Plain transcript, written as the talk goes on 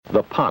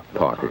The pot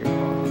party.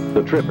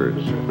 The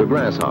trippers, the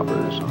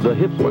grasshoppers, the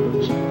hip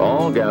ones,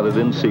 all gathered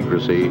in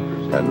secrecy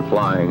and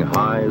flying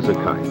high as a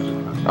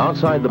kite.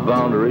 Outside the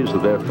boundaries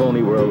of their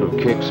phony world of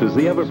kicks is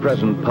the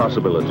ever-present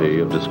possibility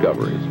of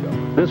discovery.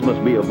 This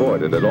must be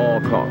avoided at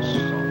all costs,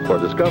 for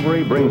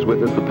discovery brings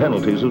with it the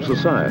penalties of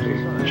society: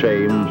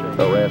 shame,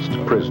 arrest,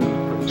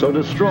 prison. So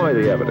destroy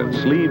the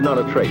evidence, leave not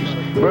a trace,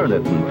 burn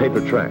it in paper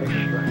trash.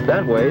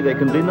 That way they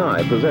can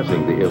deny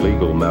possessing the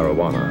illegal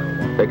marijuana.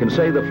 They can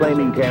say the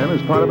flaming can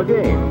is part of a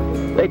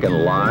game. They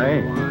can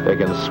lie, they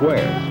can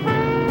swear.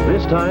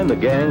 This time the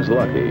gang's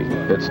lucky.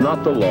 It's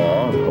not the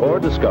law, or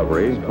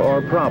discovery,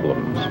 or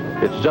problems.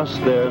 It's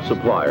just their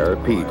supplier,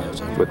 Pete,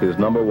 with his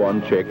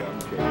 #1 chick,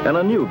 and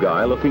a new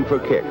guy looking for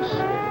kicks.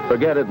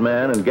 Forget it,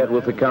 man, and get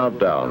with the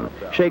countdown.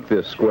 Shake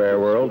this square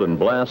world and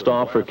blast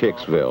off for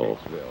Kicksville.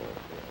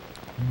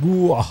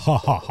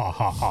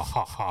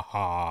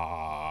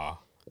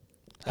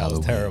 That was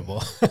terrible.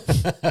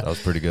 That was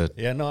pretty good.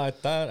 Yeah, no, I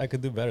thought I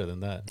could do better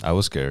than that. I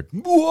was scared.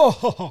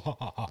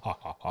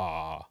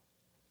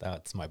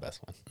 That's my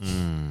best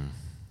one.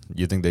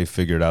 You think they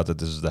figured out that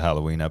this is the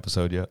Halloween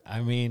episode yet?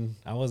 I mean,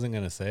 I wasn't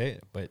gonna say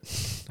it, but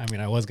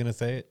I was gonna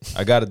say it.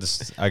 I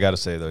gotta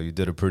say though, you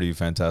did a pretty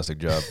fantastic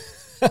job.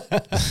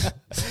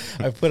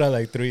 I put out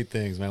like 3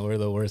 things, man. We're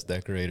the worst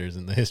decorators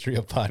in the history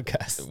of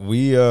podcasts.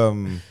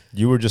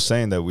 You were just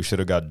saying that we should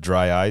have got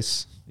dry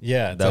ice.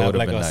 Yeah, that would have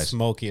like been a nice.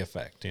 Smoky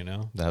effect, you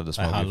know, To have the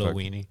smoky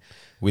Halloweeny. effect.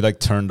 We like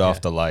turned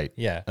off the light.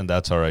 Yeah. And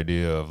that's our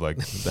idea of like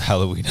the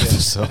Halloween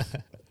episode.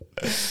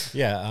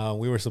 Yeah,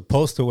 we were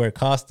supposed to wear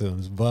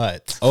costumes,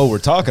 but Oh, we're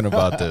talking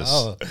about this.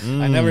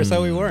 I never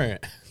said we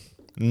weren't.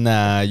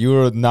 Nah, you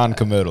were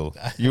non-committal.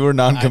 You were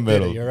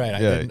non-committal. You're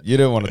right. Yeah, you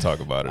didn't want to talk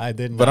about it. I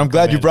didn't. But I'm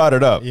glad you brought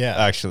it up. Yeah.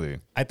 Actually.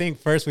 I think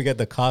first we get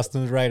the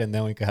costumes right, and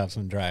then we could have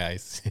some dry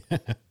ice.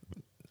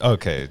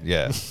 Okay.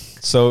 Yeah.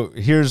 So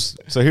here's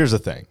the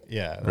thing.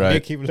 Yeah. Right. You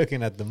keep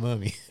looking at the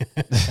mummy.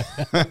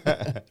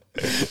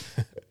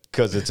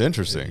 Because it's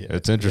interesting. Yeah.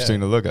 It's interesting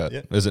to look at.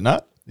 Yeah. Is it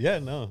not? Yeah.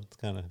 No, it's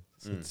kind of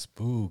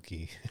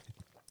spooky.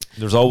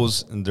 There's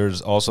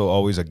also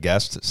always a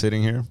guest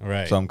sitting here.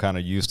 Right. So I'm kind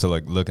of used to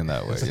like looking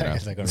that way.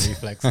 It's like a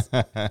reflex.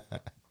 I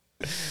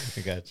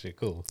got you.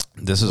 Cool.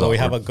 This is So we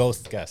awkward. have a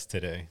ghost guest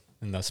today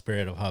in the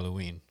spirit of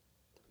Halloween.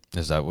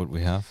 Is that what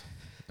we have?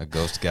 A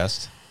ghost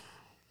guest?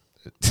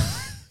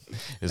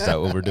 Is that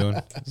what we're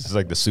doing? This is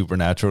like the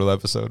supernatural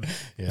episode.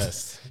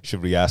 Yes.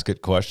 Should we ask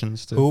it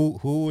questions too?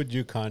 Who would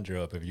you conjure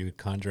up if you could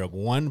conjure up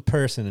one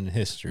person in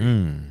history?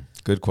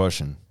 Good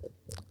question.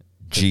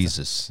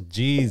 Jesus.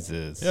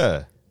 Jesus.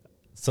 Yeah.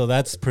 So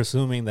that's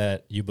presuming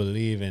that you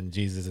believe in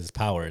Jesus'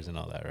 powers and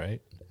all that,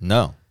 right?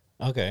 No.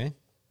 Okay.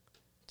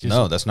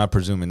 No, that's not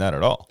presuming that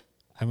at all.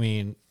 I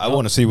mean, I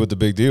want to see what the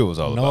big deal was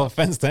all no about.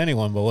 offense to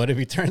anyone, but what if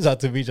he turns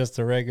out to be just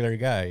a regular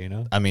guy, you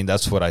know? I mean,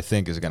 that's what I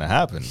think is going to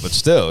happen. But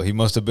still, he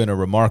must have been a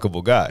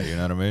remarkable guy. You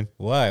know what I mean?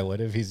 Why?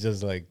 What if he's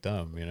just like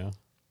dumb, you know?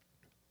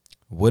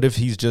 What if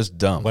he's just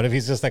dumb? What if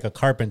he's just like a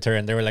carpenter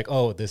and they were like,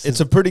 oh, It's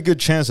a pretty good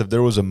chance if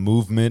there was a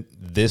movement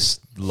this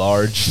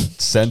large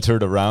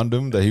centered around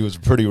him that he was a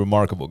pretty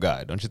remarkable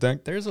guy, don't you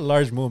think? there's a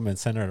large movement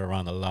centered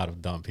around a lot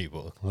of dumb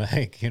people.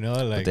 Like, you know,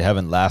 But like they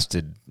haven't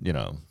lasted,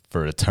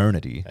 for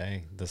eternity.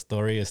 hey, the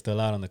story is still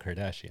out on the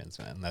Kardashians,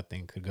 man. That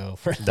thing could go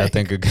for That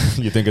thing could,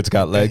 you think it's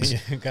got legs?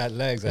 got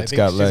legs. I It's think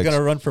got she's legs.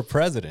 gonna run for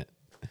president.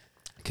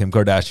 Kim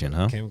Kardashian,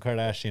 huh? Kim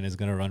Kardashian is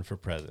gonna run for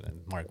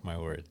president. Mark my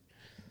word.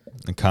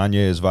 And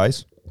Kanye is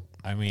vice?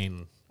 I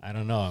mean, I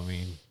don't know. I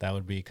mean, that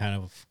would be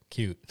kind of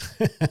cute.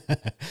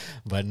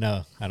 But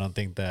no, I don't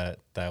think that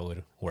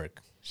would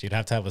work. She'd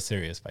have to have a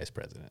serious vice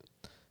president.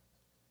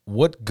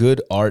 What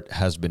good art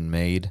has been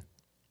made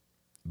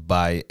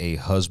by a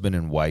husband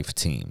and wife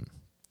team?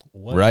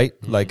 What? Right?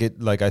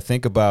 Like I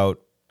think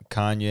about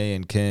Kanye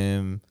and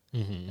Kim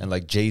and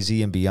like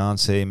Jay-Z and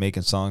Beyonce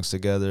making songs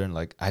together, and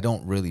like I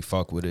don't really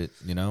fuck with it,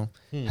 you know?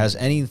 Has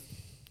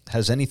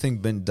anything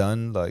been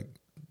done like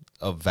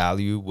of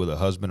value with a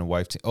husband and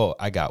wife team? Oh,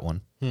 I got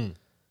one.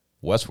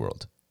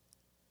 Westworld.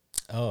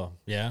 Oh,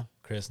 yeah.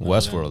 Chris Nolan.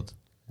 Westworld.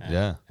 And,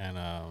 Yeah. And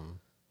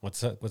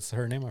what's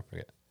her name? I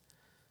forget.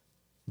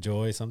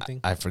 Joy something?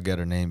 I forget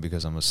her name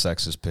because I'm a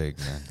sexist pig,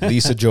 man.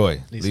 Lisa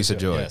Joy. Lisa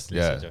Joy. Yes,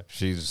 Lisa yeah.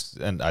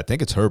 Joy. And I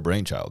think it's her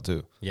brainchild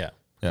too. Yeah.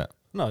 Yeah.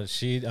 No,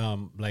 she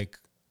like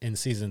in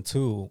season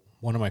 2,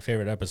 one of my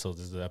favorite episodes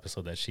is the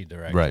episode that she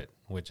directed, Right.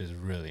 which is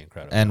really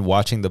incredible. And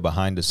watching the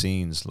behind the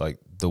scenes, like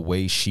the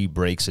way she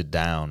breaks it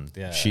down,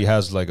 Yeah. she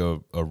has like a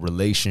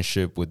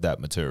relationship with that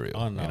material.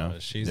 Oh no, you know?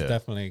 she's Yeah.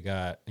 definitely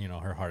got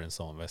her heart and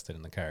soul invested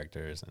in the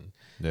characters, and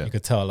Yeah. you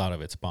could tell a lot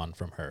of it spawned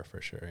from her for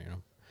sure. You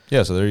know,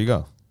 Yeah, so there you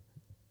go.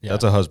 yeah.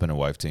 That's a husband and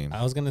wife team.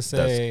 I was gonna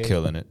say That's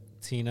killing it.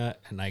 Tina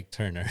and Ike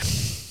Turner.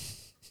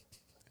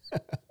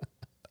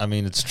 I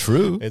mean, it's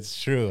true.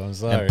 It's true. I'm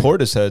sorry. And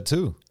Portishead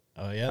too.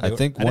 Oh yeah, I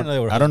think I didn't know they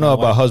were I don't know husband and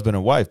about wife. husband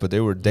and wife, but they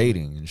were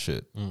dating and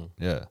shit.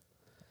 Yeah.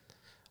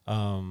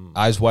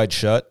 Eyes Wide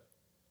Shut.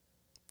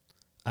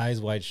 Eyes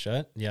Wide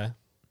Shut. Yeah.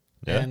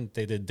 Yeah. And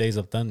they did Days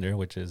of Thunder,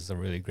 which is a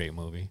really great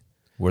movie.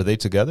 Were they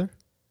together?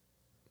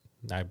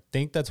 I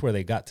think that's where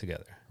they got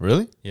together.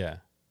 Really? Yeah.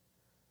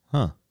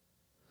 Huh.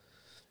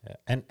 Yeah.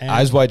 And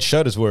Eyes Wide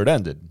Shut is where it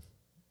ended.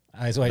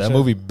 Eyes Wide That Shut.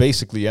 movie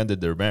basically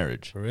ended their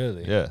marriage.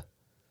 Really? Yeah.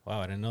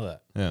 Wow, I didn't know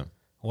that. Yeah.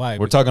 Why?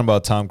 We're talking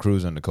about Tom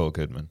Cruise and Nicole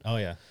Kidman. Oh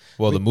yeah.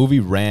 Well, the movie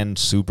ran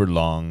super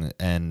long,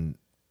 and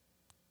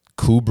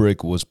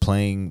Kubrick was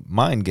playing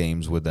mind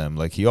games with them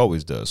like he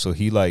always does. So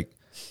he like,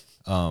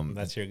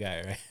 That's your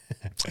guy, right?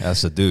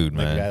 that's the dude, The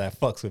man. guy that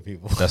fucks with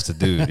people. That's the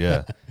dude.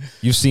 Yeah,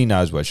 you've seen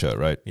Eyes Wide Shut,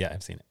 right? Yeah,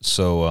 I've seen it.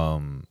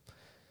 So,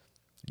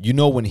 you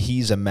know, when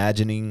he's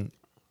imagining,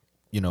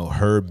 you know,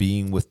 her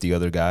being with the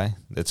other guy,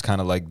 it's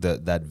kind of like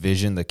that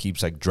vision that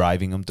keeps like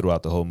driving him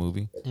throughout the whole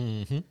movie.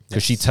 Mm-hmm.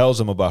 Because she tells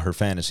him about her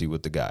fantasy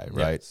with the guy,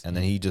 right? Yes. And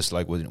then he just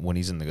like when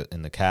he's in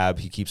the cab,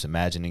 he keeps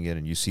imagining it,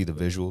 and you see the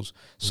visuals.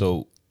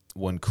 So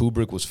when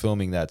Kubrick was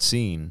filming that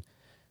scene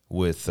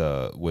with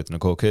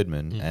Nicole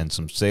Kidman and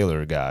some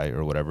sailor guy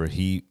or whatever,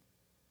 he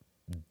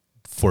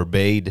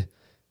forbade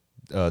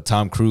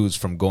Tom Cruise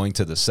from going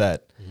to the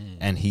set,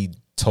 and he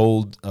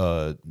told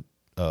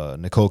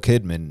Nicole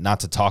Kidman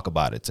not to talk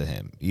about it to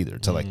him either,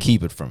 to like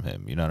keep it from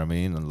him. You know what I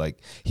mean? And like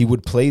he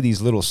would play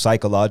these little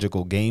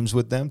psychological games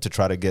with them to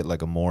try to get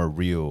like a more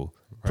real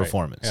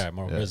performance. Yeah,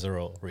 more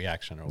visceral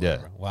reaction or Yeah.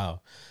 whatever.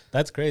 Wow.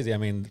 That's crazy. I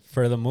mean,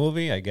 for the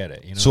movie, I get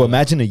it. You know. So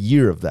imagine a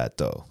year of that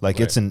though. Like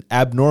Right. it's an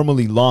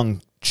abnormally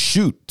long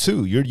shoot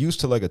too. You're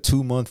used to like a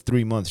 2-month,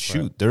 3-month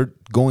shoot. Right. They're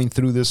going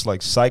through this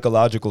like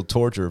psychological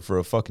torture for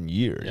a fucking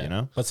year, Yeah. you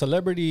know? But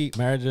celebrity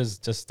marriages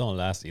just don't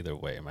last either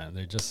way, man.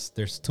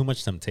 There's too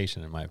much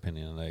temptation in my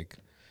opinion. Like,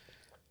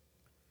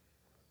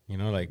 you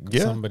know, like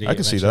Yeah, somebody I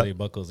can see that. eventually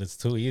buckles. It's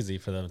too easy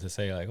for them to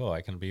say like, oh,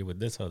 I can be with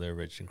this other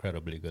rich,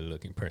 incredibly good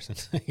looking person.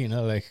 You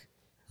know, like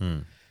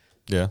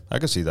Yeah, I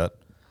can see that.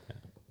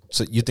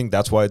 So you think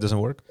that's why it doesn't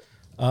work?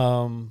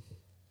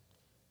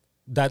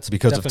 that's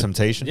Because of defi-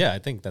 temptation? Yeah, I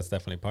think that's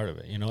definitely part of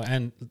it. You know,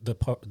 and the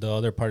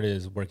other part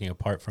is working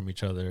apart from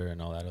each other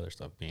and all that other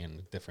stuff, being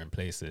in different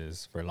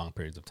places for long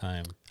periods of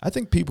time. I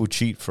think people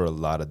cheat for a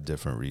lot of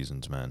different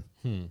reasons, man.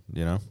 You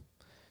know?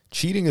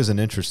 Cheating is an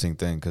interesting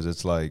thing because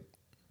it's like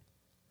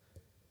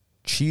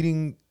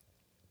cheating,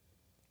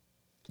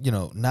 you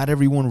know, not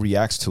everyone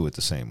reacts to it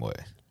the same way,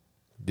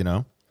 you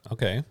know?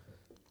 Okay,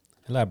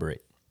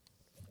 elaborate.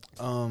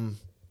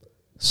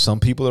 Some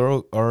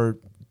people are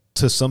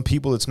to some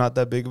people it's not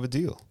that big of a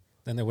deal.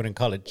 Then they wouldn't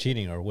call it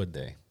cheating, or would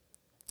they?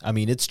 I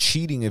mean, it's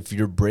cheating if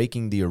you're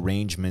breaking the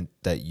arrangement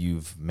that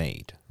you've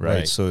made, right?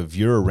 Right. So if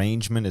your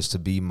arrangement is to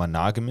be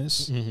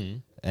monogamous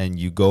and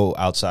you go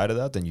outside of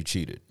that, then you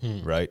cheated,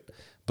 right?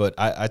 But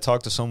I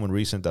talked to someone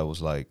recent that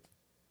was like,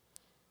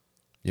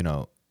 you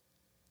know,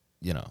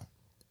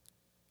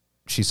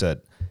 she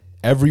said,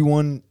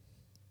 everyone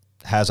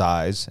has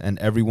eyes and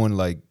everyone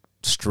like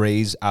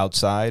strays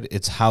outside.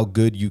 It's how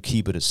good you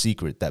keep it a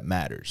secret that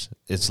matters.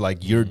 It's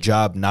like your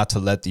job not to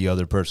let the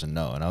other person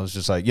know. And I was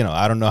just like, you know,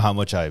 I don't know how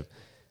much I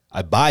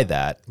buy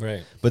that,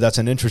 Right. but that's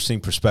an interesting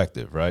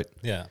perspective, right?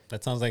 Yeah,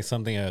 that sounds like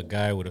something a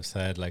guy would have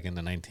said like in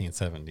the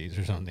 1970s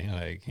or something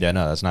like. Yeah,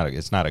 no, it's not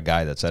a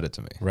guy that said it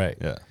to me. Right.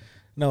 Yeah.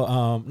 No,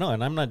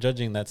 and I'm not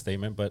judging that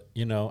statement, but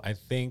you know, I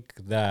think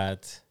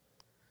that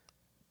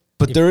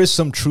But there is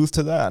some truth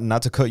to that,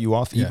 not to cut you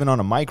off, Yeah. even on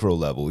a micro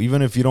level,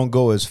 even if you don't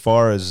go as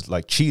far as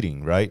like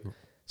cheating, right?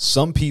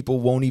 Some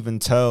people won't even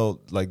tell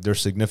like their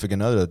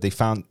significant other that they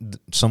found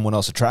someone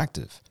else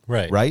attractive.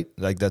 Right. Right?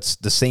 Like that's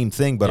the same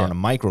thing, but Yeah. on a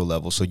micro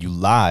level. So you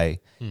lie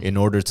in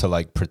order to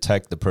like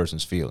protect the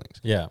person's feelings.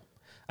 Yeah.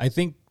 I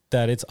think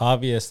that it's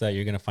obvious that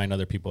you're going to find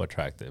other people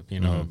attractive. You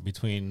know,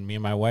 between me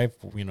and my wife,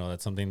 you know,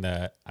 that's something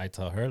that I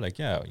tell her, like,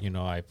 yeah, you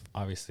know, I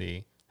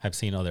obviously have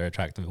seen other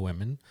attractive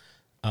women.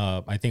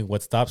 I think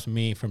what stops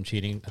me from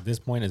cheating at this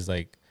point is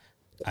like,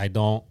 I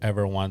don't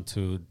ever want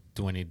to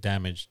do any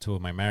damage to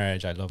my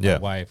marriage. I love Yeah. my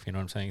wife, you know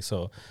what I'm saying?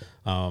 So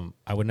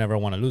I would never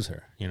want to lose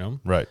her, you know?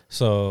 Right.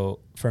 So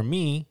for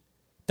me,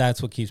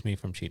 that's what keeps me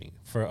from cheating.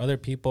 For other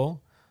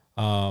people,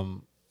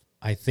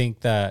 I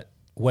think that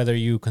whether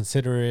you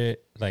consider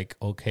it like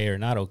okay or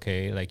not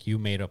okay, like you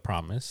made a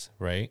promise,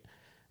 right?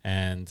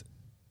 And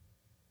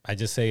I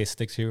just say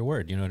stick to your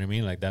word. You know what I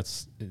mean? Like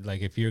that's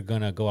like if you're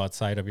gonna go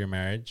outside of your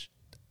marriage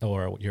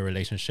or your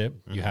relationship,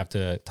 you have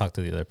to talk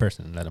to the other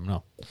person and let them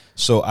know.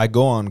 So I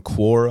go on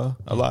Quora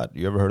a lot.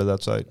 You ever heard of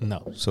that site?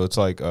 No. So it's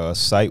like a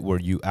site where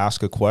you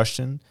ask a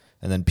question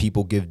and then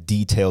people give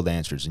detailed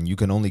answers, and you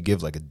can only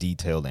give like a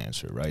detailed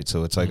answer, right?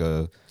 So it's like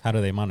How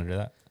do they monitor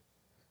that?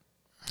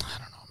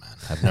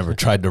 I've never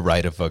tried to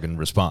write a fucking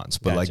response,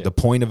 but like Gotcha. the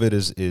point of it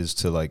is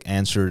to like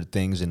answer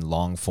things in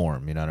long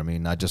form. You know what I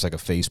mean? Not just like a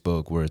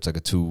Facebook where it's like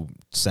a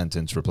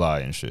 2-sentence reply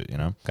and shit. You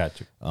know?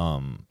 Got you.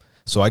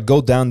 So I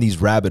go down these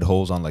rabbit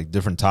holes on like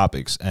different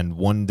topics, and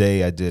one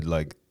day I did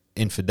like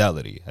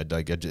infidelity.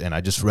 And I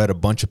just read a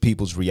bunch of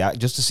people's react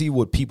just to see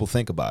what people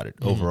think about it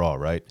overall,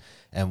 right?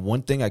 And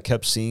one thing I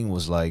kept seeing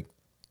was like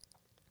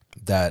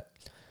that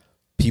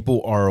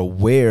people are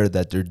aware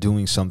that they're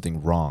doing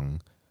something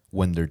wrong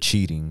when they're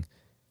cheating,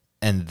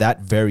 and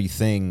that very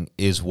thing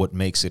is what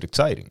makes it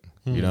exciting.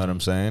 You know what I'm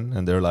saying?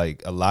 And they're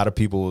like, a lot of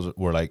people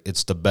were like,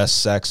 it's the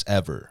best sex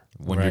ever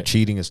When you're Right.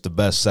 cheating, it's the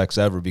best sex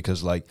ever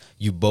because like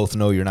you both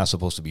know you're not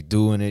supposed to be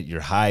doing it.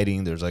 You're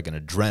hiding. There's like an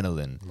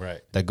adrenaline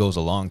Right. that goes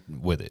along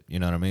with it. You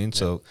know what I mean?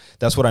 So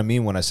that's what I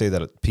mean when I say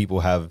that people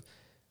have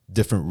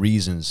different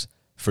reasons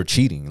for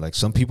cheating. Like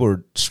some people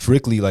are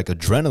strictly like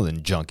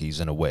adrenaline junkies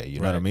in a way. You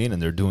know what I Right. mean?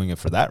 And they're doing it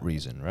for that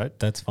reason, right?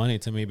 That's funny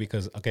to me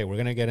because, okay, we're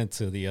going to get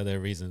into the other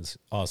reasons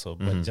also,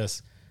 but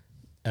just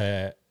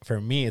for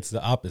me, it's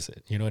the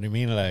opposite. You know what I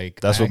mean? Like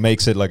That's what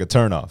makes it like a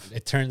turnoff.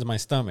 it turns my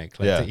stomach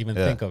like Yeah, to even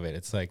yeah. think of it.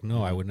 It's like,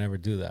 no, I would never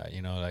do that.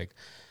 You know, like,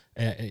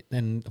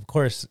 and of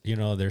course, you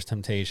know, there's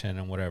temptation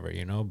and whatever,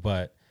 you know,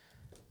 but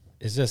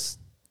it's just,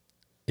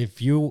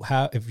 if you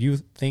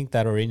think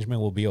that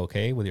arrangement will be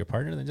okay with your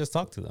partner, then just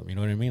talk to them. You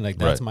know what I mean? Like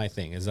that's Right. my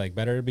thing. It's like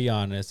better to be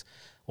honest,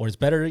 or it's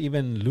better to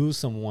even lose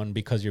someone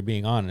because you're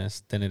being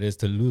honest than it is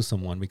to lose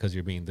someone because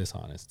you're being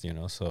dishonest, you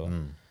know? So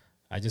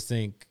I just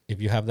think if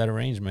you have that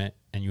arrangement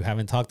and you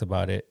haven't talked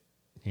about it,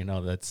 you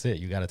know, that's it.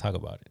 You got to talk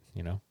about it,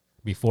 you know,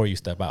 before you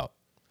step out.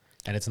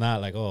 And it's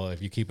not like, oh,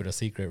 if you keep it a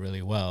secret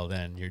really well,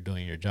 then you're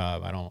doing your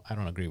job. I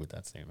don't agree with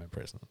that statement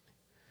personally.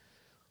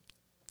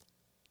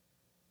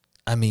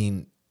 I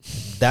mean,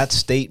 that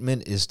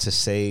statement is to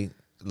say,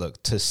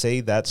 look, to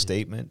say that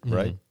statement,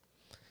 right,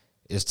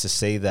 is to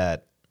say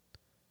that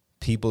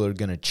people are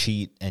going to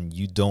cheat and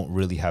you don't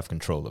really have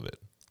control of it.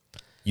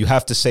 You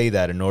have to say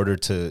that in order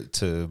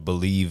to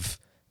believe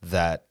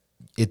that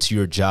it's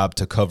your job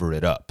to cover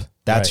it up.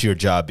 That's Right. your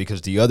job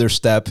because the other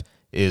step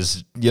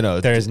is, you know,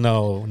 There's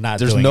no not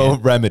there's doing no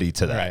it. remedy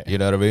to that. Right. You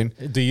know what I mean?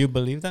 Do you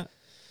believe that?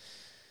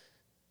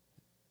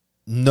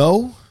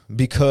 No,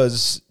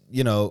 because,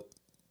 you know,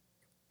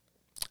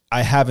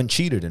 I haven't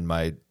cheated in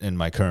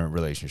my current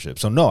relationship.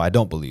 So no, I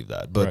don't believe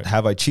that. But Right.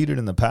 have I cheated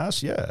in the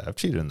past? Yeah, I've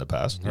cheated in the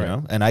past, you Right.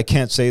 know? And I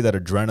can't say that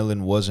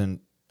adrenaline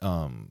wasn't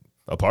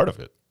a part of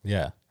it.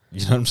 Yeah. You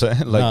know what I'm saying?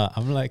 Like No,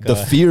 I'm like the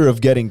fear of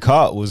getting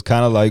caught was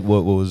kind of like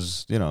what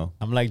was, you know,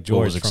 I'm like what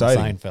George was from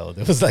exciting. Seinfeld.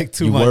 It was like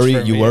too You much. worry-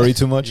 for you me. worry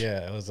too much?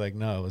 Yeah, it was like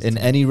no. It was in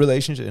too any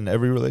relationship, in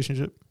every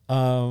relationship.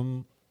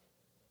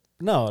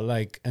 no,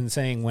 like and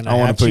saying when I I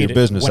want have to put cheated, your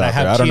business when out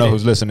have there. I don't know cheated-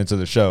 who's listening to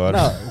the show. I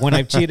don't No, know. when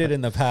I've cheated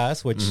in the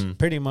past, which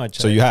pretty much.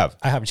 So you have?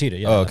 I have cheated.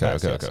 Yeah. Oh, in the okay,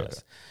 past, okay, yes, okay,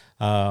 yes.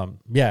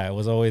 Yeah, it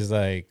was always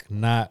like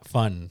not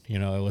fun. You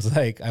know, it was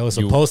like I was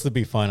You- supposed to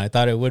be fun. I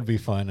thought it would be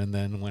fun, and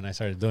then when I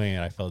started doing it,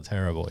 I felt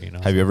terrible. You know.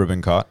 Have you ever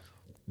been caught?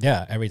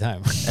 Yeah, every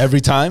time. Every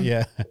time?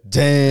 Yeah,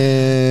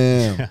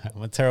 Damn.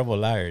 I'm a terrible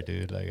liar,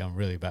 dude. Like I'm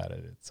really bad at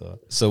it. So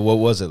So what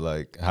was it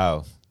like?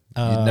 How?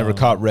 You never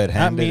caught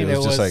red-handed? I mean, it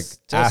was just like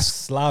ask,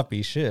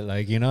 sloppy shit.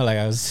 Like, you know, like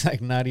I was like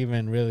not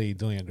even really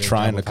doing a great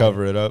trying job to of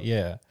cover it up.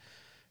 Yeah. It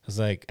was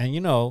like, and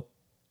you know,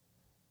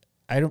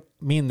 I don't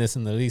mean this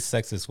in the least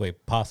sexist way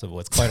possible.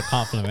 It's quite a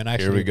compliment,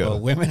 actually. we go.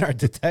 But women are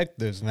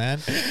detectives, man.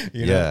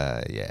 You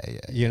know? Yeah.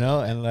 You know,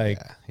 and like,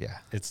 Yeah.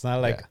 it's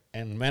not like,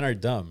 and men are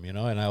dumb, you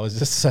know, and I was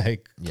just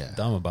like Yeah.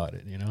 dumb about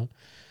it, you know.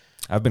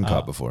 I've been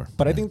caught before.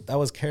 But I think I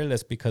was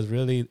careless because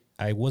really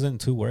I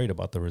wasn't too worried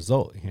about the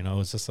result. You know,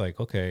 it's just like,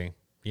 okay,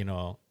 you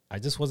know, I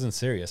just wasn't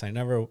serious. I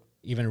never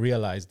even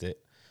realized it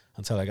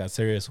until I got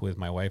serious with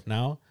my wife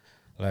now.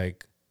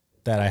 Like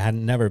that I had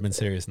never been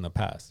serious in the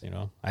past, you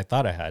know. I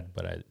thought I had,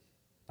 but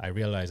I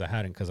realized I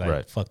hadn't because I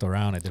Right. fucked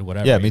around. I did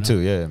whatever. Yeah, you me know? too.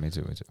 Yeah, me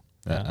too. Yeah,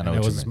 Yeah, I and know it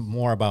what you was mean.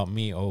 more about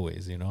me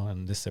always, you know.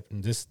 And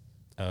this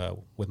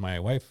with my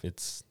wife,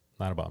 it's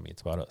not about me.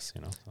 It's about us,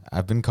 you know. So,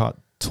 I've been caught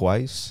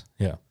twice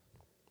yeah.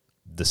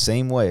 the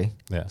same way,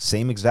 Yeah.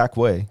 same exact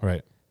way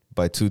Right.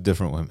 by two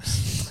different women.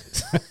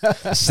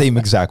 Same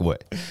exact way.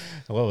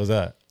 What was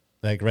that?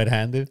 Like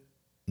red-handed?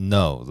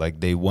 No, like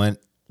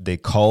they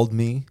called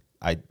me.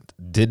 I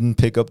didn't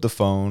pick up the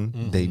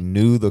phone. They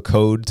knew the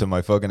code to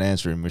my fucking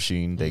answering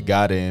machine. They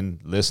got in,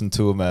 listened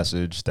to a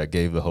message that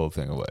gave the whole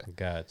thing away.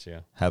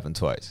 Gotcha. Happened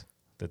twice.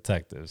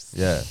 Detectives.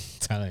 Yeah.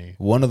 Telling you.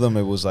 One of them,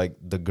 it was like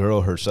the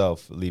girl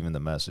herself leaving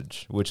the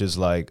message, which is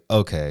like,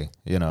 okay,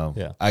 you know,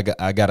 Yeah. I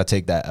got to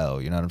take that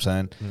L, you know what I'm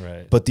saying?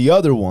 Right. But the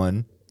other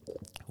one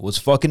was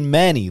fucking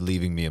Manny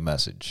leaving me a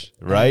message,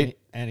 right?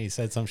 And he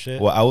said some shit.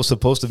 Well, I was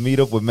supposed to meet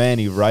up with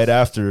Manny right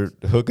after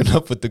hooking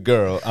up with the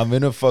girl. I'm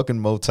in a fucking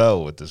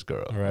motel with this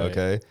girl, Right.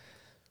 okay?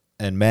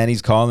 And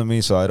Manny's calling me,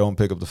 so I don't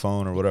pick up the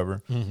phone or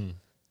whatever. Mm-hmm.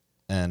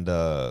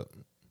 And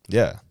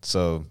yeah,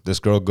 so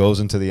this girl goes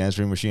into the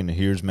answering machine and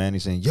hears Manny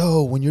saying,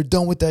 "Yo, when you're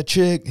done with that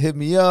chick, hit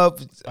me up."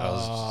 I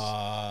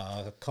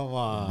was, Come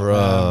on, bro,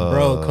 man.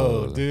 Bro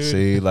code, dude.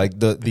 See, like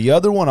the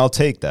other one, I'll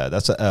take that.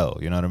 That's a L.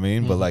 You know what I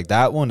mean? Mm-hmm. But like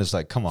that one is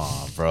like, come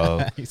on,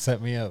 bro. He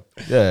set me up.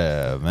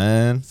 Yeah,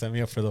 man. Set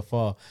me up for the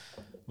fall.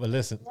 But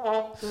listen. You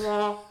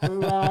know what I'm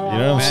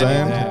Manny,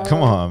 saying? man.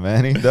 Come on,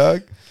 Manny,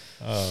 dog.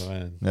 Oh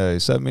man. Yeah, he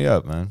set me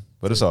up, man.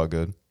 But it's all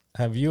good.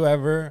 Have you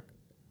ever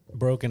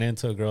broken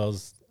into a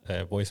girl's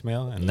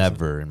voicemail? And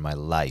Never in my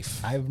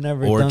life. I've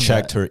never Or done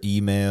checked that. her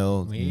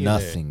email. Me either.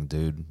 Nothing,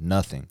 dude.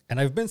 Nothing. And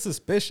I've been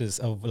suspicious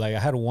of, like, I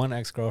had one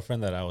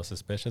ex-girlfriend that I was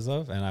suspicious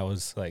of, and I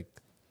was like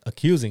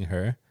accusing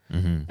her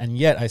And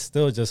yet I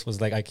still just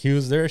was like, I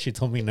accused her. She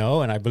told me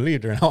no, and I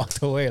believed her, and I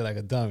walked away like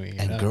a dummy.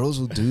 And girls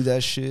will do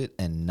that shit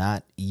and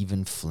not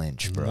even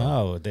flinch, bro.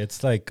 No,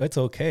 it's like, it's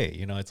okay.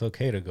 You know, it's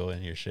okay to go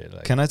in your shit.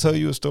 Like, Can I tell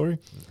you a story?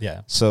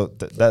 yeah. So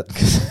that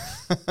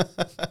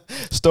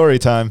story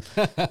time.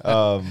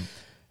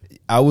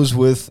 I was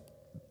with,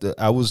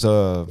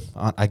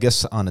 I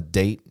guess on a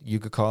date, you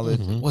could call it.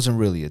 It wasn't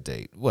really a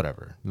date,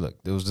 whatever.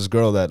 Look, there was this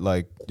girl that,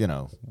 like, you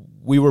know,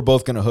 we were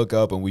both going to hook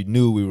up, and we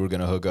knew we were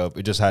going to hook up.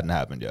 It just hadn't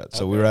happened yet.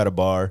 So we were at a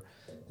bar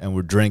and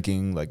we're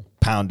drinking, like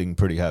pounding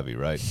pretty heavy,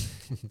 right?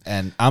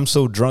 And I'm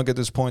so drunk at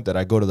this point that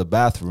I go to the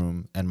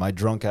bathroom and my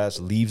drunk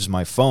ass leaves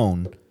my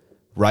phone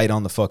right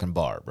on the fucking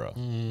bar, bro.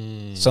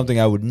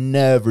 Something I would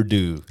never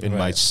do in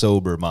my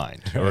sober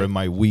mind or in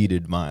my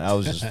weeded mind. I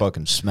was just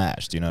fucking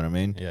smashed, you know what I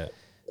mean? Yeah.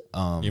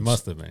 You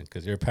must have been,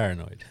 because you're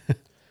paranoid.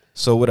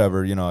 So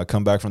whatever, you know, I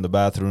come back from the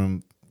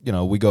bathroom, you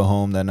know, we go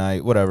home that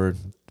night, whatever,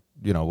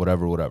 you know,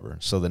 whatever.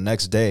 So the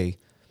next day,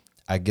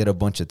 I get a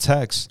bunch of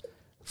texts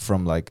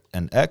from like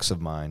an ex of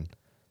mine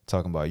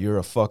talking about, you're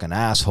a fucking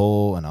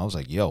asshole. And I was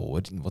like, yo,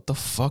 what the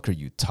fuck are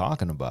you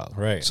talking about?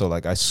 Right. So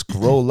like I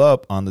scroll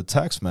up on the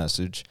text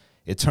message.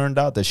 It turned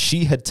out that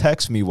she had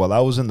texted me while I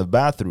was in the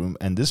bathroom,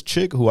 and this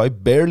chick who I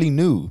barely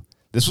knew,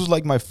 this was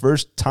like my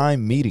first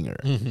time meeting her,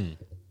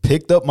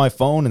 picked up my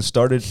phone and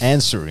started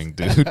answering,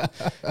 dude,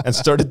 and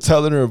started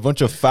telling her a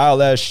bunch of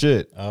foul ass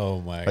shit.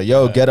 Oh my Like,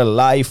 yo, God. get a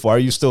life. Why are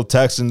you still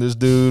texting this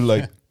dude?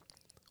 Like,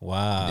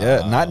 Wow.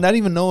 yeah, not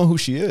even knowing who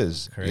she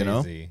is, Crazy. you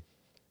know?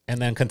 And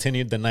then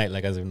continued the night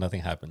like as if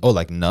nothing happened. Oh,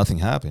 like nothing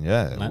happened.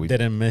 Yeah. We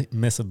Didn't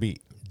miss a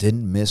beat.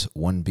 didn't miss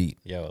one beat.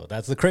 Yo,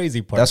 that's the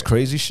crazy part. That's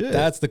crazy shit.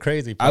 That's the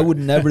crazy part. I would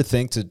never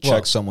think to check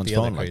Well, someone's the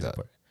other phone like crazy that.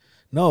 part.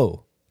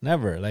 No,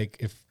 never. Like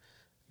if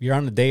you're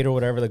on a date or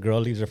whatever, the girl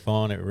leaves her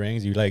phone, it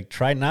rings, you like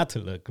try not to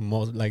look.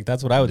 Most like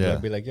that's what I would do. Yeah.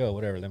 I'd be like, yo,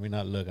 whatever, let me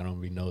not look. I don't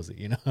be nosy,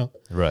 you know?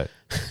 Right.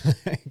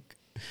 Like,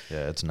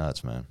 Yeah, it's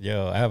nuts, man.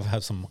 yo, I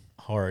have some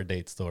horror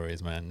date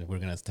stories, man. We're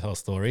gonna tell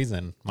stories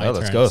and my Oh,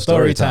 turn. let's go.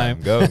 Story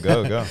time. Go.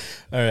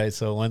 All right,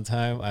 so one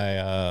time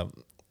I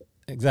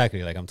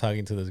exactly like I'm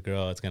talking to this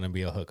girl, it's gonna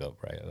be a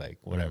hookup, right? Like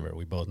whatever,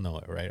 we both know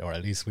it, right? Or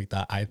at least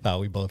I thought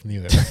we both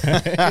knew it.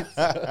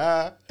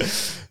 Right?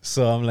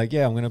 So I'm like,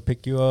 yeah, I'm gonna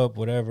pick you up,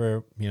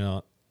 whatever, you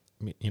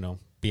know,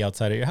 be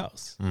outside of your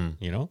house.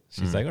 You know?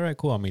 She's like, all right,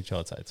 cool, I'll meet you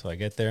outside. So I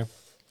get there.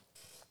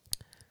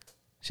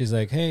 She's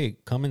like, hey,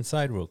 come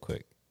inside real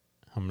quick.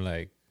 I'm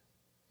like,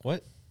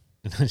 what?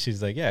 And then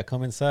she's like, yeah,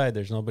 come inside.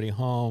 There's nobody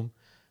home.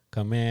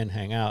 Come in,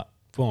 hang out.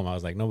 Boom. I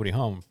was like, nobody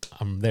home.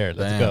 I'm there.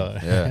 Let's Damn, go.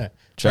 yeah.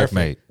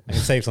 Checkmate. Perfect. I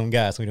can save some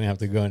gas. We don't have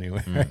to go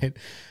anywhere, right?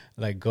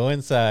 Like, go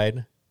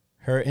inside.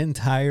 Her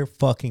entire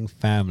fucking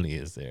family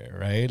is there,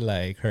 right?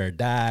 Like, her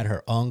dad,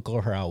 her uncle,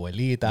 her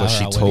abuelita. But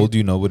she told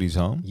you nobody's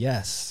home?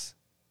 Yes.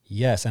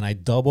 Yes. And I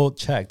double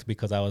checked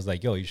because I was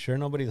like, yo, you sure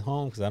nobody's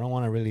home? Because I don't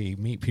want to really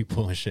meet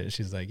people and shit.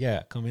 She's like,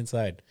 yeah, come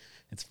inside.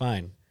 It's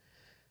fine.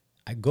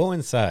 I go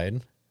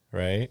inside,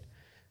 right?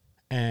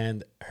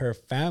 And her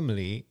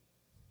family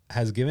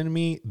has given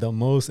me the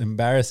most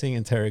embarrassing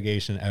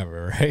interrogation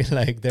ever, right?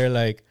 Like, they're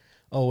like,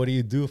 oh, what do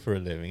you do for a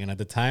living? And at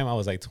the time, I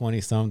was like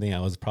 20-something. I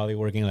was probably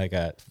working like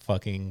at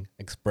fucking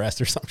Express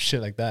or some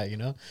shit like that, you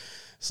know?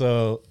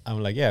 So I'm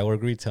like, yeah, I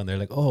work retail. And they're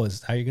like, oh, is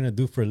that how you're going to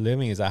do for a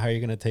living? Is that how you're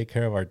going to take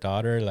care of our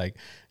daughter? Like,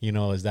 you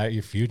know, is that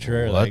your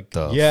future? What like,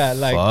 the yeah,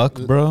 like,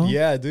 fuck, bro?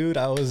 Yeah, dude.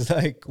 I was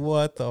like,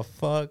 what the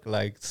fuck?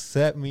 Like,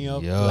 set me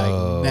up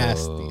like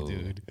nasty,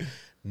 dude.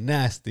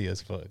 Nasty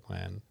as fuck,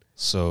 man.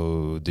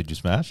 So, did you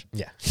smash?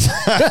 Yeah.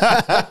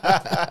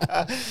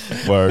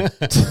 Word.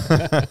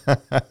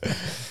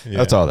 Yeah.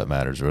 That's all that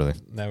matters, really.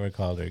 Never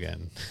called her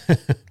again.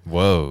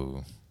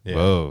 Whoa. Yeah.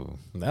 Whoa.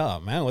 No,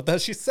 man. What the?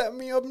 She set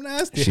me up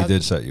nasty. She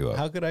did set you up.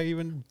 How could I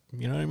even,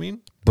 you know what I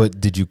mean? But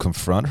did you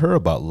confront her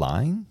about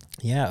lying?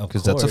 Yeah, of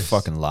course. Because that's a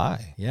fucking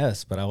lie.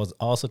 Yes, but I was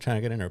also trying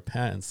to get in her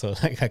pants. So,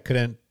 like, I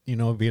couldn't, you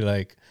know, be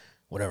like,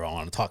 whatever, I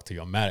want to talk to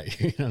you. I'm mad at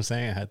you. You know what I'm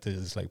saying? I had to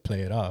just, like,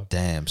 play it off.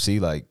 Damn. See,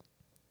 like,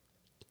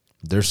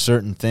 there's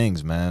certain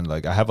things, man.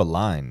 Like, I have a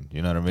line.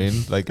 You know what I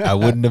mean? Like, I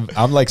wouldn't have.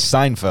 I'm like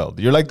Seinfeld.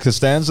 You're like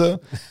Costanza.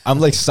 I'm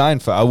like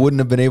Seinfeld. I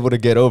wouldn't have been able to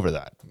get over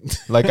that.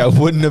 Like, I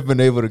wouldn't have been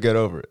able to get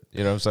over it.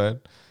 You know what I'm saying?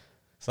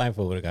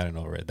 Seinfeld would have gotten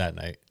over it that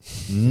night.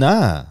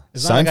 Nah.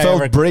 It's not like I Seinfeld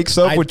ever- breaks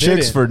up I with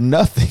chicks didn't. for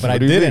nothing. But I What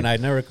do you didn't. mean? I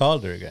never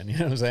called her again. You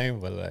know what I'm saying?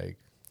 But, like,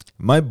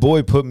 My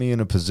boy put me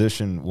in a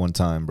position one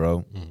time,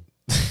 bro.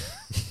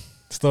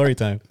 story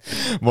time.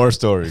 More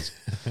stories.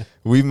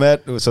 We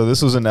met. So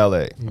this was in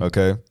LA.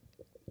 Okay.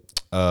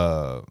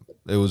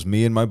 It was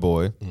me and my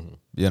boy,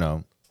 you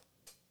know,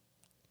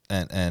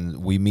 and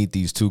we meet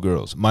these two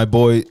girls. My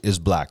boy is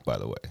black, by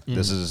the way.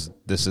 This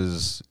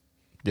is,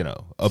 you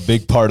know, a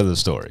big part of the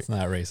story. It's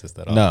not racist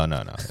at all.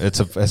 No.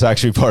 It's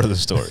actually part of the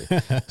story.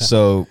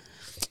 So,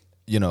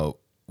 you know,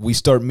 we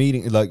start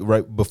meeting, like,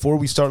 right before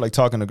we start, like,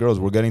 talking to girls,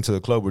 we're getting to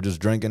the club, we're just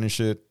drinking and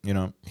shit, you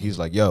know. He's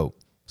like, yo,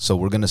 so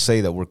we're going to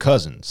say that we're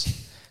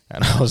cousins.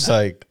 And I was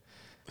like,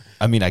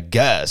 I mean, I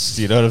guess,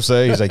 you know what I'm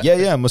saying? He's like, yeah, I'm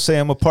going to say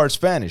I'm a part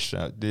Spanish.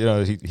 You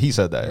know, he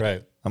said that.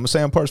 Right. I'm going to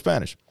say I'm part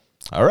Spanish.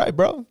 All right,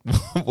 bro.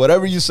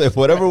 Whatever you say,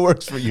 whatever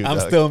works for you. I'm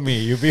dog. still me.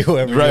 You be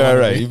whoever.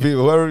 Right. You You be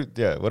whoever,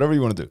 yeah, whatever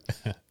you want to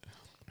do.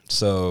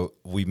 So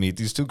we meet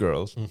these two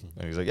girls, and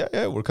he's like,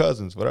 yeah, we're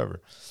cousins,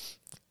 whatever.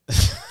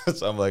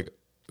 So I'm like,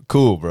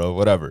 cool, bro,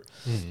 whatever.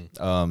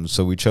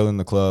 So we chill in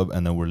the club,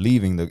 and then we're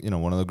leaving.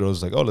 One of the girls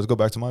is like, oh, let's go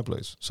back to my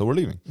place. So we're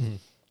leaving.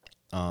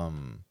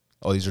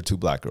 Oh, these are two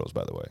black girls,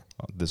 by the way.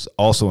 This is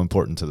also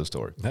important to the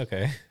story.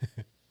 Okay.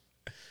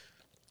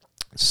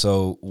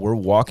 So we're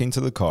walking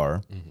to the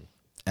car,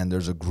 and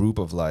there's a group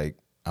of like,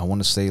 I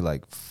want to say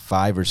like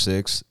 5 or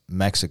 6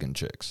 Mexican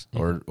chicks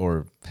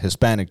or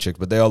Hispanic chicks,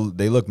 but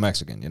they look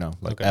Mexican,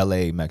 like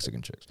LA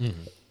Mexican chicks.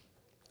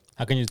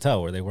 How can you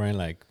tell? Were they wearing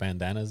like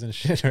bandanas and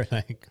shit, or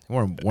like They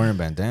weren't wearing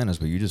bandanas,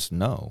 but you just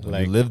know. When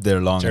like you lived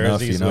there long enough,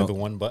 jerseys with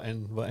one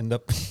button buttoned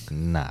up?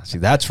 Nah, see,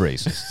 that's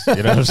racist.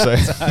 You know what I'm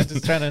saying? I'm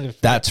just trying to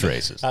understand. That's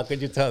racist. How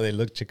could you tell they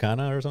looked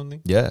Chicana or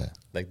something? Yeah.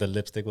 Like the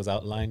lipstick was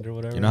outlined or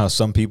whatever. You know how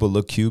some people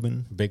look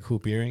Cuban? Big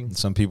hoop earrings.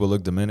 Some people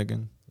look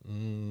Dominican?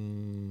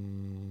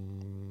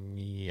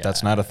 Yeah.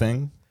 That's not a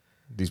thing?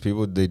 These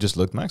people, they just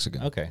look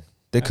Mexican. Okay.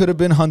 They could have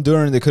been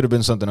Honduran. They could have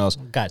been something else.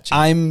 Gotcha.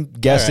 I'm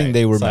guessing All right,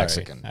 they were sorry.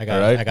 Mexican. I got,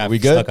 all right? I got we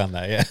good? stuck on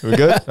that. Yeah. We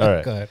good? All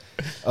right. Go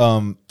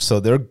ahead.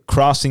 So they're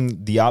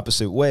crossing the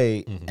opposite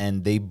way,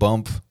 and they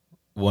bump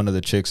one of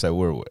the chicks that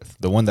we're with,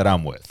 the one that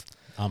I'm with.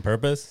 On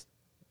purpose?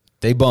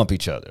 They bump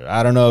each other.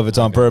 I don't know if it's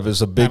on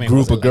purpose. A big was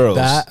group it of girls,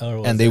 like that, or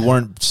was and they it-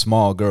 weren't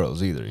small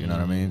girls either. You know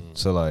what I mean?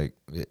 So like,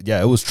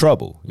 yeah, it was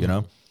trouble. You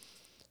know.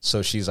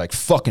 So she's like,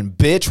 "Fucking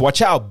bitch,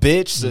 watch out,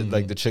 bitch!" So,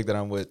 like the chick that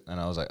I'm with, and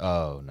I was like,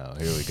 "Oh no,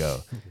 here we go."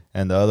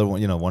 And the other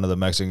one, one of the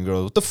Mexican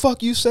girls, "What the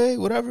fuck you say?"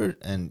 Whatever.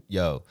 And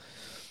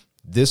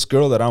this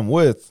girl that I'm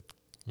with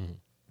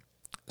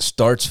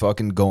starts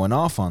fucking going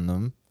off on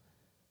them,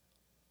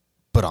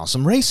 but on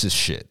some racist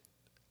shit.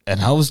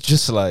 And I was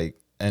just like,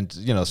 and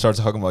starts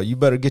talking about, you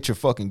better get your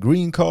fucking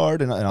green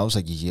card. And I was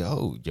like,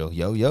 yo.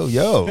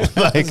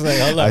 Like, hold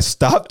up. I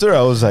stopped her.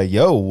 I was like,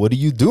 yo, what are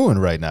you doing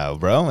right now,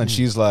 bro? And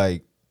she's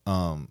like,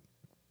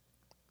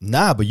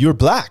 nah, but you're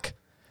black.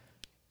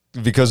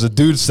 Because the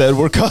dude said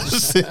we're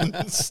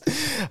cousins.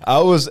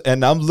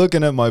 I'm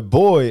looking at my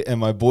boy, and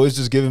my boy's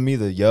just giving me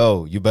the,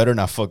 yo, you better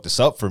not fuck this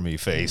up for me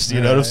face.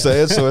 You know what I'm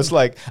saying? So it's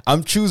like,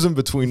 I'm choosing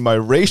between my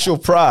racial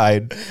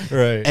pride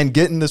Right. and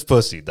getting this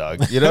pussy,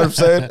 dog. You know what I'm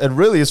saying? And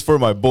really, it's for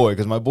my boy,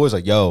 because my boy's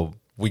like, yo,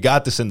 we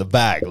got this in the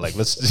bag. Like,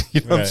 let's,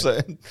 you know what I'm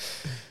saying?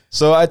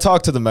 So I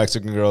talked to the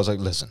Mexican girl. I was like,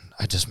 listen,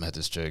 I just met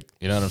this chick.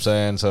 You know what I'm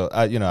saying? So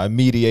I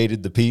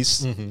mediated the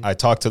peace. I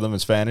talked to them in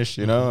Spanish.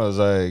 I was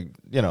like,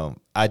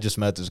 I just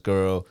met this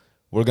girl.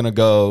 We're going to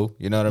go.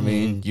 You know what I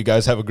mean? You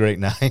guys have a great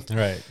night.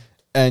 Right.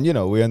 And,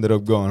 we ended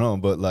up going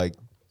home. But like,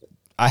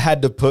 I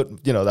had to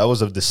put, that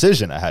was a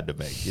decision I had to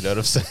make. You know what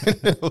I'm saying?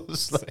 It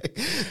was like,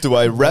 do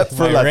I rep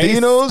for My race?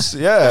 Latinos?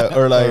 Yeah.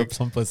 Or like,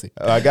 some pussy.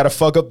 I got to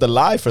fuck up the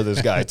lie for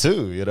this guy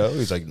too.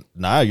 He's like,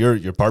 nah,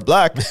 you're part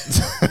black.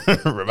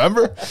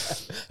 Remember?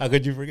 How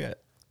could you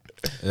forget?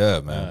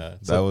 Yeah, man.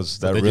 So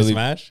that did really. you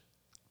smash?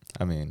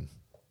 I mean,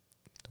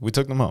 we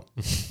took them home.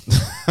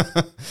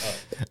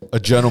 A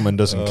gentleman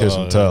doesn't kiss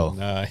and tell.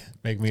 No,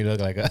 make me look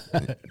like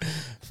a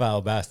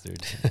foul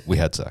bastard. We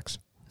had sex.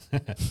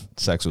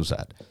 Sex was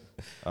sad.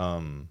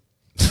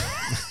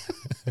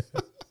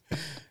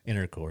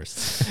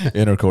 Intercourse.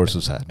 Intercourse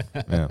was had.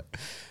 Yeah.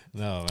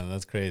 No, man,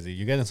 that's crazy.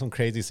 You get in some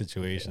crazy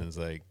situations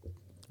like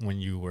when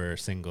you were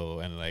single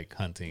and like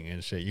hunting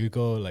and shit. You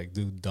go like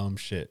do dumb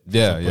shit. for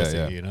Yeah, some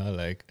yeah, pussy, yeah.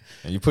 Like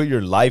And you put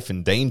your life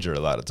in danger a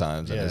lot of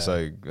times, and it's Yeah.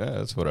 like,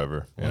 yeah, it's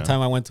whatever. one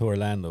time I went to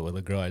Orlando with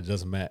a girl I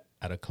just met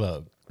at a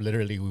club.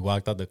 Literally, we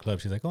walked out the club.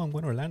 She's like, "Oh, I'm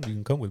going to Orlando. You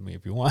can come with me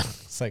if you want."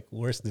 It's like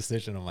worst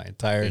decision of my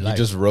entire And life.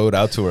 you just rode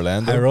out to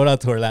Orlando. I rode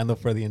out to Orlando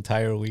for the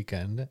entire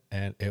weekend,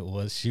 and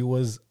she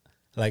was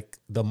like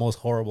the most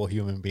horrible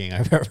human being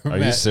I've ever met.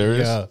 Are you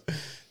serious? Yeah.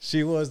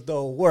 She was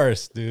the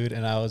worst, dude.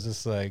 And I was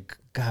just like,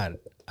 God,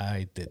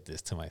 I did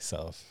this to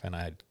myself, and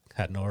I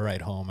had no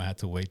ride home. I had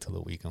to wait till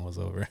the weekend was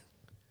over.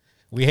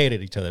 We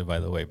hated each other, by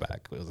the way,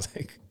 back. It was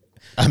like,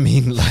 I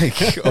mean,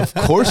 like, of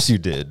course you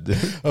did.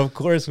 of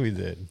course we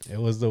did. It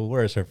was the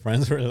worst. Her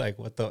friends were like,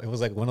 what the? It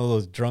was like one of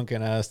those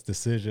drunken ass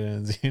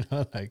decisions,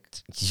 like.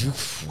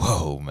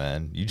 Whoa,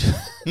 man.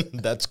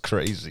 That's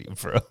crazy,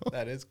 bro.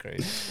 That is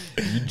crazy.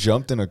 You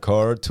jumped in a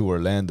car to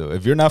Orlando.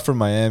 If you're not from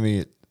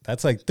Miami,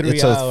 That's like 3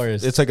 it's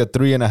hours. It's like a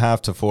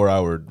 3.5 to 4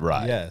 hour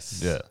ride.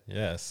 Yes. Yeah.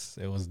 Yes.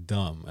 It was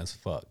dumb as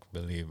fuck.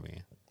 Believe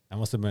me. I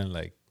must have been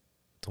like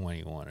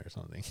 21 or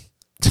something.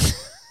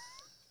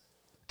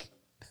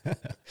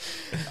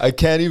 I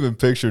can't even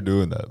picture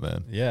doing that,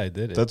 man. Yeah, I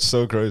did it. That's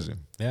so crazy.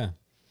 yeah.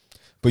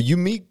 But you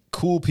meet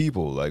cool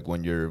people like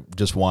when you're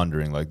just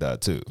wandering like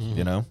that too,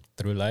 you know?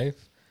 Through life.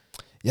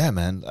 Yeah,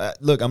 man.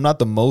 Look, I'm not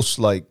the most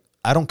like,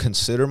 I don't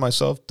consider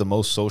myself the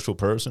most social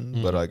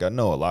person, but like I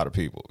know a lot of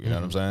people, you know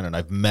what I'm saying? And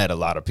I've met a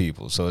lot of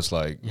people. So it's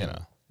like, you know,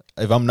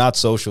 if I'm not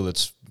social,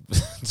 it's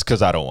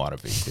because I don't want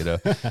to be, you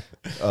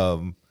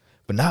know?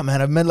 But nah,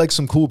 man, I've met like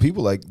some cool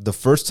people. Like the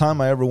first time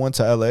I ever went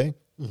to LA,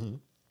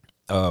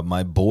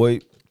 my boy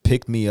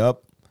picked me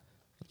up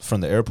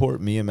from the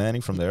airport, me and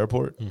Manny from the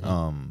airport.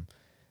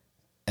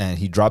 And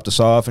he dropped us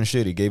off and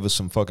shit. He gave us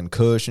some fucking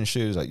kush and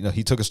shit. He was like,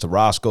 he took us to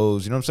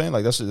Roscoe's. You know what I'm saying?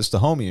 Like, that's the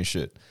homie and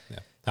shit. Yeah.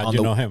 How'd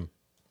you know him?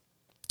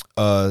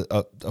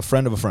 A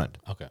friend of a friend.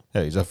 Okay.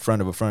 Yeah, he's a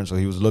friend of a friend, so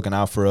he was looking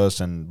out for us.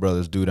 And bro,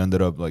 this dude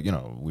ended up like,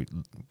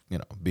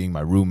 being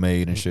my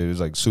roommate and shit. It was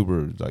like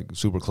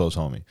super close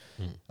homie.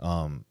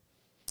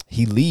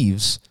 He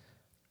leaves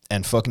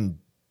and fucking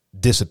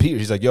disappears.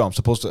 He's like, yo,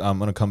 I'm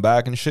gonna come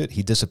back and shit.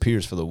 He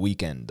disappears for the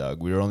weekend,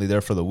 dog. We were only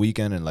there for the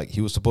weekend, and like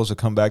he was supposed to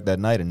come back that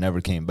night and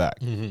never came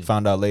back.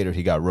 Found out later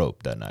he got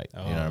roped that night. You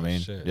know what I mean?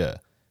 Shit. Yeah.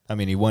 I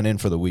mean, he went in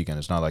for the weekend.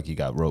 It's not like he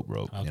got roped.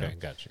 Okay,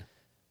 got you.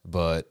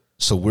 But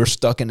so we're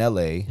stuck in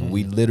LA. And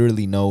we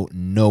literally know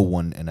no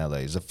one in LA.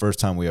 It's the first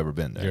time we ever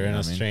been there. You're in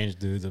a strange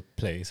dude's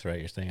place, right?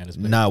 You're staying at his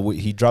place. Nah,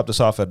 he dropped us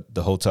off at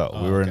the hotel.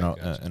 Oh, we were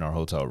okay, in our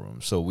hotel room.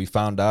 So we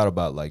found out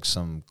about like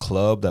some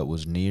club that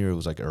was near. It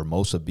was like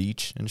Hermosa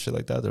Beach and shit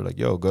like that. They're like,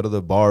 yo, go to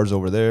the bars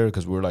over there,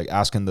 because we were like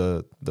asking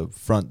the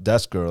front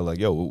desk girl, like,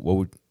 yo,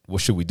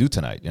 what should we do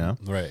tonight? You know?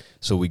 Right.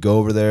 So we go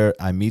over there.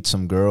 I meet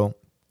some girl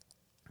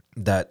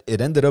that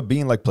it ended up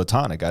being like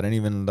platonic. I didn't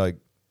even like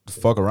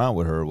fuck around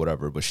with her or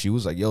whatever, but she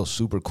was like, yo,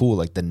 super cool.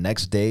 Like the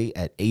next day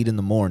at 8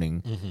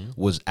 a.m,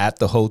 was at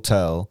the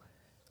hotel,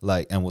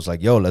 like, and was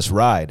like, yo, let's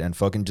ride, and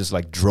fucking just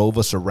like drove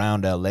us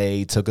around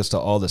LA, took us to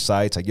all the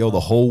sites. Like, yo, the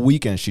whole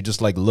weekend she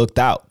just like looked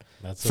out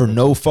for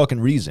no fucking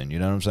reason. You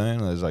know what I'm saying?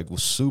 It was like,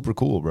 was super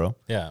cool, bro.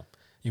 Yeah.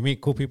 You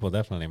meet cool people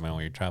definitely, man,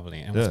 when you're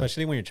traveling. And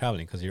especially when you're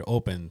traveling, because you're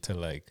open to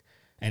like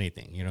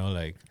anything,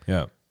 like,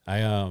 yeah. I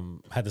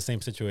had the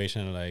same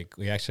situation. Like,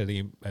 we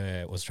actually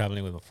was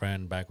traveling with a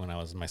friend back when I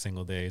was in my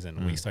single days,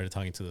 and we started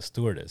talking to the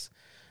stewardess,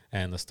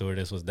 and the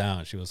stewardess was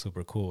down. She was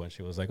super cool, and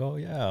she was like, oh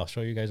yeah, I'll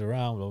show you guys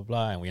around, blah, blah,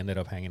 blah. And we ended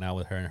up hanging out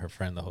with her and her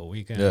friend the whole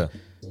weekend.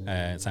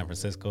 In San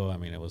Francisco. I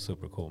mean, it was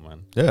super cool,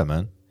 man. Yeah,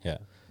 man. Yeah.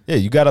 Yeah,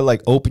 you got to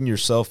like open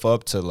yourself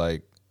up to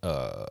like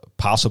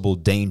possible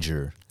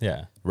danger.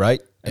 Yeah.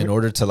 Right? In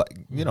order to like,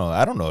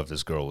 I don't know if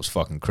this girl was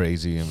fucking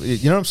crazy. And,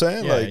 you know what I'm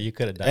saying? Yeah, like, you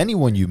could have died.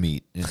 Anyone you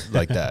meet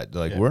like that.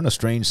 Like, we're in a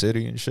strange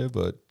city and shit,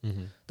 but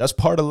that's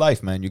part of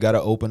life, man. You got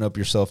to open up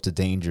yourself to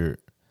danger,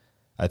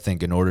 I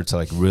think, in order to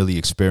like really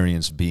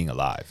experience being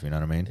alive. You know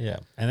what I mean? Yeah.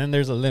 And then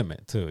there's a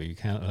limit too. You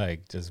can't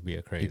like just be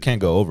a crazy. You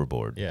can't go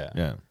overboard. Yeah.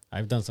 Yeah.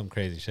 I've done some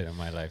crazy shit in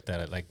my life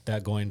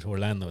that going to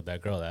Orlando with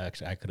that girl, that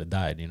actually I could have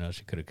died,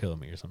 she could have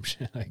killed me or some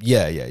shit.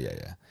 Yeah.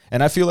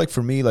 And I feel like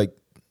for me, like,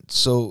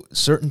 so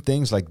certain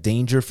things like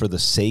danger for the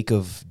sake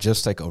of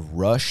just like a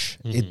rush,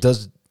 it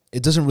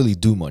doesn't really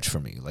do much for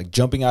me. Like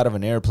jumping out of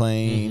an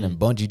airplane and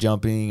bungee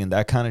jumping and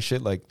that kind of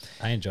shit. Like,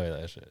 I enjoy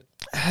that shit.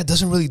 It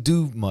doesn't really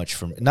do much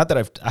for me. Not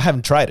that I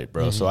haven't tried it,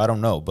 bro. So I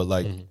don't know, but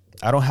like,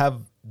 I don't have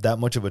that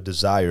much of a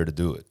desire to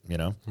do it,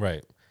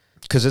 Right.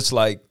 Because it's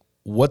like,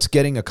 what's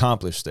getting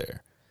accomplished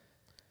there?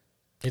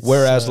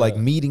 Whereas like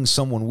meeting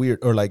someone weird,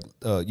 or like,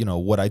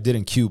 what I did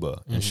in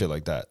Cuba and shit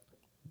like that,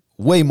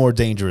 way more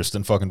dangerous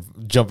than fucking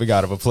jumping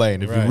out of a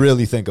plane if you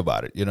really think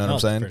about it. You know what I'm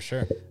saying? For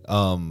sure.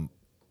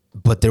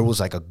 But there was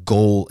like a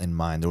goal in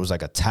mind. There was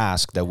like a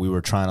task that we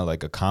were trying to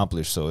like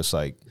accomplish. So it's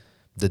like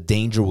the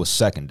danger was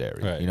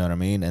secondary. Right. You know what I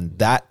mean? And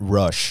that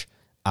rush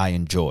I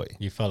enjoy.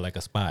 You felt like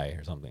a spy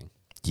or something.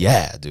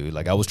 Yeah, dude.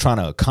 Like I was trying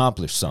to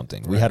accomplish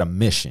something. We had a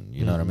mission.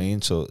 You know what I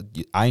mean? So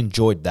I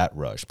enjoyed that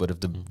rush. But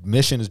if the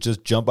mission is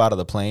just jump out of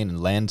the plane and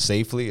land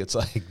safely, it's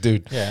like,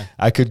 dude,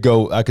 I could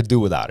do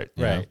without it.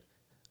 You know?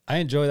 I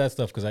enjoy that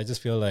stuff because I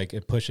just feel like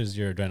it pushes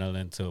your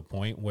adrenaline to a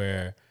point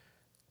where,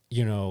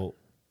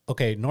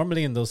 okay,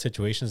 normally in those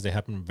situations, they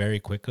happen very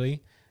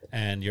quickly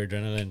and your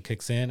adrenaline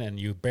kicks in and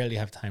you barely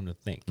have time to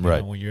think. You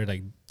know, when you're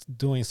like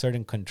doing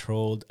certain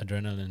controlled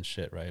adrenaline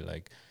shit, right?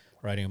 Like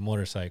riding a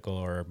motorcycle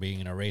or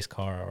being in a race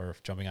car or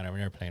jumping out of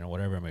an airplane or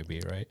whatever it may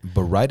be, right?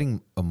 But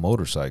riding a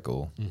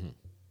motorcycle,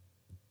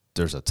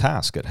 there's a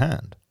task at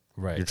hand.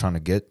 Right. You're trying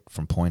to get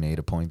from point A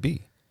to point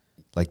B.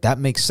 Like that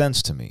makes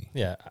sense to me.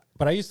 Yeah.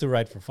 But I used to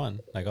ride for fun,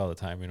 like all the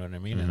time, you know what I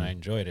mean? And I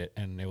enjoyed it.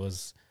 And it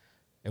was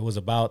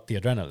about the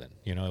adrenaline,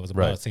 it was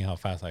about seeing how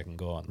fast I can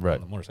go on the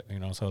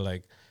motorcycle, so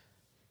like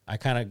I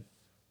kind of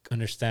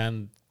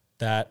understand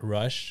that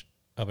rush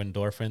of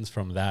endorphins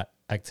from that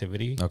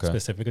activity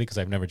specifically because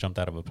I've never jumped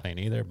out of a plane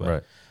either.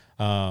 But,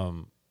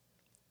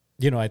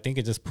 I think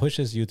it just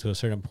pushes you to a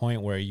certain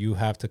point where you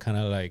have to kind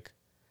of like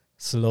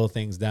slow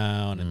things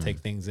down and take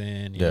things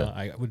in. You know,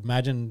 I would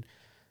imagine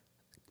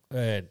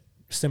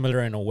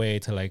similar in a way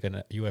to like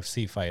a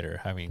UFC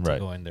fighter having to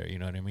go in there, you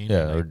know what I mean?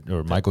 Yeah, like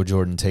or Michael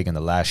Jordan taking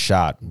the last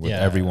shot with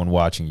everyone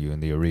watching you in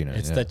the arena.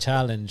 It's the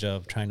challenge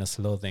of trying to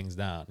slow things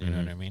down, you know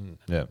what I mean?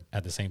 Yeah.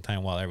 At the same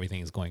time while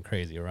everything is going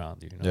crazy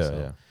around you,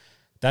 so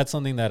that's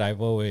something that I've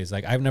always,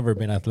 like, I've never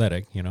been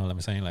athletic, what I'm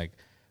saying? Like,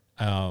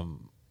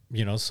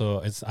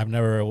 so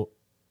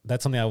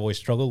that's something I've always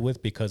struggled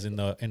with because in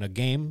a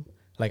game,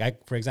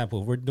 like for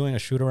example, if we're doing a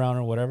shoot around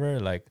or whatever,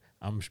 like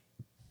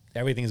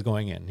everything's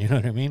going in, you know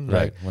what I mean?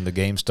 Right. Like When the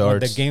game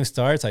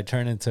starts, I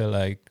turn into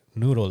like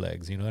noodle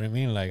legs, you know what I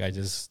mean? Like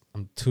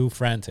I'm too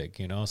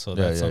frantic, so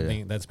that's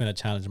something that's been a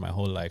challenge my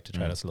whole life to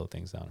try to slow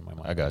things down in my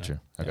mind. I got you.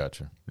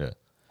 Yeah.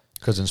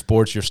 Because in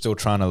sports, you're still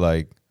trying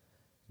to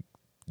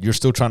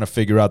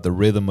figure out the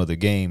rhythm of the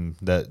game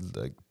that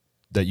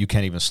you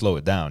can't even slow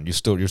it down. You're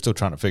still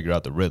trying to figure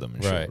out the rhythm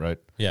and shit, right?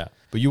 Yeah.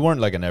 But you weren't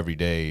like an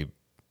everyday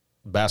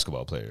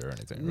basketball player or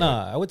anything.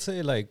 Nah, right? I would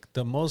say like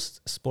the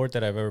most sport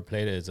that I've ever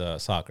played is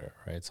soccer,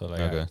 right? So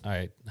like Okay.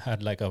 I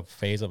had like a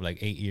phase of like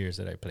 8 years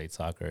that I played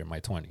soccer in my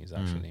 20s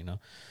actually, you know,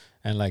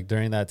 and like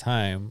during that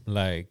time,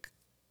 like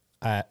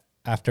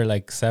after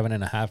like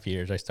 7.5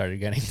 years, I started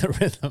getting the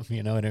rhythm,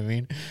 you know what I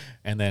mean?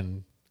 And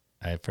then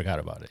I forgot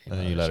about it. And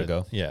then you let it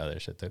go? Yeah,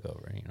 that shit took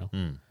over, you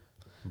know.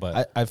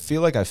 But I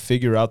feel like I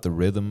figure out the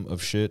rhythm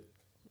of shit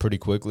pretty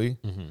quickly.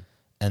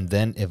 And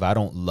then if I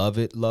don't love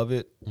it,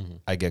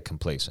 I get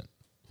complacent.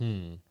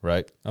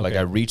 Right? Like Okay.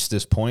 I reach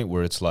this point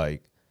where it's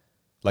like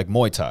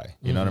Muay Thai.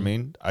 You know what I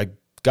mean? I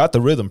got the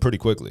rhythm pretty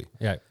quickly,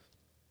 yeah,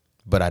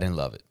 but I didn't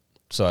love it.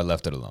 So I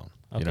left it alone.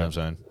 You know what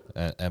I'm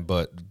saying? And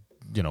but,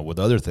 you know, with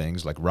other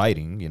things like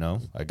writing, you know,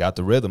 I got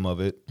the rhythm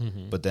of it,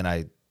 but then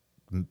I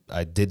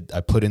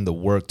put in the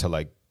work to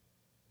like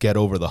get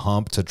over the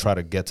hump to try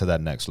to get to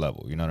that next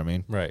level. You know what I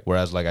mean? Right.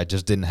 Whereas like I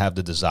just didn't have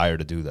the desire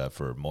to do that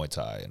for Muay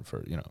Thai and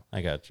for, you know,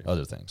 I got you.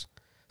 other things.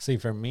 See,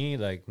 for me,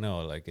 like, no,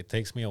 like it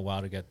takes me a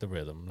while to get the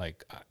rhythm.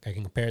 Like I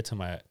can compare it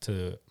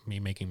to me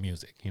making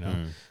music, you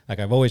know,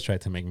 like I've always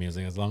tried to make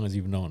music as long as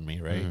you've known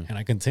me. Right. And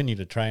I continue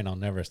to try and I'll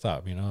never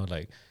stop, you know,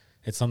 like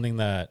it's something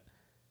that,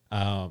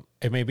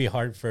 it may be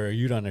hard for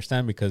you to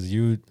understand because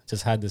you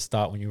just had this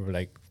thought when you were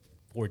like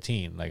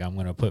 14, like I'm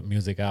going to put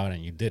music out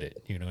and you did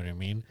it. You know what I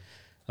mean?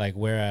 Like,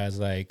 whereas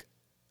like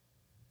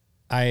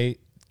I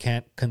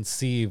can't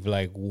conceive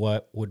like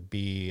what would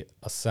be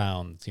a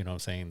sound, you know what I'm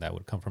saying, that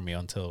would come from me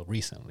until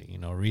recently. You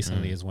know,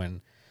 recently is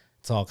when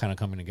it's all kind of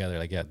coming together.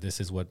 Like, yeah, this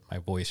is what my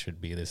voice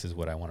should be. This is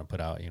what I want to put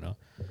out, you know.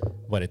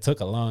 But it took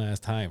a long ass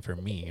time for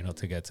me, you know,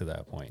 to get to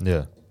that point.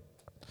 Yeah.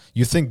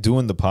 You think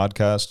doing the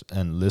podcast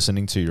and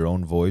listening to your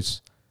own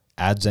voice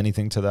adds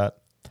anything to that?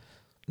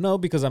 No,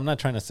 because I'm not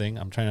trying to sing.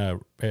 I'm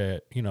trying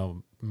to, you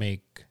know,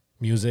 make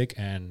music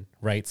and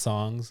write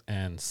songs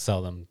and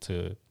sell them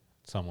to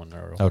someone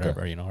or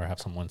whatever, you know, or have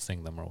someone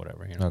sing them or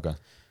whatever, you know. Okay.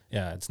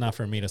 Yeah, it's not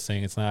for me to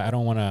sing. It's not, I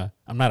don't want to,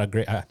 I'm not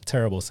a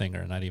terrible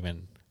singer. Not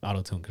even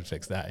auto-tune could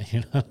fix that,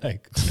 you know,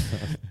 like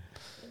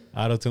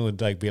auto-tune would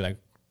like be like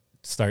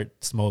start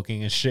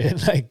smoking and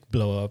shit, like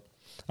blow up.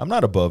 I'm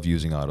not above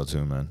using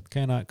auto-tune, man.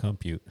 Cannot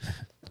compute.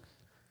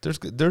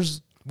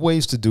 There's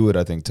ways to do it,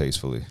 I think,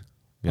 tastefully,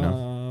 you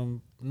know?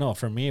 No,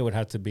 for me, it would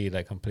have to be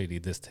like completely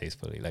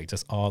distastefully, like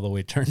just all the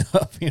way turned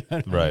up, you know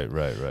what I mean?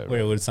 Right. Where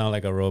it would sound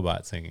like a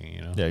robot singing,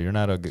 you know? Yeah, you're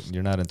not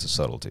into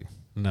subtlety.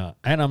 No,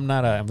 and I'm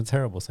a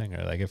terrible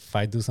singer. Like if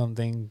I do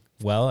something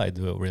well, I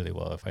do it really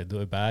well. If I do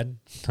it bad,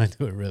 I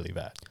do it really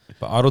bad.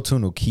 But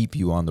auto-tune will keep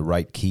you on the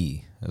right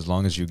key. As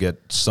long as you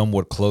get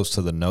somewhat close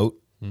to the note,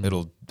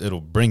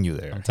 it'll bring you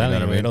there. I'm telling you,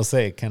 what I mean? it'll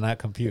say cannot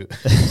compute.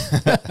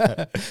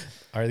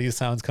 Are these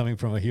sounds coming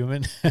from a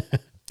human?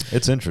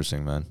 It's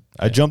interesting, man.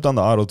 I jumped on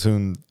the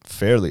auto-tune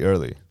fairly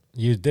early.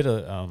 You did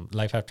a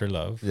Life After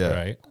Love, Yeah.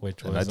 right?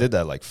 Which was And I did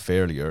that like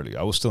fairly early.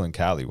 I was still in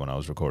Cali when I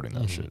was recording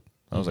that shit.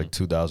 That was like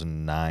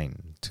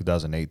 2009,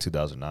 2008,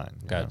 2009.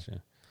 you know?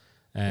 Gotcha.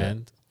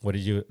 And what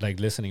did you like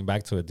listening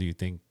back to it? Do you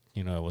think,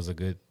 you know, it was a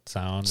good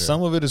sound? Or?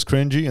 Some of it is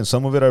cringy and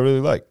some of it I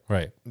really like.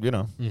 Right. You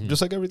know, just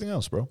like everything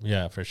else, bro.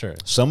 Yeah, for sure.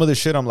 Some of the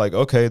shit I'm like,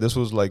 okay, this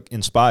was like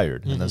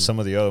inspired. And then some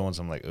of the other ones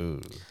I'm like,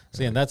 ooh.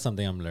 See, and that's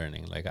something I'm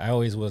learning. Like, I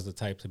always was the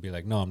type to be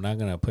like, no, I'm not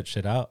going to put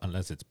shit out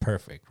unless it's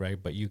perfect,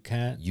 right? But you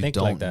can't think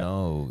don't like that.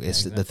 know. Yeah, It's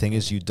exactly. the thing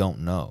is you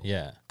don't know.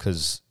 Yeah,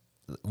 Because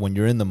when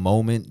you're in the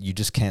moment, you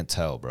just can't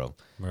tell, bro.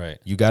 right.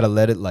 You got to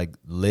let it like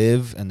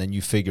live and then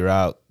you figure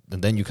out,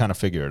 and then you kind of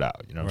figure it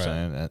out. You know what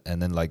I'm saying?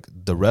 And then like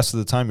the rest of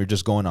the time, you're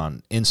just going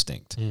on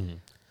instinct.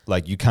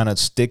 Like you kind of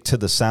stick to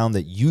the sound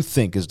that you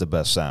think is the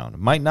best sound. It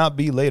might not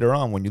be later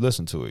on when you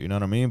listen to it. You know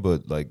what I mean?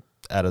 But like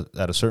at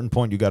a certain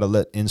point, you got to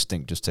let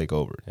instinct just take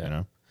over. Yeah. You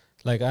know?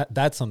 Like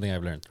that's something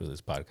I've learned through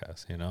this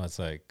podcast. You know, it's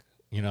like,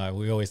 you know,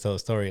 we always tell a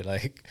story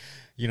like,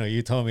 you know,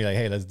 you told me like,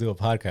 hey, let's do a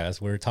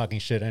podcast. We're talking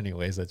shit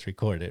anyways. Let's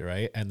record it,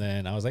 right? And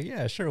then I was like,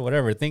 yeah, sure,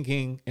 whatever.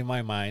 Thinking in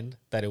my mind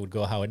that it would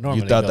go how it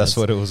normally You thought goes. that's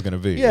what it was going to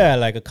be. Yeah,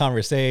 like a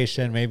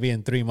conversation. Maybe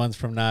in 3 months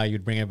from now,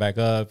 you'd bring it back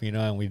up, you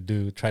know, and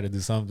we'd try to do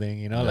something,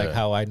 you know, like Yeah.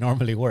 how I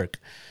normally work.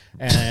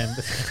 And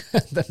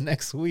the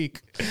next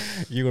week,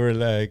 you were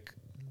like,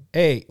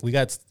 hey, we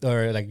got,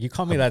 or like you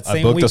called me that I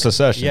same booked week. us a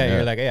session, Yeah, yeah.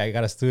 you're like, hey, I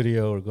got a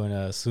studio. We're going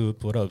to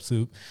Soup. What up,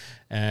 Soup?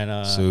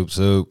 And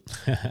Soup.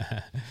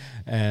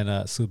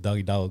 and Soup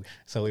Doggy Dog.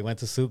 So we went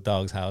to Soup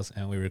Dog's house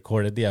and we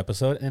recorded the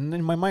episode. And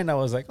in my mind, I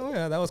was like, oh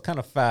yeah, that was kind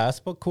of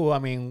fast, but cool. I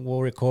mean,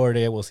 we'll record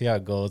it. We'll see how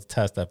it goes.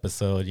 Test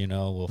episode, you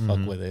know, we'll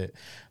fuck with it,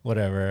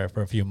 whatever,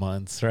 for a few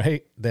months,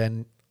 right?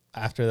 Then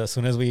after that, as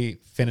soon as we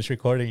finished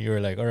recording, you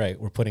were like, all right,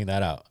 we're putting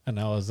that out. And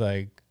I was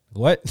like,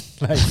 what?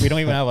 Like, we don't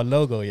even have a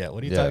logo yet.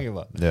 What are you talking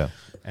about? Yeah.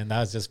 And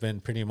that's just been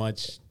pretty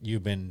much,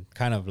 you've been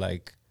kind of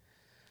like,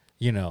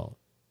 you know,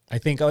 I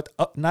think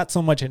not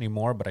so much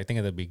anymore, but I think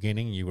at the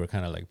beginning you were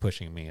kind of like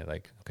pushing me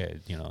like, okay,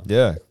 you know.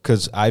 Yeah,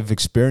 because I've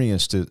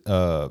experienced it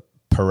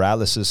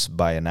paralysis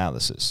by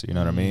analysis. You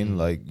know what I mean?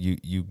 Like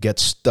you get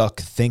stuck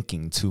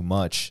thinking too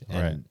much,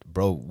 and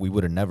bro, we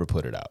would have never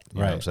put it out. You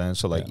know what I'm saying?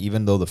 So like,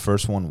 even though the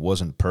first one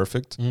wasn't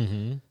perfect,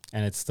 and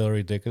it's still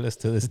ridiculous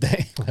to this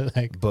day,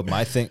 but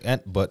my thing,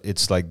 but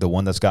it's like the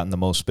one that's gotten the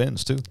most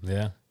spins too.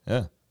 Yeah.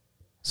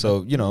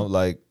 So you know,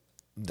 like,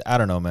 I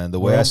don't know, man. The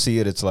way I see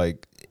it, it's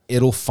like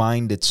it'll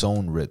find its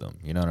own rhythm.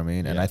 You know what I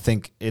mean? And I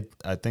think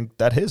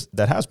that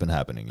has been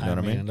happening. You know what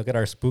I mean? Look at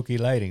our spooky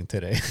lighting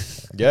today.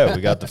 Yeah,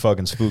 we got the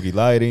fucking spooky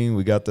lighting.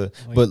 We got the.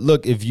 But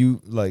look, if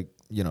you like,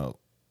 you know,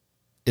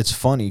 it's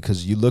funny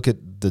because you look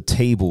at the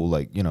table,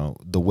 like, you know,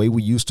 the way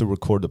we used to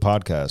record the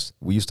podcast,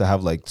 we used to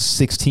have like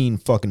 16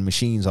 fucking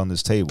machines on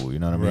this table, you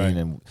know what I mean?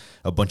 And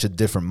a bunch of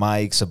different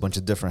mics, a bunch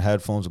of different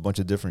headphones, a bunch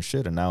of different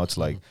shit. And now it's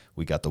like,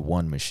 we got the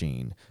one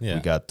machine. We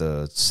got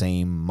the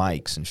same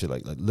mics and shit.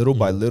 Like little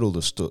by little,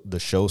 the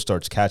show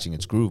starts catching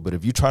its groove. But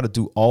if you try to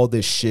do all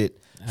this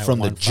shit from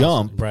the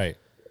jump,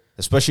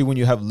 especially when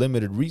you have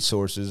limited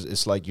resources,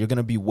 it's like you're going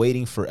to be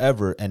waiting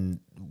forever and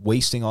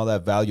wasting all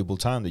that valuable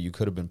time that you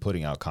could have been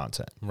putting out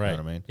content. You know what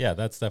I mean? Yeah,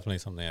 that's definitely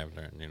something I've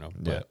learned, you know.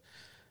 But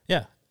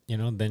you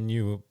know, then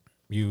you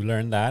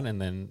learn that, and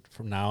then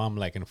from now I'm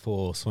like in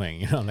full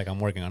swing, you know, like I'm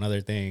working on other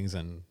things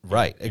and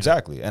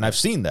exactly. And I've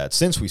seen that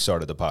since we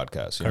started the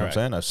podcast, you know what I'm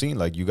saying? I've seen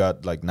like you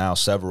got like now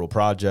several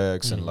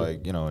projects and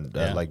like, you know, and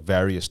like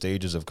various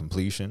stages of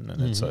completion,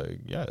 and it's like,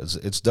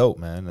 it's dope,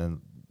 man.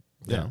 And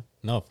you know.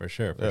 No, for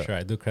sure.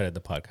 I do credit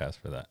the podcast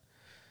for that.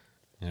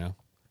 You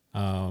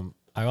know,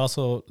 I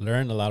also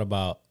learned a lot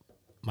about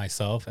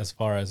myself as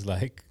far as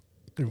like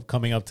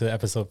coming up to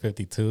episode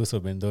 52. So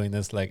I've been doing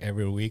this like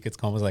every week. It's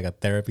almost like a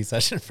therapy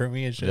session for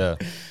me and shit. Yeah.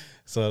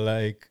 So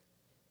like,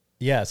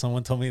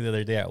 someone told me the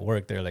other day at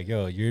work, they're like,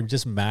 yo, you're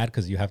just mad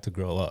because you have to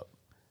grow up.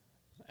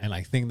 And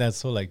I think that's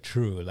so like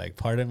true. Like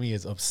part of me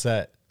is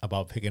upset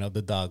about picking up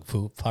the dog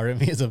poop. Part of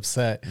me is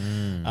upset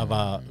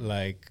about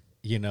like,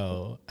 you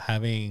know,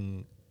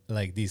 having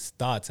like these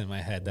thoughts in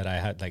my head that I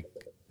had like,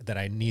 that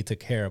I need to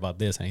care about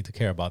this, I need to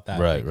care about that.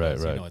 Right.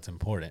 You know, it's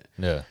important.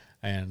 Yeah.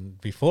 And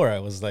before I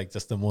was like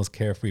just the most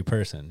carefree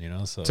person, you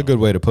know. So it's a good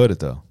way to put it,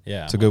 though.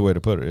 Yeah, it's a good way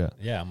to put it. Yeah.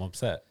 Yeah, I'm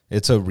upset.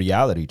 It's a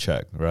reality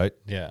check, right?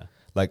 Yeah.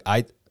 Like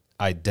I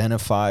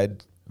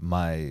identified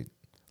my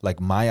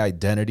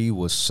identity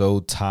was so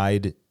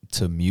tied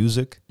to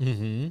music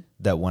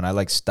that when I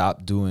like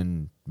stopped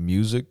doing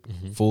music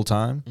full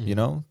time, you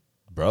know,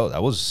 bro,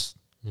 that was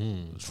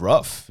it was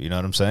rough. You know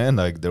what I'm saying?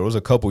 Like there was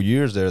a couple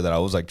years there that I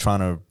was like trying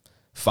to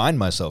find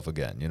myself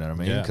again, you know what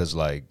I mean? Because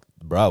like,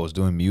 bro, I was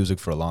doing music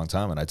for a long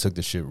time and I took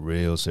this shit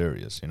real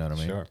serious, you know what I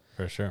mean? Sure,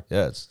 for sure.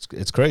 Yeah,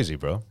 it's crazy,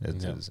 bro.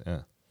 It's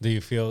Do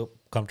you feel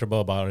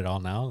comfortable about it all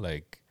now?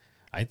 Like,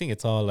 I think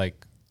it's all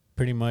like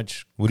pretty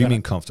much. What do you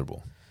mean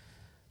comfortable?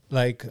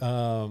 Like,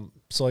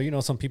 so, you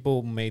know, some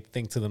people may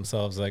think to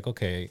themselves like,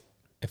 okay,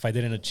 if I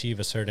didn't achieve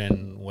a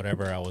certain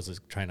whatever I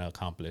was trying to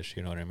accomplish,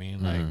 you know what I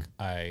mean? Like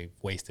I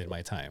wasted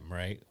my time,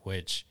 right?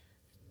 Which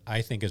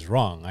I think is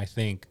wrong. I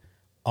think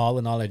all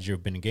the knowledge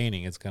you've been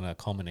gaining is going to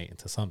culminate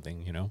into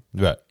something, you know?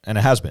 Right. And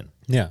it has been.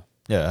 Yeah.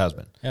 Yeah, it has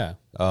been. Yeah.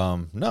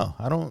 No,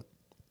 I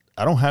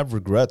don't have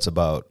regrets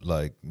about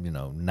like, you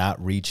know,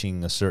 not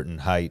reaching a certain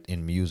height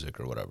in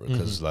music or whatever.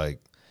 Because like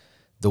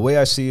the way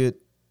I see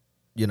it,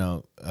 you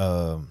know,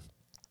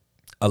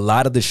 a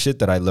lot of the shit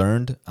that I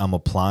learned, I'm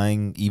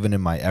applying even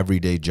in my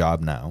everyday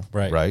job now.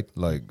 Right.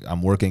 Like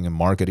I'm working in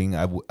marketing.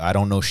 I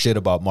don't know shit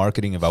about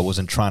marketing if I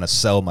wasn't trying to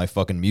sell my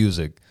fucking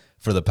music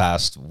for the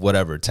past,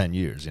 10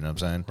 years, you know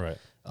what I'm saying?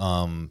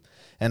 Right.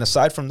 And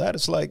aside from that,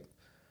 it's like,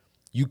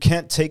 you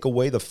can't take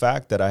away the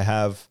fact that I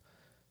have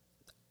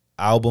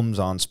albums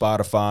on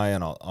Spotify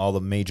and all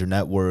the major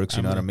networks,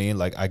 you know what I mean?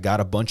 Like, I got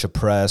a bunch of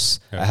press.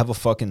 I have a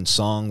fucking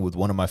song with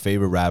one of my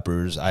favorite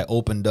rappers. I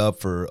opened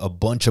up for a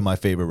bunch of my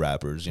favorite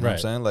rappers, you know what I'm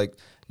saying? Like,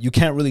 you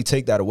can't really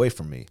take that away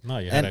from me. No,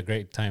 you had a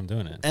great time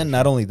doing it. And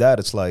not only that,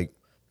 it's like,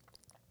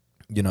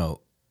 you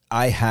know,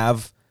 I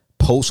have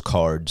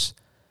postcards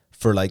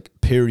for like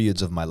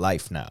periods of my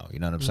life now, you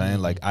know what I'm saying?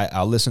 Like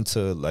I'll listen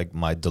to like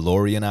my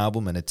DeLorean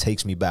album and it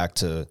takes me back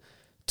to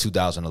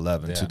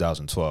 2011,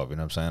 2012, you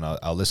know what I'm saying?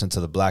 I'll listen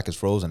to the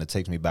Blackest Rose and it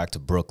takes me back to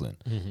Brooklyn,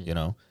 you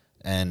know?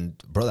 And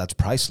bro, that's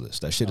priceless.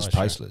 That shit is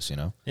priceless, you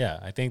know? Yeah,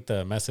 I think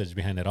the message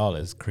behind it all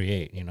is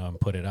create, you know,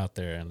 and put it out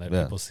there and let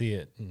people see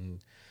it.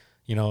 And,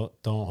 you know,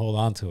 don't hold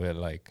on to it.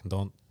 Like,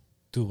 don't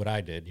do what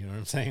I did, you know what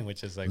I'm saying?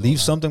 Which is like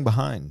leave something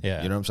behind.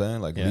 Yeah. You know what I'm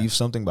saying? Like leave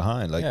something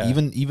behind. Like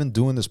even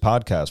doing this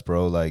podcast,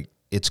 bro, like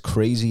it's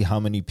crazy how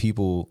many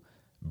people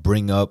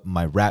bring up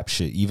my rap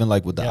shit, even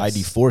like with the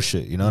ID4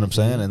 shit, you know what I'm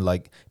saying? And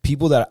like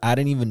people that I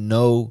didn't even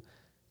know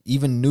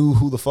even knew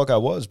who the fuck I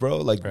was, bro.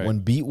 Like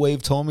when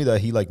Beatwave told me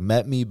that he like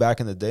met me back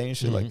in the day and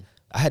shit, like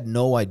I had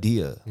no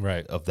idea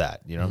of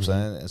that, you know what I'm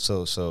saying? And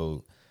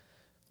so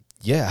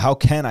yeah, how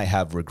can I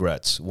have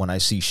regrets when I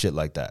see shit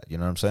like that? You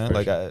know what I'm saying?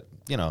 Like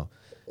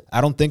I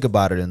don't think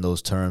about it in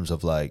those terms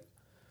of like,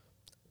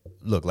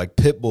 look, like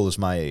Pitbull is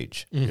my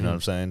age. You know what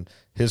I'm saying?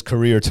 His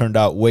career turned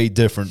out way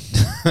different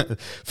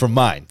from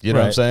mine. You know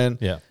what I'm saying?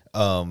 Yeah.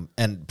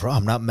 And bro,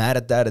 I'm not mad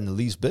at that in the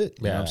least bit.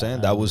 You know what I'm Yeah,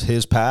 saying? That was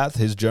his path,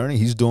 his journey.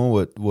 He's doing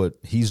what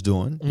he's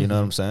doing. You know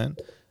what I'm saying?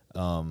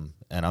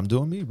 And I'm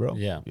doing me, bro.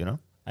 Yeah. You know?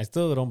 I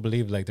still don't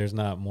believe like there's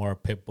not more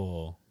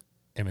Pitbull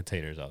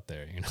imitators out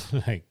there. You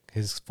know, like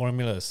his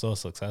formula is so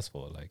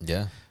successful. Like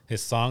Yeah.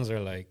 his songs are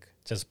like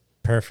just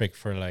perfect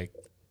for like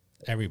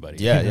everybody.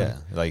 Yeah, you know? yeah.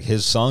 Like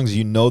his songs,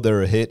 you know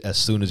they're a hit as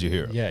soon as you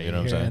hear them. Yeah, you know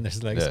what I'm saying? And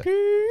there's like, Yeah.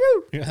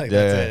 "Screw," you're like,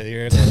 Yeah, that's it.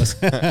 Here it goes.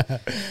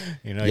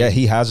 You know, Yeah,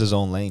 he has his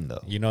own lane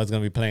though. you know it's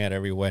gonna be playing at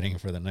every wedding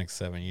for the next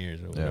 7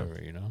 years or whatever.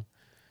 You know,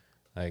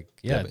 like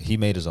Yeah, but he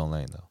made his own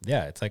lane though.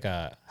 yeah, it's like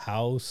a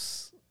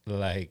house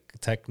like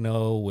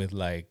techno with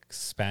like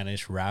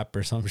Spanish rap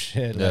or some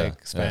shit, Yeah,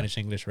 like Spanish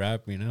English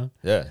rap. You know,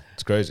 Yeah,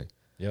 it's crazy.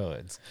 yo,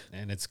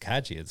 it's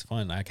catchy. It's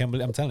fun. I can't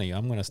believe. I'm telling you,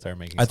 I'm gonna start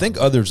making. I think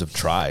songs. others have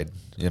tried,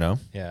 you know,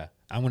 Yeah,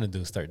 I'm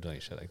gonna start doing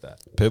shit like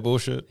that.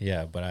 Pitbull shit.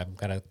 Yeah, but I'm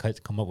gonna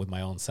come up with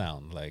my own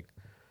sound, like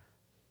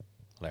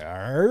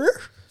 "Arr."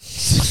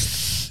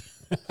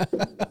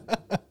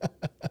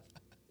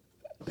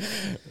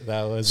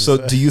 That was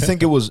So, do you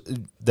think it was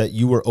that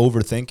you were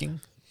overthinking?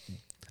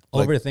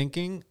 like-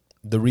 overthinking.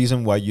 The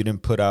reason why you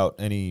didn't put out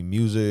any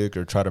music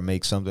or try to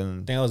make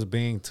something? I think I was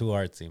being too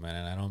artsy, man,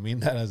 and I don't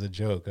mean that as a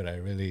joke. But I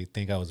really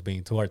think I was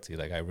being too artsy.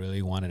 Like I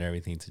really wanted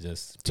everything to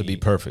just To be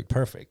perfect.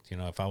 Perfect. You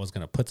know, if I was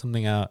gonna put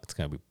something out, it's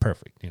gonna be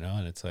perfect. You know,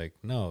 and it's like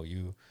no,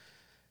 you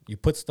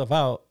put stuff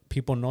out.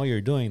 People know you're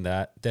doing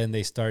that. Then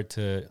they start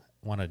to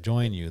want to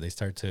join you. They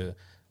start to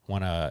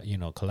want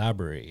to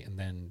collaborate, and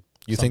then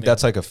You think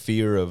that's like a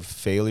fear of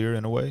failure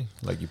in a way?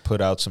 Like you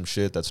put out some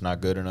shit that's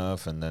not good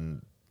enough, and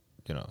then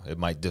it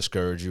might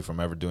discourage you from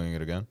ever doing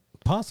it again.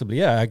 possibly,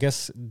 yeah. I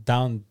guess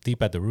down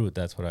deep at the root,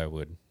 that's what I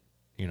would,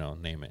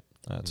 name it.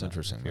 That's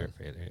interesting, Fear man. of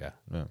failure, yeah.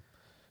 Yeah,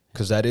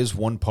 because that is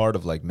one part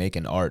of like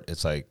making art.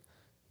 It's like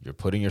you're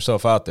putting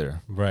yourself out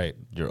there. Right.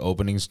 You're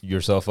opening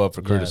yourself up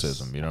for Yes.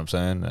 criticism. You know what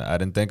I'm saying? I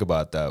didn't think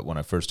about that when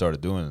I first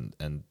started doing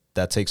it, and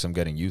that takes some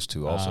getting used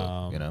to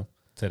also,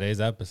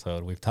 Today's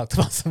episode, we've talked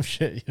about some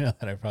shit, that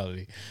I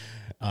probably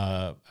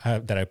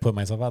that I put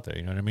myself out there.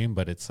 You know what I mean?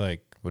 But it's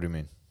like What do you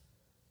mean?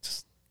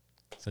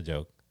 it's a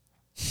joke.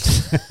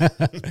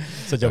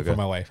 It's a joke Okay. for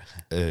my wife.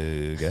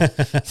 Okay.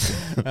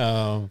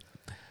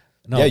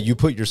 No, Yeah, you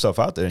put yourself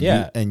out there, and,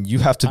 Yeah. you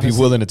have to Honestly,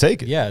 be willing to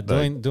take it. yeah,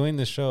 Like, doing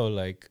the show,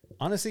 like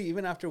honestly,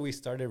 even after we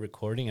started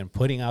recording and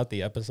putting out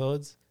the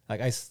episodes, like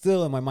I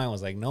still in my mind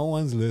was like, no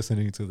one's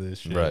listening to this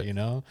shit, Right.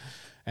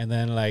 And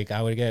then like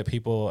I would get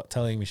people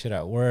telling me shit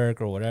at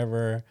work or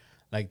whatever.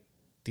 Like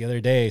the other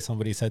day,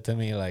 somebody said to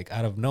me like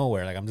out of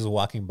nowhere, like I'm just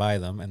walking by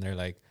them and they're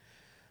like,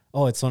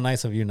 "Oh, it's so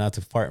nice of you not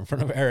to fart in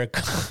front of Eric."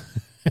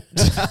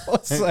 I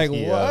was like,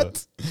 Yeah.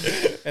 "What?"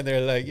 And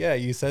they're like, "Yeah,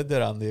 you said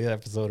that on the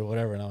episode or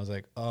whatever." And I was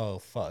like, "Oh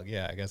fuck,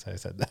 yeah, I guess I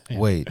said that."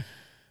 wait,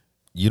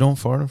 you don't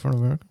fart in front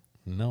of America?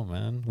 No,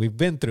 man. We've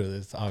been through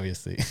this,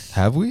 obviously.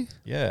 Have we?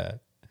 Yeah.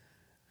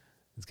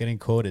 It's getting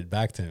quoted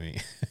back to me.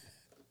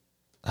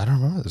 I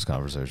don't remember this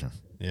conversation.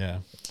 Yeah.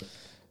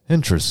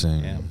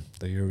 Interesting. Yeah.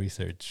 Do your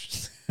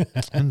research.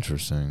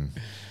 Interesting.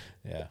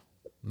 Yeah.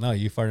 No,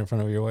 you fart in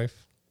front of your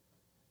wife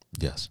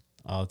Yes.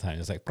 all the time.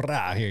 It's like,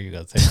 "Brah, here you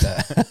go. Take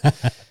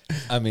that."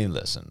 I mean,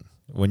 listen,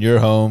 when you're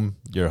home,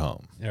 you're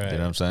home. Right. You know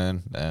what I'm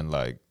saying? And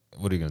like,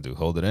 what are you going to do?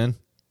 Hold it in?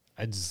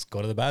 I just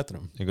go to the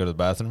bathroom. You go to the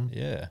bathroom?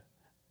 Yeah.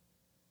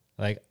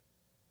 Like,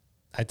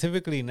 I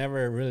typically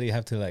never really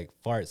have to like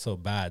fart so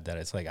bad that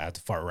it's like I have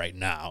to fart right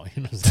now.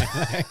 You know what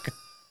I'm saying?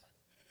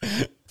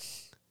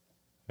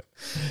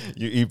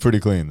 You eat pretty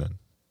clean then.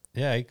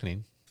 Yeah, I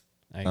clean.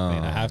 I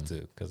have to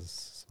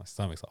because my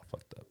stomach's all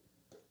fucked up.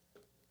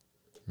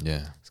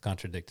 Yeah. It's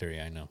contradictory,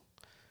 I know,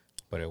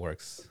 but it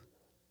works.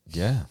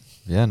 Yeah.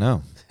 Yeah,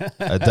 no.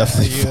 I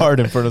definitely fart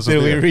in front of Did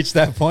we somebody. reach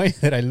that point?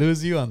 Did I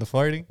lose you on the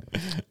farting?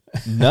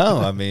 No,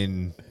 I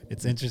mean,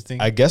 It's interesting.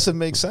 I guess it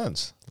makes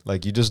sense.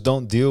 Like, you just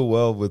don't deal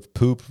well with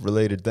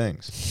poop-related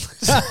things.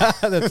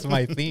 That's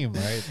my theme,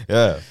 right?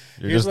 Yeah.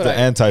 You're Here's just what the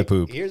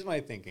anti-poop. Here's my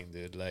thinking,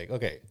 dude. Like,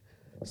 okay,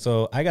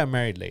 so I got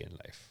married late in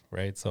life,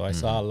 right? So I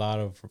saw a lot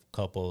of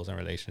couples and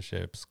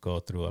relationships go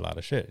through a lot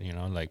of shit,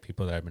 like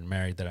people that have been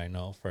married that I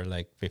know for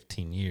like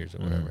 15 years or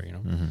whatever,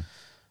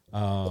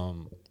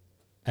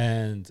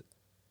 And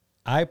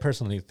I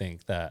personally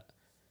think that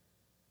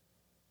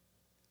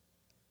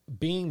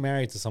being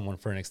married to someone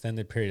for an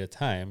extended period of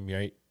time,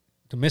 right?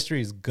 The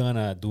mystery is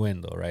gonna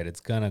dwindle, right?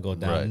 It's gonna go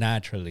down Right.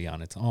 naturally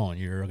on its own.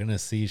 You're gonna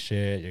see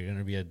shit. You're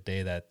gonna be a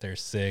day that they're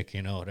sick,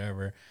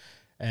 whatever.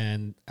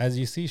 And as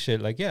you see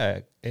shit, like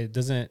it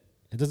doesn't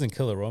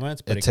kill the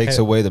romance, but It takes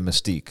away the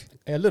mystique.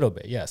 a little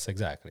bit. Yes,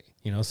 exactly.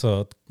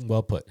 So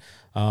well put.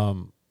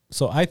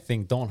 So I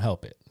think don't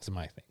help it. It's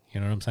my thing. You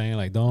know what I'm saying?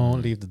 Like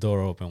don't leave the door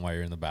open while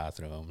you're in the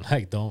bathroom.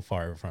 Like don't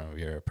fart in front of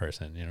your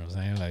person. You know what I'm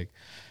saying? Like,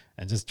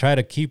 and just try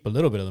to keep a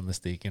little bit of the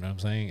mystique. You know what I'm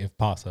saying? If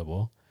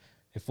possible.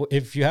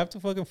 If you have to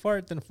fucking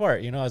fart, then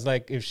fart. It's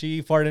like if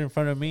she farted in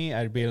front of me,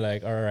 I'd be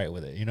like, all right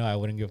with it. I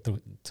wouldn't give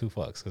two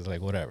fucks because like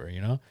whatever.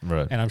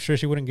 Right. And I'm sure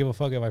she wouldn't give a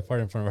fuck if I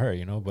farted in front of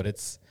her. But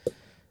it's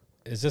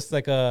just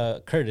like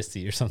a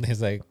courtesy or something.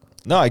 It's like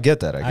No, I get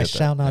that. I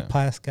shall not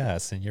pass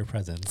gas in your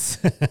presence.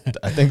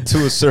 I think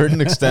to a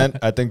certain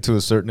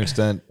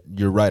extent,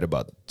 you're right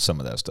about some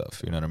of that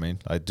stuff. You know what I mean?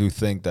 I do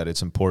think that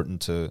it's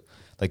important to,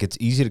 like, it's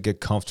easy to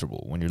get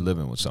comfortable when you're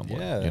living with someone.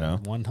 Yeah, you know,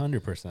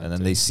 100%. And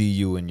then they see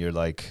you and you're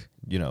like,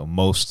 you know,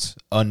 most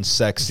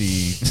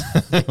unsexy.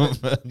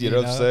 you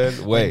know what I'm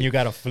saying? Wait, you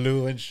got a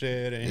flu and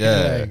shit. And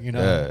yeah, like, you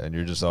know, yeah, and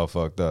you're just all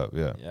fucked up.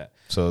 Yeah, yeah.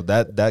 So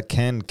that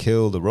can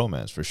kill the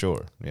romance for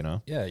sure. You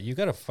know? Yeah, you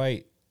gotta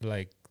fight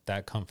like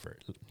that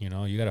comfort. You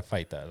know, you gotta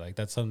fight that. Like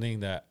that's something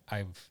that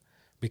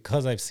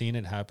because I've seen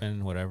it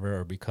happen,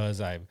 whatever, or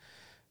because I've,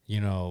 you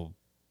know,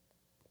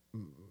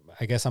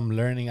 I guess I'm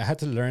learning. I had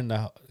to learn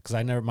that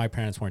because my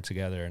parents weren't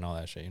together and all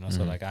that shit. You know,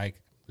 so like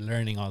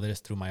learning all this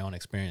through my own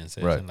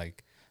experiences and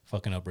like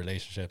fucking up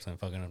relationships and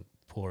fucking up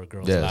poor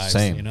girls' lives.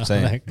 Same, you know,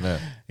 same. like, yeah.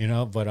 you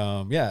know, but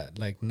yeah,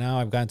 like now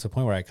I've gotten to a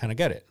point where I kind of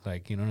get it.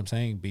 Like, you know what I'm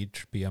saying?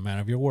 Be a man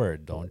of your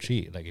word. Don't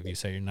cheat. Like if you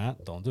say you're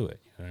not, don't do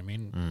it. You know what I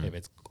mean? If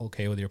it's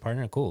okay with your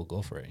partner, cool,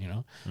 go for it. You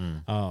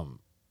know,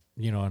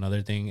 you know,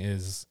 another thing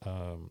is,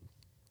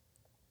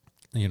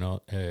 you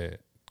know,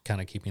 kind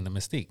of keeping the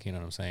mystique. You know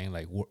what I'm saying?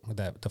 Like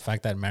that the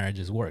fact that marriage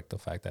is work, the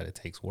fact that it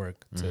takes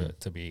work to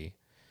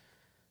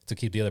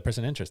keep the other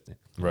person interested.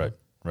 Right,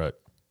 right,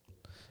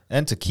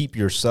 and to keep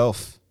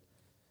yourself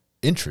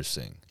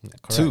interesting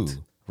too,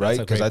 right?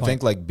 Because I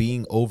think like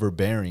being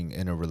overbearing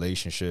in a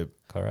relationship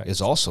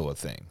is also a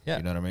thing. Yeah.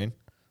 You know what I mean?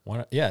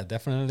 Yeah,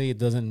 definitely. It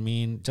doesn't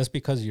mean just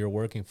because you're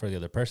working for the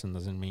other person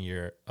doesn't mean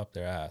you're up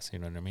their ass. You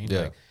know what I mean?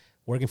 Yeah. Like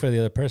working for the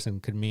other person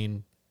could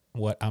mean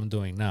what I'm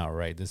doing now,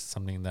 right? This is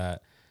something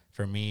that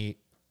for me,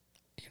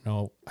 you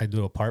know, I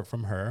do apart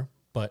from her,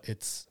 but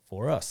it's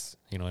for us.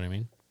 You know what I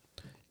mean?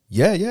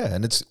 Yeah, yeah.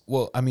 And it's,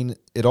 well, I mean,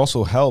 it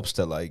also helps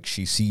that like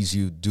she sees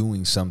you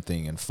doing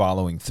something and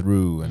following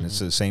through. And it's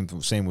the same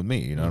with me.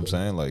 You know what I'm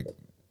saying? Like,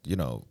 you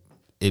know,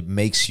 it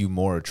makes you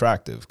more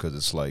attractive because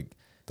it's like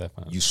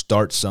you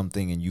start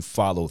something and you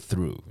follow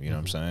through. You know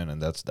what I'm saying?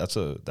 And that's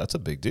a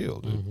big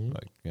deal, dude.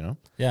 Like, you know?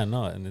 Yeah,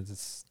 no. And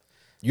it's.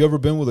 You ever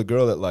been with a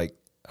girl that like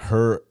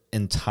her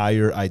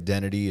entire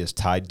identity is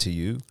tied to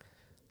you?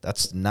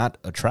 That's not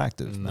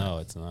attractive. No,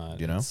 it's not.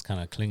 You know? It's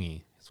kind of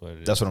clingy.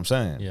 That's what I'm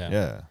saying. Yeah.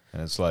 Yeah.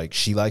 And it's like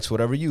she likes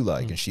whatever you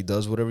like and she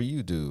does whatever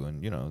you do.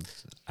 And, you know.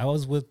 I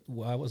was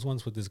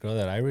once with this girl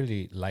that I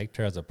really liked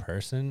her as a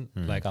person.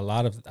 Like a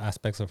lot of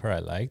aspects of her I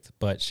liked,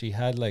 but she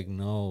had like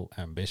no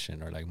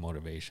ambition or like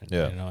motivation.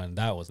 Yeah. You know, and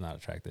that was not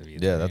attractive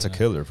either. Yeah, that's a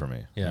killer for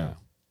me. Yeah.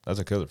 That's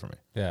a killer for me.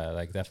 Yeah,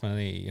 like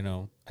definitely, you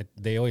know,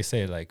 they always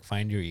say like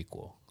find your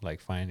equal.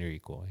 Like find your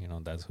equal. You know,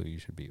 that's who you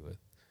should be with.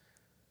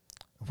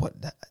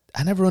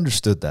 I never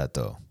understood that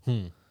though.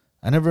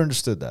 I never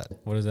understood that.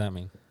 What does that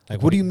mean?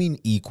 Like, what do you mean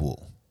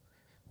equal?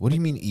 What do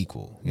you mean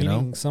equal? You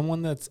know,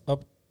 someone that's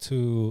up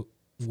to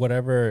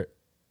whatever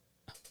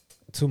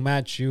to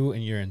match you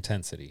in your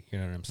intensity. You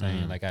know what I'm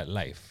saying? Like at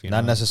life. You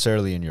not know?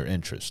 Necessarily in your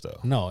interest, though.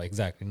 No,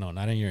 exactly. No,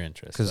 not in your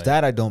interest. Because like,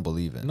 that I don't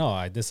believe in. No,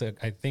 I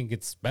think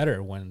it's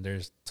better when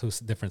there's two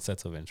different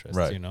sets of interests.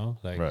 Right. You know,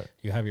 like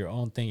you have your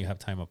own thing. You have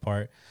time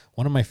apart.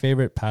 One of my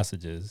favorite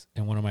passages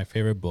in one of my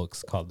favorite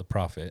books called The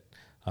Prophet.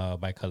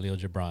 By Khalil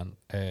Gibran,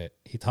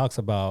 he talks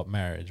about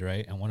marriage,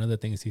 right? And one of the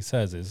things he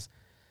says is,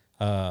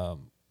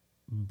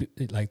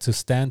 like to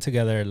stand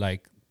together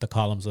like the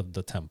columns of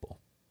the temple,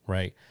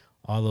 right?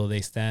 Although they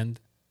stand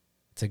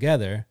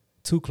together,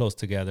 too close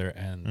together,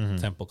 and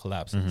the temple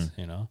collapses,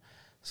 you know?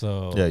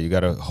 So yeah, you got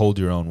to hold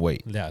your own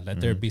weight. Yeah,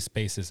 let there be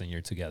spaces in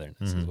your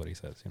togetherness is what he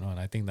says, you know? And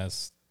I think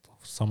that's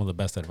some of the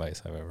best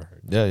advice I've ever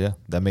heard. Yeah, yeah,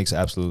 that makes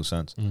absolute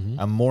sense.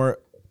 I'm more...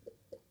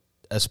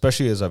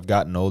 Especially as I've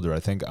gotten older, I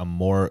think I'm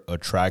more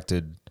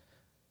attracted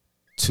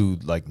to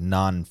like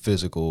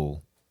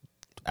non-physical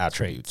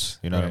attributes.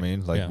 You know what I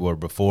mean? Like where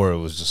before it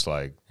was just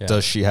like,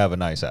 does she have a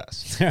nice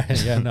ass?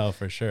 Yeah, no,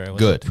 for sure. It was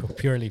good.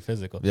 Purely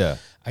physical. Yeah.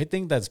 I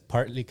think that's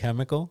partly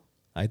chemical.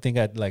 I think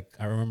I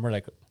remember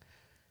like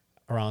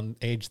around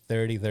age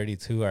 30,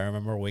 32, I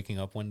remember waking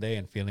up one day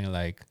and feeling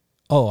like,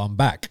 oh, I'm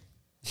back.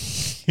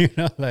 You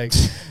know,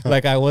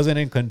 like I wasn't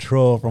in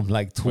control from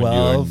like 12 when you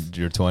were in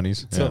your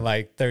 20s to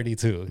like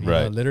 32. You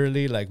know,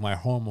 literally like my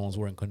hormones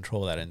were in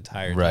control that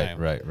entire time.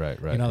 Right.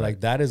 You know,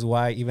 like that is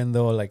why even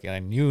though like I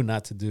knew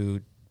not to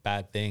do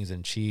bad things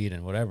and cheat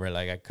and whatever,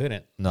 like I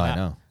couldn't. I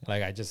know.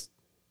 Like I just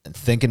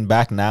thinking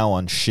back now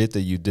on shit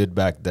that you did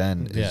back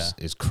then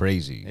is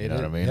crazy. You know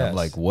what I mean? Yes. I'm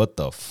like, what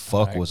the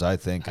fuck was I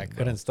thinking? I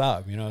couldn't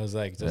stop. You know, it was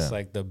like just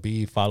like the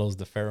bee follows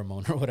the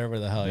pheromone or whatever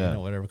the hell, you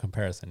know, whatever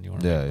comparison you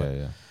want to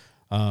make.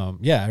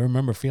 I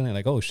remember feeling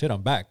like, oh shit,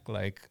 I'm back.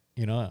 Like,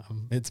 you know,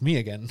 it's me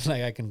again.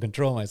 Like I can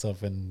control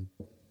myself and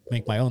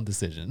make my own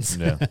decisions.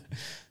 Yeah.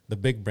 The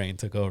big brain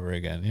took over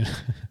again. You know?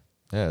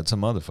 Yeah, it's a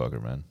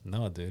motherfucker, man.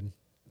 No, dude.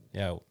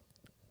 Yeah.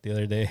 The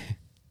other day,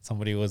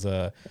 somebody was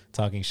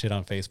talking shit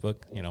on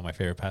Facebook, you know, my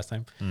favorite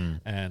pastime.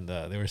 And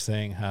they were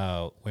saying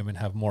how women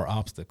have more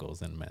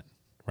obstacles than men,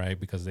 right?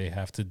 Because they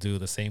have to do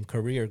the same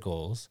career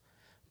goals,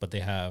 but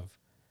they have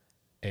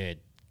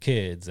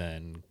kids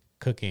and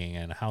cooking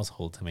and a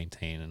household to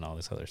maintain and all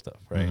this other stuff,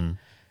 right?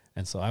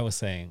 And so I was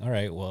saying, all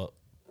right, well,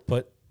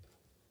 put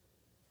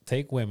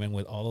take women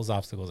with all those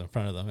obstacles in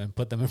front of them and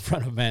put them in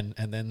front of men,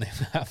 and then they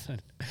have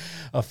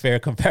a fair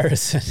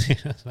comparison.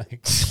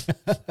 Like,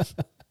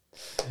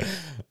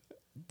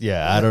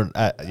 yeah, I don't.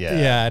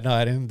 yeah, no,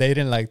 I didn't. They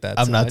didn't like that.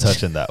 I'm so not much.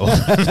 touching that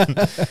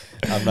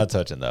one. I'm not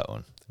touching that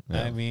one.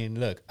 Yeah. I mean,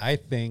 look, I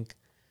think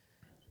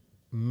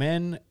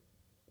men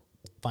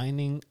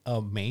finding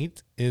a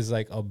mate is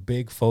like a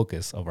big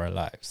focus of our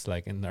lives,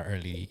 like in the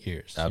early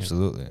years. you know?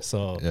 Absolutely.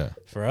 So Yeah.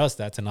 for us,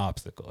 that's an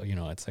obstacle.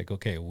 It's like,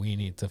 okay, we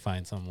need to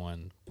find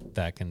someone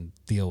that can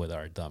deal with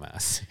our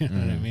dumbass. You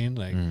know what I mean?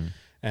 Like,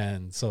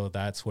 and so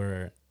that's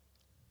where,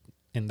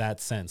 in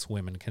that sense,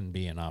 women can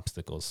be an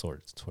obstacle, so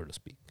to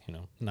speak.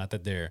 Not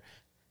that they're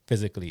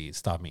physically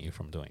stopping you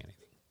from doing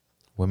anything.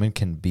 Women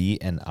can be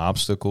an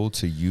obstacle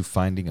to you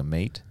finding a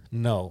mate.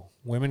 No,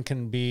 women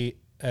can be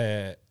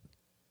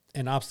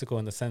an obstacle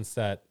in the sense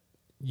that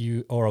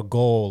or a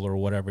goal or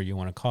whatever you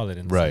want to call it,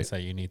 in the Right. sense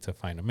that you need to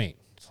find a mate.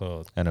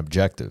 So An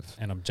objective.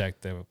 an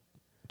objective.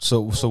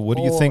 So what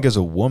do you think is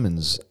a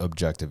woman's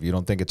objective? You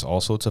don't think it's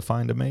also to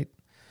find a mate?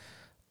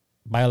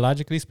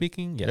 Biologically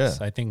speaking, yes.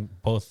 Yeah. I think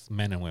both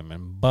men and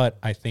women, but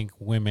I think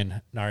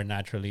women are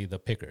naturally the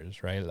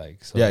pickers, right?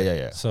 Like, so,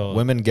 Yeah. So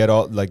women get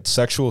all, like,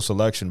 sexual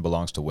selection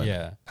belongs to women.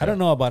 yeah. I don't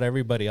know about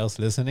everybody else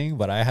listening,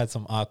 but I had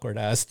some awkward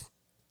ass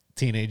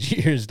teenage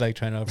years, like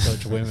trying to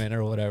approach women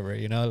or whatever,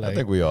 like, I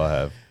think we all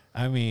have.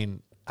 I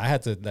mean, I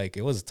had to, like,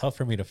 it was tough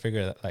for me to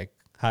figure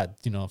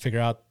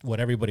out what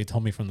everybody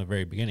told me from the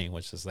very beginning,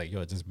 which is like,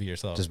 yo, just be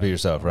yourself. Just be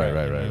yourself. Right. You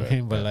know what I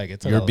mean? But like,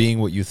 it took You're being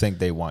what you think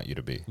they want you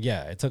to be.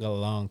 yeah, it took a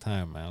long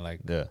time, man.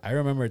 Like, Yeah. I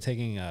remember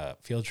taking a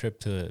field trip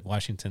to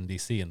Washington,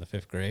 D.C. in the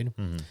 5th grade.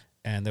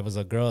 And there was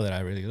a girl that I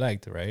really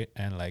liked, right?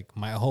 And like,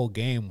 my whole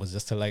game was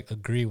just to like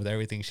agree with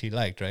everything she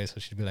liked, right? So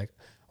she'd be like,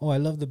 oh, I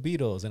love the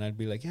Beatles. And I'd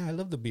be like, yeah, I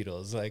love the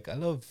Beatles. Like, I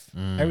love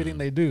everything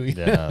they do.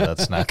 Yeah, no,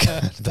 that's not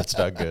good. That's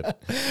not good.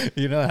 I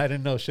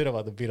didn't know shit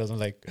about the Beatles. I'm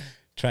like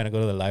trying to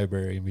go to the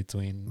library in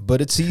between. But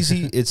it's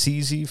easy. It's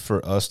easy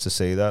for us to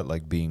say that,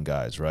 like, being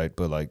guys, right?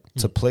 But like,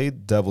 to play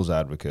devil's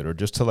advocate, or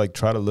just to like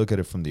try to look at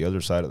it from the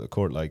other side of the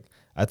court, like,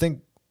 I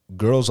think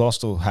girls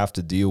also have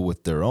to deal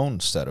with their own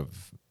set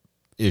of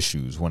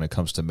issues when it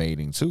comes to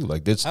mating too.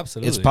 Like,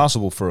 it's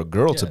possible for a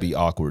girl to be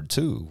awkward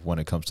too when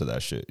it comes to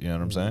that shit. You know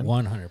what I'm saying?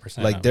 100%.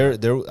 Like,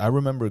 I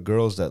remember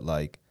girls that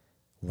like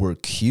were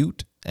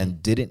cute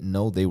and didn't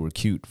know they were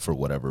cute for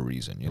whatever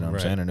reason. You know what I'm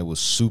saying? And it was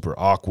super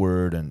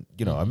awkward. And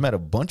I've met a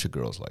bunch of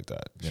girls like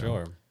that. you know?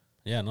 Sure.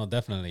 Yeah, no,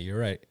 definitely. You're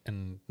right.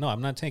 And no,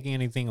 I'm not taking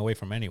anything away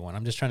from anyone.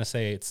 I'm just trying to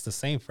say it's the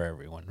same for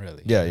everyone,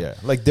 really. Yeah.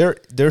 Like,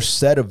 their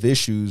set of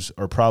issues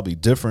are probably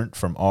different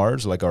from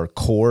ours, like our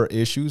core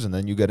issues, and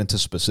then you get into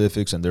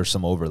specifics and there's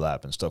some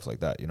overlap and stuff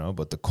like that,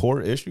 but the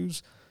core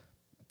issues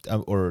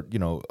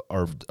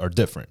are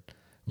different,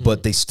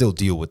 but they still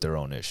deal with their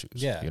own issues.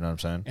 Yeah. You know what I'm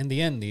saying? In the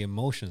end, the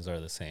emotions are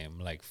the same,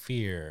 like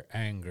fear,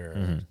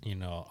 anger,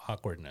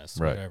 awkwardness,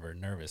 Right. whatever,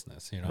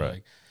 nervousness, Right.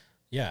 like,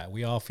 yeah,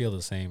 we all feel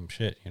the same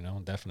shit,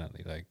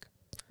 definitely. Like,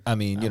 I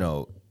mean,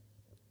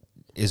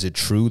 is it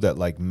true that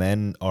like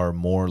men are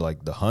more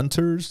like the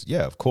hunters?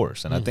 Yeah, of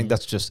course. And I think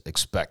that's just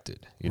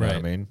expected. You know what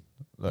I mean?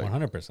 Like,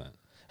 100%.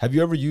 have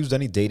you ever used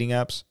any dating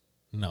apps?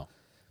 No,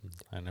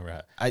 I never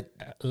had.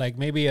 Like,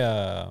 maybe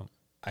I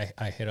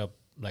hit up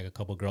like a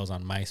couple girls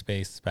on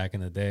MySpace back in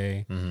the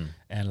day,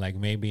 and like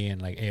maybe in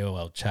like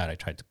AOL chat I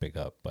tried to pick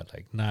up, but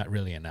like not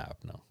really an app.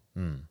 No.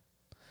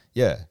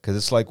 Yeah, because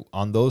it's like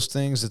on those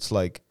things, it's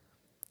like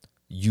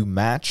you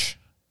match,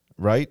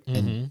 right?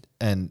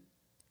 And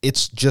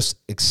it's just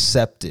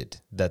accepted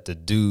that the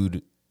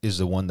dude is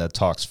the one that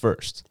talks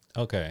first.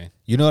 Okay.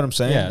 You know what I'm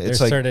saying? Yeah, it's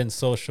there's like certain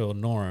social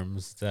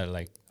norms that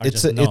like are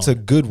it's just it's a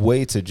known. good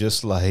way to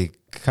just like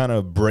kind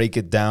of break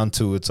it down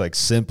to its like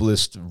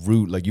simplest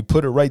route. Like, you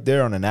put it right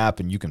there on an app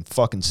and you can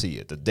fucking see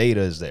it. The data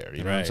is there. You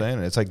know what I'm Right. saying?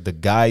 It's like the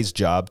guy's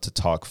job to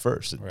talk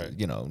first. Right.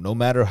 No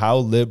matter how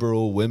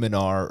liberal women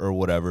are or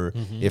whatever,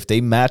 if they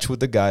match with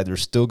the guy, they're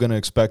still going to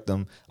expect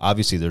them.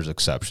 Obviously, there's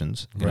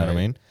exceptions. You know what I Right.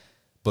 mean?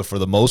 But for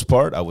the most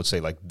part, I would say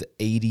like the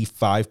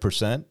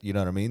 85%, you know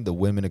what I mean? The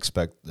woman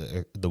expects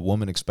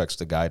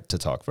the guy to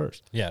talk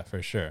first. Yeah,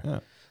 for sure. Yeah.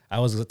 I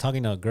was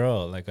talking to a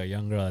girl, like a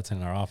young girl that's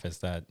in our office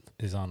that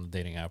is on the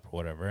dating app or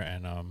whatever,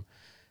 and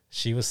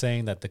she was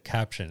saying that the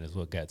caption is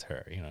what gets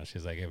her.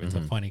 She's like, if it's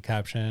a funny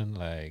caption,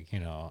 like,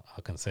 I'll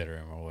consider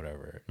him or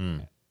whatever.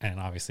 And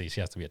obviously she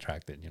has to be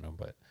attracted,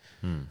 but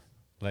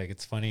like,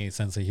 it's funny,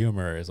 sense of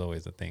humor is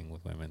always a thing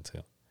with women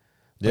too.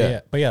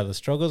 But yeah, the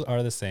struggles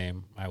are the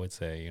same, I would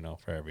say,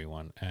 for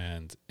everyone.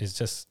 And it's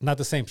just not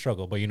the same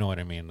struggle, but you know what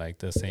I mean? Like,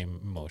 the same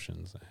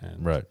emotions.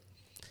 And Right.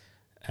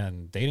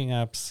 And dating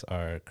apps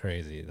are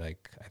crazy.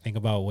 Like, I think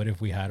about, what if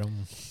we had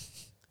them?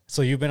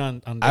 So you've been on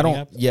dating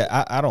apps?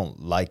 Yeah, I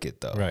don't like it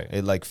though. Right.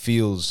 It like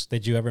feels.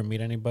 Did you ever meet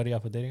anybody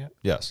off a dating app?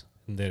 Yes.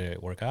 And did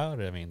it work out?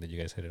 I mean, did you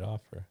guys hit it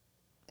off? Or?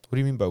 What do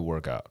you mean by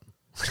workout?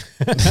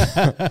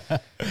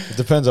 It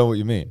depends on what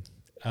you mean.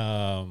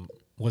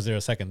 Was there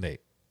a second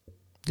date?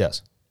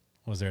 Yes.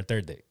 Was there a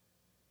third date?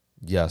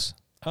 Yes.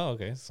 Oh,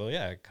 okay. So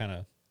yeah, it kind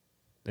of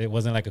It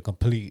wasn't like a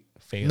complete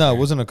failure. No, it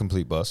wasn't a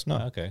complete bust. No.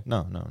 Okay.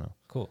 No.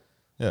 Cool.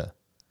 Yeah.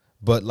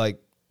 But like,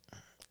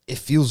 it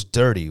feels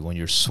dirty when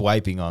you're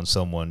swiping on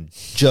someone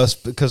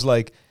just because,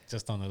 like,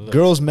 Just on the look.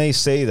 girls may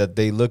say that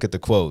they look at the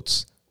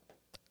quotes.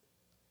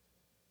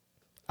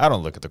 I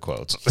don't look at the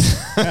quotes.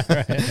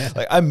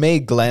 Like, I may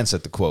glance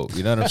at the quote,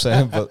 you know what I'm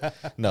saying? But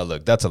no,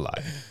 look, that's a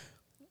lie.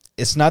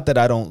 It's not that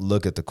I don't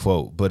look at the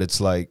quote, but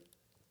it's like,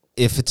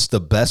 if it's the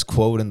best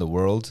quote in the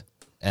world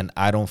and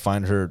I don't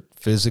find her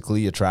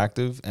physically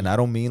attractive, and I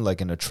don't mean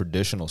like in a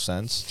traditional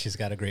sense. She's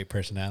got a great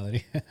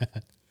personality.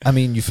 I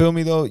mean, you feel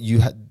me though?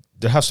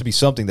 There has to be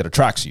something that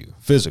attracts you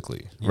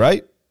physically,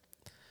 right?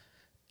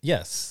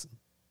 Yes.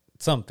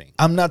 Something.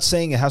 I'm not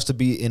saying it has to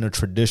be in a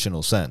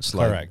traditional sense,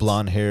 like Correct.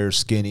 blonde hair,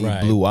 skinny, Right.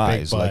 blue Big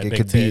eyes. butt, Like it big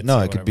could be tits no,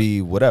 or it could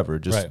be whatever.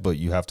 Just Right. but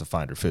you have to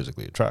find her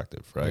physically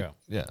attractive, right? Yeah.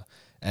 Yeah.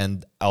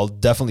 And I'll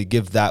definitely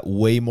give that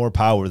way more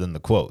power than the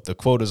quote. The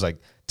quote is like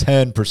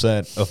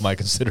 10% of my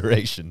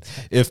consideration,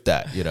 if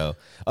that, you know.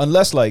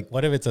 Unless like,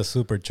 What if it's a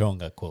super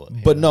chonga quote?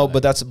 but no,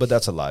 but that's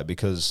a lie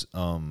because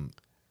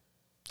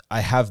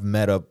I have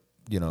met up,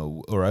 you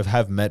know, or I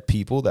have met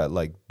people that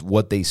like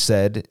what they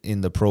said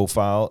in the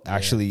profile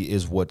actually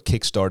is what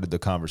kickstarted the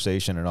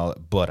conversation and all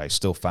that. But I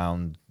still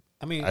found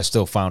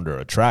her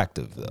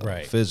attractive though,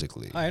 Right.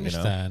 physically. I you know?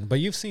 understand, but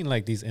you've seen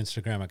like these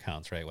Instagram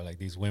accounts, right? Where like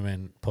these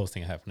women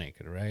posting half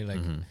naked, right? Like,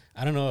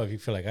 I don't know if you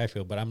feel like I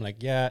feel, but I'm like,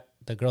 yeah,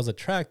 the girl's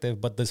attractive,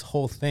 but this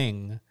whole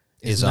thing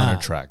is not.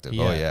 unattractive.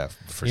 Oh yeah,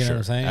 for You know sure. what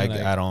I'm saying?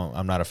 Like-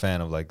 I'm not a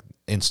fan of like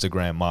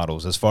Instagram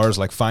models as far as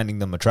like finding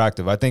them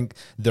attractive. I think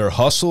their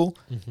hustle,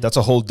 that's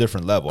a whole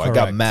different level. I got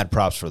Correct. mad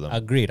props for them.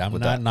 Agreed. I'm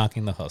with not that.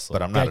 knocking the hustle,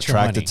 But I'm not Get your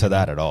attracted money, to you know?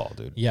 that at all,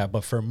 dude. Yeah,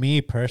 but for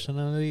me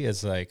personally,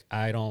 it's like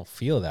I don't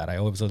feel that. I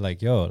always was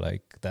like, yo,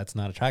 like that's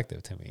not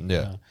attractive to me. you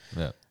Yeah. know?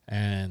 Yeah.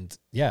 And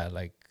yeah,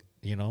 like,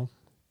 you know,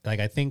 like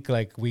I think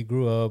like we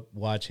grew up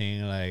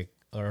watching like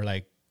or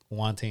like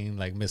wanting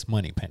like Miss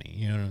Moneypenny,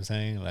 you know what I'm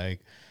saying?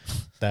 Like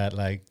that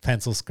like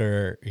pencil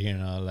skirt, you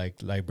know,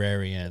 like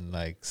librarian,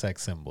 like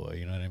sex symbol,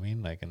 you know what I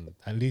mean? Like, and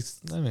at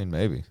least I mean,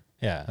 maybe.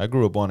 yeah. I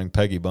grew up wanting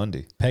Peggy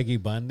Bundy. Peggy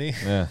Bundy.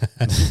 Yeah.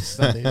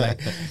 So they like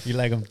you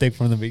like them thick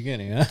from the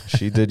beginning, huh?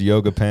 She did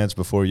yoga pants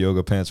before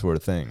yoga pants were a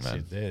thing, She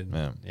man. did.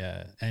 Yeah.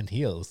 Yeah. And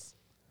heels.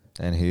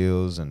 And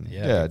heels and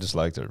Yeah. I just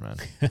liked her, man.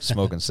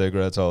 Smoking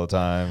cigarettes all the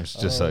time. It's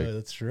just like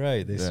that's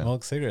right. They Yeah.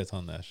 smoke cigarettes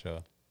on that show.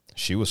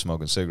 she was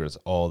smoking cigarettes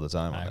all the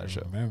time on I that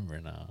show. remember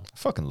now. I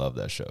fucking love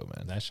that show,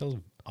 man. That show's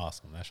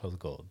awesome. That show's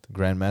gold.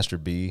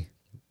 Grandmaster B.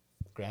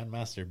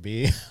 Grandmaster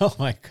B. Oh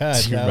my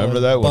god. Do you remember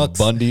that Buck's,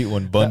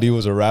 when Bundy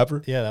was a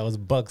rapper? Yeah, that was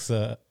Buck's.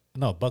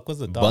 No, Buck was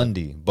the dog.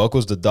 Bundy. Buck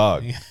was the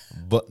dog.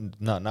 But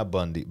no, not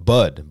Bundy.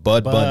 Bud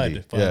Bundy.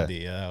 Bundy.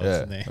 Yeah, that was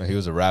his name. He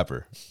was a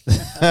rapper.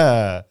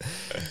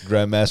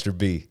 Grandmaster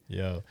B.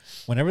 Yo,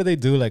 whenever they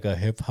do like a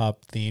hip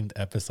hop themed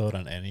episode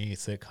on any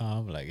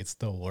sitcom, like it's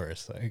the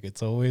worst. Like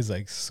it's always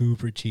like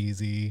super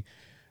cheesy.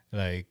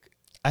 Like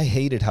I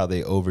hated how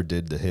they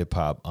overdid the hip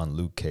hop on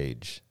Luke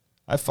Cage.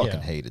 I fucking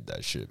Yeah. hated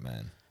that shit,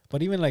 man.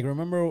 but even like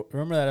remember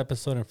that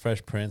episode in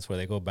Fresh Prince where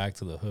they go back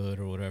to the hood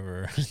or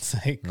whatever. It's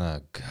like Oh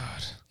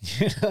God.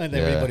 you know, and Yeah.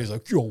 everybody's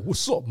like, "Yo,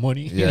 what's up,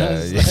 money?" You Yeah, know,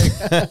 it's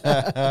yeah.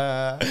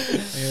 like,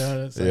 you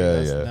know, it's like, Yeah,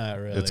 that's yeah. not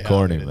really It's how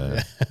corny, it is.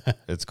 man.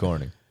 It's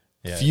corny.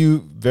 Yeah.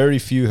 Very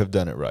few have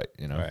done it right,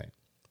 you know. Right.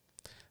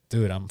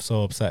 Dude, I'm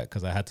so upset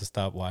because I had to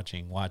stop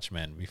watching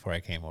Watchmen before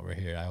I came over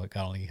here. I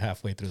got only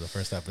halfway through the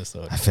first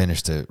episode. I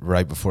finished it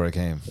right before I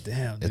came.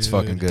 Damn, It's dude.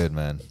 fucking good,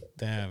 man.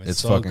 Damn, It's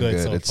so fucking good,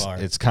 good. so far.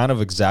 It's kind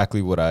of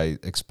exactly what I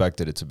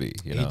expected it to be,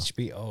 you know.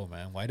 HBO,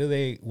 man. Why do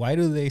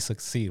they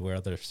succeed where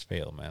others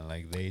fail, man?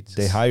 Like they just,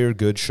 They hire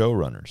good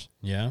showrunners.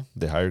 yeah.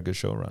 They hire good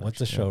showrunners.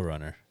 What's a yeah.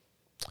 showrunner?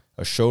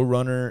 A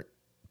showrunner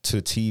to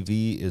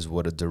TV is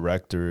what a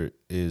director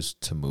is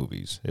to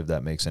movies, if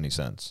that makes any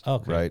sense.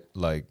 Okay. Right?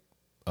 Like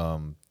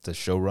the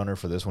showrunner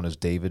for this one is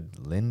David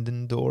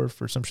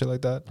Lindendorf or some shit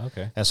like that.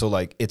 Okay. And so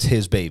like it's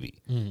his baby.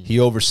 He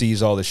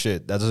oversees all the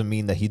shit. That doesn't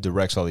mean that he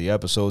directs all the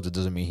episodes. It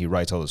doesn't mean he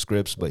writes all the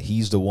scripts, but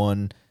he's the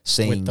one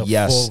saying With the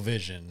yes. full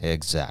vision.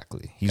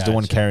 Exactly. He's the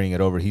one Gotcha. carrying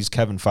it over. He's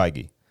Kevin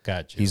Feige.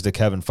 Gotcha. He's the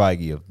Kevin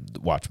Feige of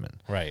Watchmen.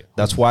 right.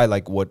 That's why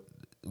like what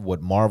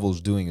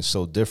Marvel's doing is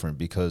so different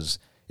because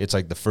it's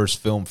like the first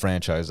film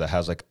franchise that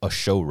has like a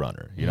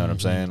showrunner. You know what I'm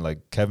saying?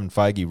 Like Kevin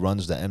Feige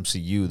runs the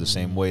MCU the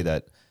same way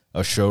that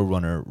a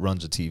showrunner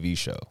runs a TV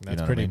show. That's you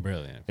know pretty what I mean?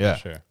 brilliant. Yeah, For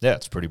sure. yeah,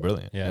 it's pretty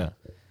brilliant. Yeah. Yeah.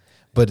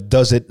 But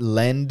does it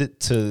lend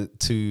to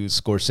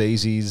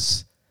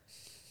Scorsese's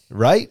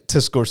right to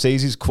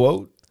Scorsese's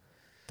quote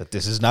that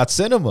this is not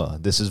cinema?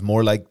 This is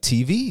more like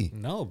TV.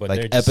 No, but like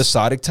they're just,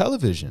 episodic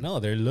television. No,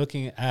 they're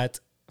looking at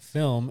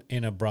film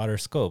in a broader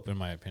scope, in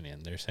my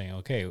opinion. They're saying,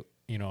 okay,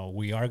 you know,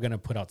 we are going to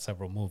put out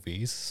several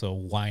movies, so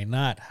why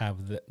not have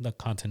the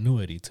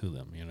continuity to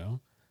them, you know?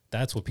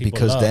 That's what people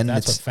Because love. then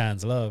That's it's- what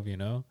fans love, you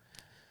know?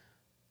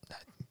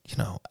 You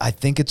know, I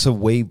think it's a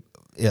way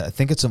I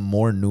think it's a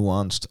more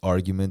nuanced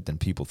argument than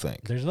people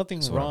think. There's nothing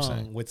That's what I'm wrong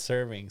saying. with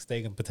serving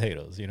steak and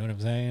potatoes. You know what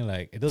I'm saying?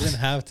 Like, it doesn't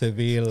have to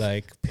be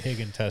like pig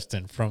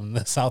intestine from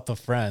the south of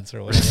France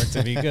or whatever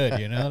to be good.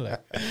 You know,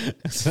 like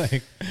it's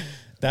like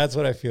that's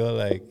what I feel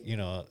like. You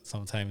know,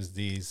 sometimes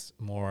these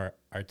more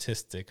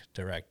artistic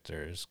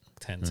directors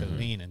tend to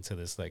lean into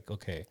this. Like,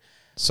 okay,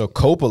 So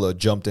Coppola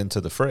jumped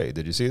into the fray.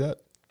 Did you see that?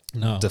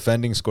 no,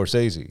 Defending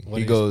Scorsese. What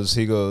He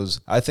did goes,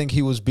 I think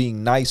he was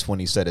being nice when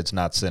he said it's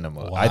not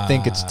cinema. I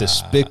think it's Wow.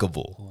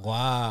 despicable.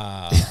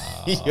 wow,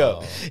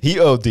 Yo, he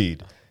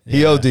OD'd.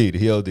 He Yeah. OD'd.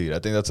 He OD'd. I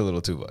think that's a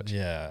little too much.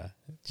 yeah,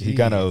 He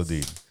kind of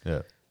Jeez. OD'd.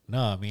 Yeah.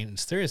 No, I mean,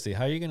 seriously,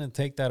 how are you going to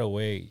take that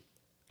away?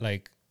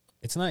 Like,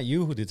 it's not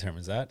you who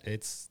determines that.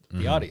 It's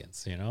the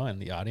audience, you know,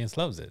 and the audience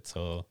loves it.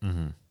 So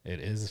it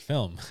is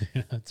film.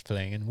 You know, it's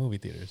playing in movie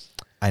theaters.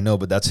 I know,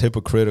 but that's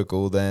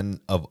hypocritical then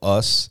of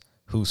us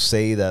who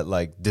say that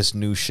like this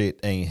new shit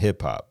ain't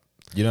hip hop.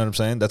 You know what I'm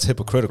saying? That's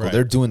hypocritical. Right.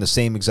 They're doing the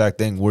same exact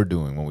thing we're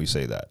doing when we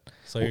say that.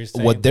 So you're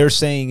saying What they're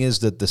saying is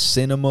that the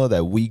cinema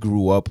that we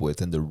grew up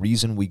with and the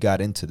reason we got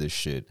into this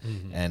shit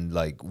and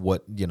like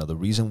what, you know, the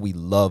reason we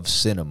love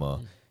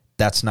cinema,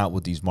 that's not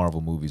what these Marvel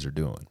movies are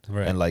doing.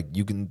 Right. And like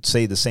you can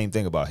say the same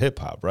thing about hip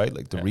hop, right?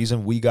 Like the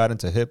reason we got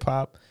into hip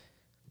hop,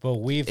 but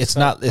we've it's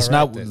not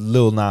self-corrected.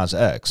 Lil Nas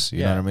X, you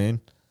know Yeah. what I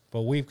mean?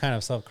 But we've kind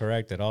of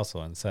self-corrected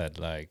also and said,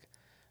 like,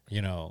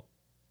 you know,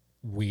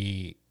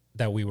 we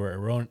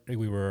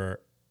were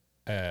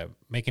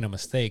making a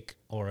mistake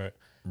or,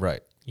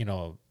 Right. you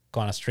know,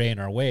 gone astray in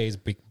our ways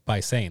by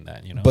saying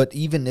that, you know. But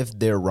even if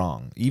they're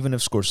wrong, even if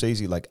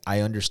Scorsese, like,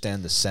 I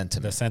understand the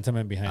sentiment. the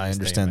sentiment behind I the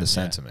understand the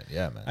statement, sentiment.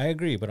 Yeah, man. I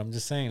agree, but I'm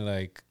just saying,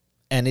 like,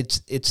 And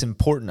it's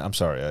important. I'm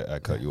sorry, I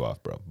cut you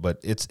off, bro. But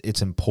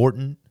it's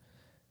important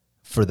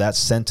for that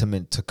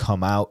sentiment to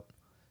come out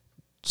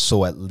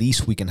so at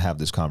least we can have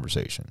this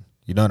conversation.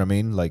 You know what I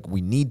mean? Like, we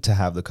need to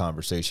have the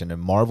conversation,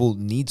 and Marvel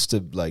needs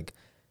to, like,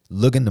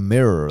 look in the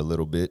mirror a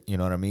little bit. You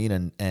know what I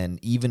mean? And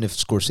even if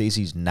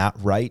Scorsese's not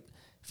right,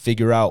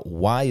 figure out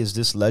why is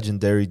this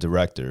legendary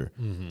director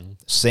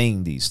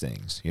saying these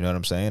things. You know what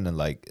I'm saying? And,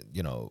 like,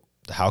 you know,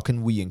 how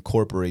can we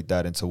incorporate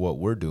that into what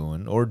we're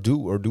doing, or do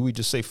we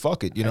just say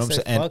fuck it? You know what I'm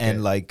say saying? fuck And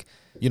it. like,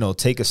 you know,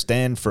 take a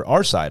stand for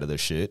our side of the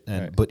shit.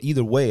 And Right. but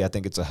either way, I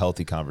think it's a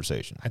healthy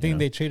conversation. I think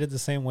they treat it the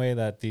same way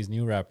that these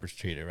new rappers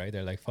treat it, right?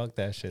 They're like, fuck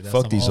that shit. That's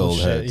Fuck some these old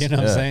shit. heads. You know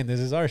what Yeah. I'm saying?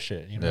 This is our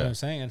shit. You know Yeah. what I'm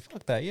saying? And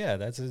fuck that. Yeah,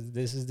 this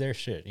is their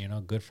shit. You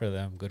know, good for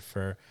them, good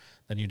for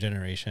the new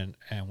generation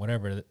and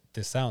whatever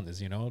this sound is,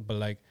 you know? But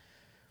like,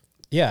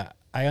 yeah,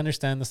 I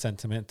understand the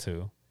sentiment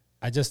too.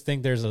 I just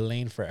think there's a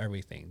lane for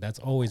everything. That's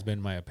always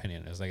been my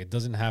opinion. It's like, it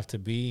doesn't have to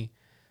be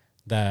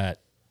that,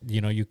 you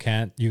know, you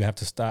have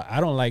to stop. I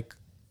don't like,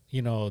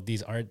 you know,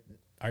 these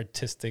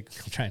artistic,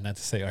 I'm trying not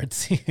to say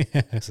artsy,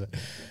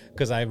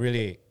 because I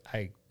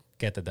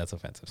get that that's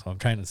offensive. So I'm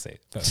trying to say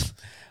it. But,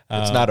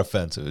 It's not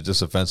offensive. It's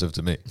just offensive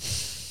to me.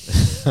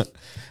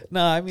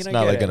 no, I mean, It's I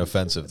not get like it. an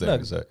offensive thing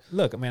to say.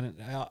 Look, man,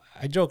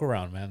 I joke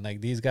around, man. Like,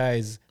 these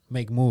guys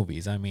make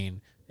movies. I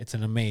mean, it's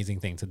an amazing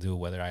thing to do,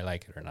 whether I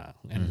like it or not.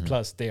 And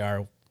plus, they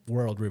are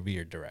world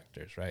revered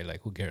directors, right?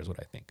 Like, who cares what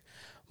I think?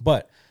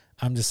 But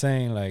I'm just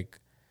saying, like,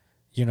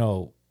 you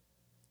know,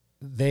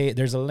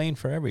 there's a lane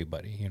for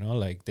everybody. You know,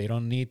 like, they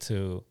don't need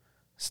to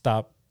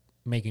stop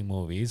making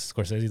movies.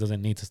 Scorsese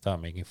doesn't need to stop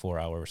making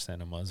 4-hour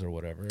cinemas or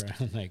whatever.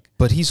 Like,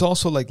 But he's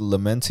also like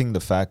lamenting the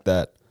fact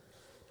that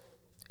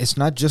it's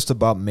not just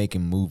about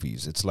making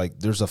movies. It's like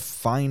there's a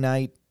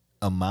finite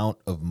amount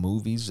of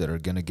movies that are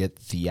going to get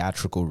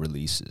theatrical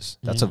releases.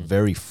 That's a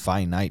very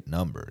finite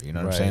number. You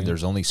know what I'm saying? Right.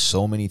 There's only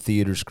so many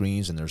theater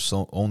screens and there's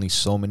only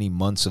so many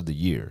months of the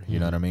year. You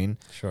know what I mean?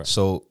 Sure.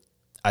 So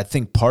I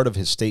think part of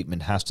his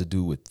statement has to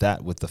do with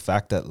that, with the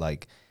fact that,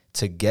 like,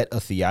 to get a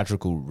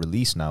theatrical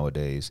release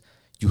nowadays,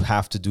 you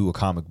have to do a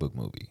comic book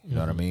movie. You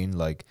know what I mean?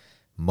 Like,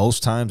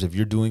 most times if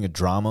you're doing a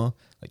drama,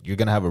 like, you're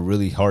going to have a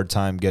really hard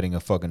time getting a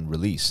fucking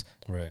release.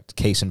 right.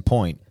 Case in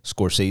point,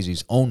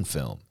 Scorsese's own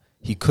film.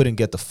 He couldn't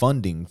get the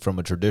funding from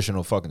a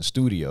traditional fucking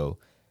studio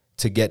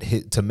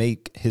to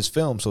make his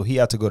film, so he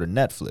had to go to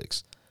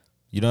Netflix.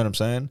 You know what I'm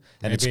saying?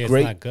 And Maybe it's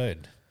great. not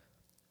good.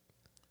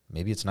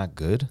 Maybe it's not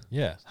good.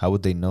 Yeah. How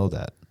would they know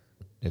that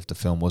if the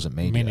film wasn't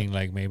made yet? Meaning,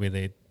 like, maybe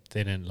they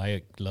didn't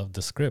love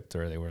the script,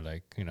 or they were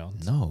like, you know,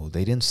 No,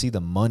 they didn't see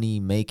the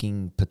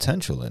money-making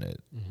potential in it.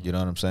 You know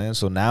what I'm saying?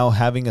 So now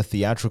having a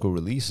theatrical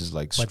release is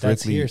like but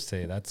that's strictly...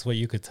 hearsay. That's what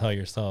you could tell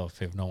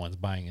yourself if no one's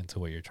buying into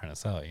what you're trying to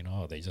sell. You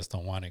know, they just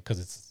don't want it because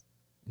it's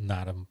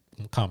not a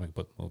comic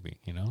book movie.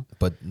 You know,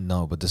 But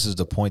this is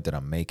the point that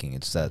I'm making.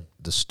 It's that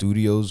the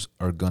studios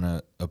are going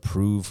to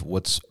approve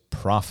what's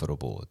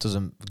profitable. It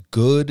doesn't...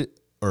 Good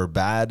or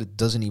bad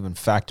doesn't even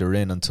factor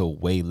in until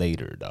way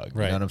later, dog. You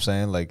Right. know what I'm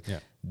saying? Like, Yeah.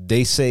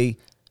 they say,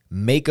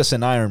 make us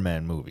an Iron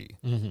Man movie.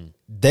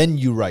 Then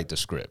you write the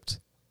script.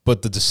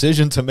 But the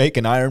decision to make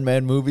an Iron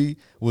Man movie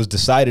was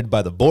decided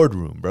by the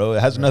boardroom, bro.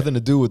 It has nothing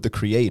to do with the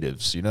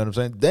creatives. You know what I'm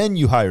saying? Then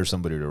you hire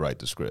somebody to write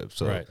the script.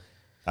 So right.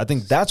 I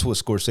think that's what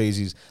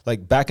Scorsese's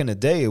like. Back in the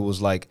day, it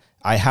was like,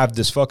 I have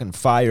this fucking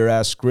fire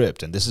ass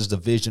script, and this is the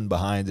vision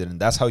behind it, and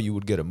that's how you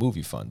would get a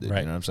movie funded. Right.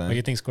 You know what I'm saying? But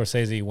you think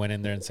Scorsese went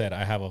in there and said,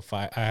 I have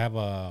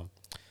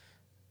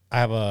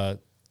a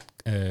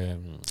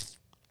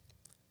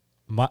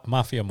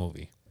mafia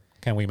movie.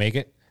 Can we make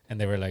it? And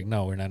they were like,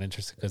 no, we're not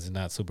interested because it's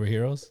not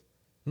superheroes.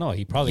 No,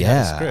 he probably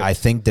had a script. I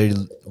think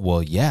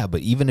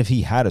but even if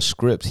he had a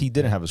script, he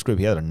didn't have a script.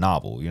 He had a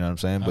novel, you know what I'm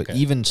saying? But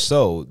even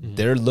so,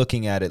 they're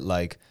looking at it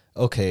like,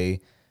 okay,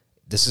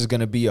 this is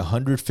going to be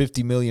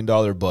 $150 million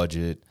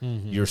budget.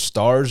 Your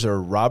stars are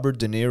Robert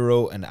De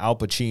Niro and Al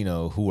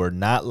Pacino, who are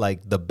not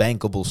like the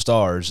bankable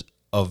stars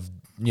of,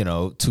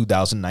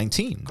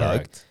 2019.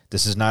 Like,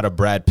 this is not a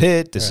Brad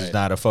Pitt. This is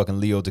not a fucking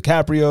Leo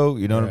DiCaprio.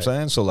 You know what I'm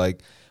saying? So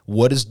like,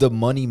 what is the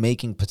money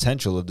making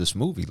potential of this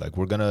movie? Like,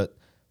 we're going to,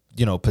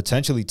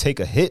 potentially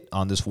take a hit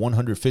on this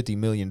 $150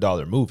 million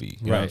movie.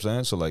 You know what I'm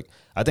saying? So like,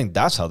 I think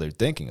that's how they're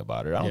thinking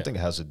about it. I don't think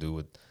it has to do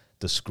with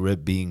the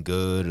script being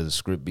good or the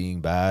script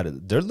being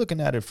bad. They're looking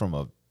at it from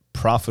a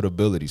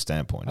profitability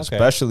standpoint,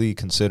 especially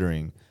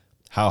considering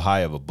how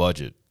high of a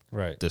budget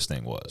this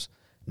thing was.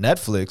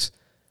 Netflix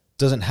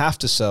doesn't have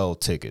to sell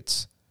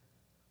tickets.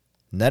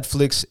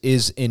 Netflix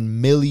is in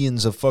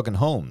millions of fucking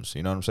homes.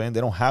 You know what I'm saying?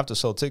 They don't have to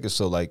sell tickets.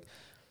 So like,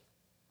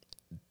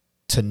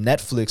 to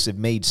Netflix, it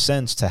made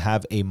sense to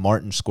have a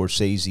Martin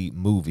Scorsese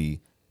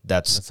movie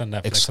that's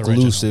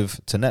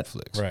exclusive to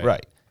Netflix.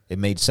 Right. It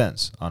made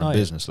sense on a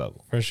business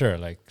level. For sure.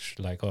 Like,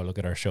 oh, look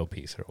at our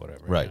showpiece or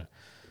whatever. Right. Yeah.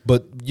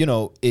 But,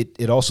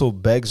 it also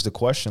begs the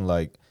question,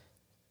 like,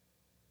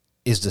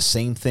 is the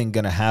same thing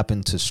going to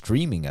happen to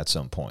streaming at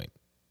some point?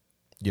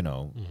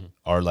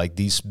 Are like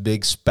these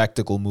big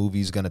spectacle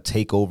movies going to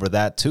take over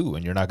that too?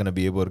 And you're not going to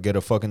be able to get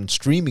a fucking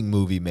streaming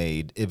movie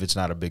made if it's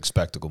not a big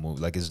spectacle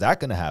movie. Like, is that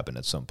going to happen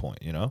at some point?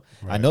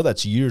 I know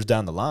that's years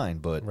down the line,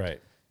 but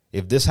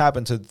if this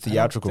happened to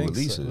theatrical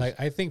releases, so. Like,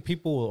 I think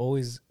people will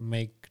always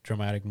make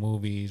dramatic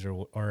movies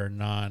or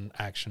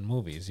non-action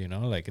movies,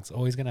 like it's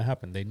always going to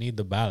happen. They need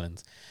the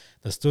balance.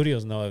 The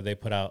studios know if they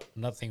put out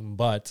nothing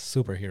but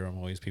superhero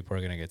movies, people are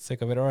going to get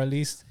sick of it, or at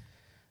least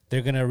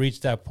they're going to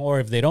reach that point. Or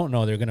if they don't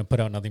know, they're going to put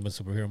out nothing but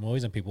superhero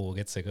movies and people will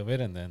get sick of it,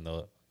 and then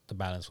the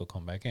balance will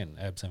come back in.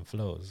 Ebbs and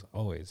flows,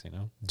 always,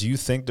 Do you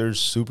think there's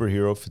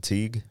superhero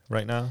fatigue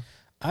right now?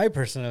 I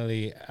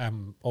personally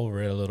am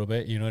over it a little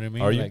bit. You know what I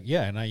mean? Are you? Like,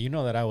 yeah, and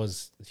that I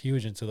was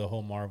huge into the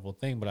whole Marvel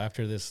thing, but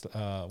after this...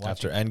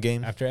 After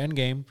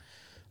Endgame,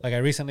 like I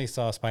recently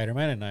saw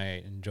Spider-Man and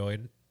I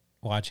enjoyed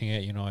watching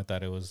it. I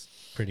thought it was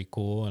pretty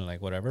cool and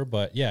like whatever.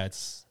 But yeah,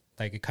 it's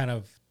like it kind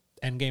of...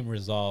 Endgame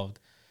resolved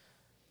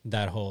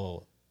that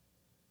whole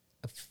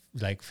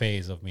like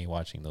phase of me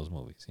watching those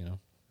movies,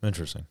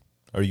 Interesting.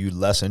 Are you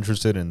less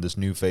interested in this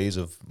new phase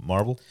of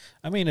Marvel?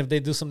 I mean, if they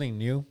do something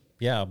new,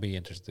 yeah, I'll be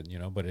interested,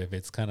 but if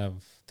it's kind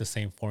of the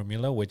same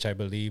formula, which I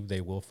believe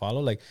they will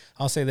follow, like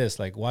I'll say this,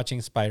 like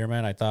watching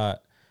Spider-Man, I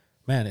thought,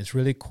 man, it's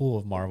really cool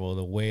of Marvel,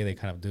 the way they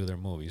kind of do their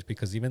movies,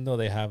 because even though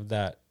they have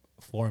that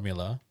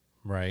formula,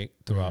 right,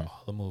 throughout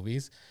all the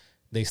movies,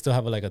 they still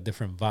have like a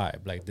different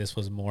vibe. Like this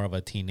was more of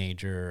a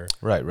teenager,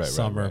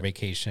 summer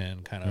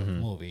vacation kind of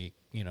movie,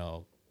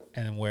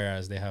 and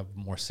whereas they have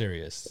more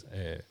serious.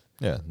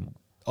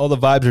 All the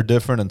vibes are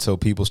different until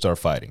people start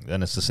fighting.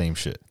 Then it's the same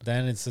shit.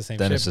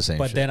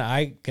 But then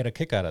I get a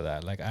kick out of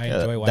that. Like I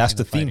enjoy watching. That's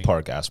the theme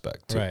park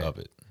aspect of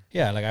it.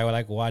 Yeah, like I would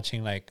like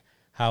watching like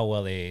how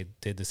well they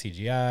did the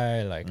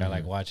CGI. Like I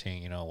like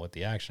watching, what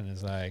the action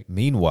is like.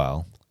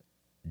 Meanwhile,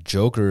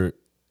 Joker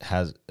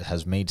has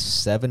made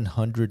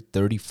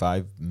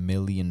 $735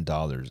 million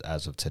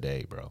as of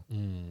today, bro.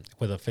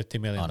 With a $50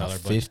 million on a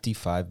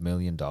 $55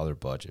 million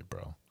budget,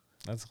 bro.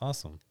 That's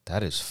awesome.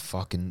 That is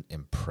fucking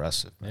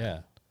impressive, man. Yeah.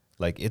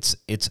 Like it's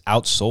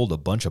outsold a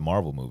bunch of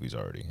Marvel movies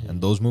already,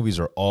 and those movies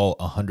are all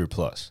 100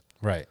 plus.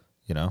 Right.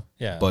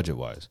 Yeah. Budget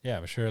wise. Yeah,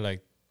 I'm sure.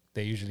 Like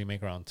they usually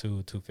make around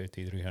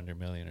 250, 300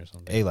 million or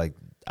something. Hey, like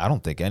I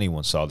don't think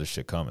anyone saw this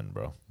shit coming,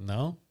 bro.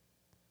 No.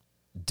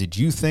 Did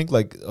you think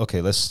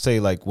let's say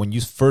like when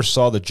you first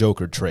saw the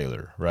Joker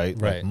trailer, right?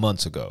 Like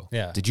months ago.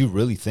 Yeah. Did you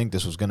really think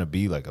this was going to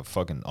be like a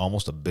fucking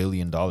almost $1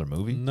 billion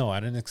movie? No, I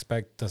didn't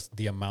expect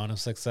the amount of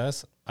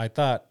success. I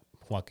thought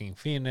Joaquin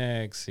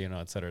Phoenix,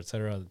 et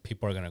cetera,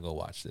 people are going to go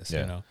watch this,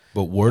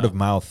 But word of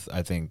mouth,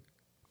 I think,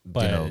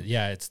 but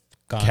it's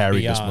gone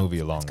carried beyond, this movie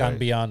a long way. It's gone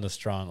beyond the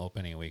strong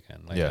opening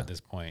weekend. Like at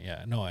this point,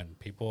 no, and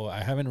people,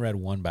 I haven't read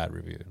one bad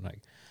review.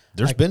 Like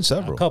there's been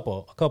several. A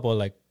couple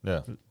like,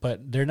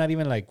 but they're not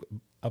even like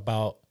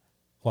about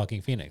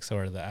Joaquin Phoenix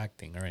or the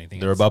acting or anything.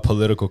 They're about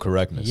political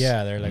correctness.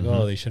 Yeah, they're like,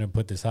 oh, they shouldn't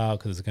put this out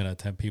because it's going to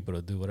tempt people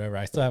to do whatever.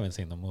 I still haven't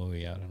seen the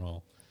movie. I don't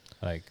know.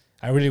 Like,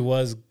 I really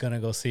was going to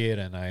go see it,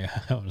 and I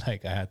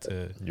had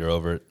to. You're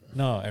over it?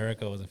 No,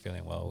 Erica wasn't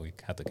feeling well. We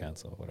had to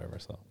cancel or whatever.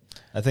 So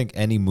I think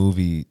any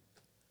movie,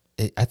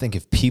 I think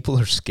if people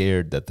are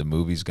scared that the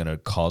movie's going to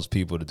cause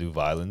people to do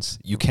violence,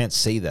 you can't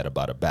say that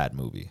about a bad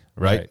movie,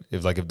 right?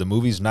 If the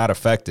movie's not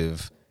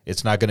effective,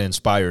 it's not going to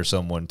inspire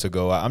someone to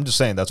go. I'm just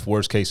saying that's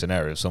worst case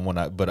scenario.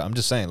 But I'm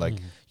just saying, like,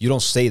 you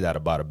don't say that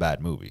about a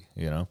bad movie,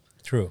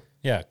 True.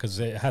 Yeah, because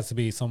it has to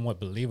be somewhat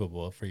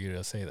believable for you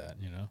to say that,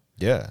 you know?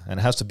 Yeah, and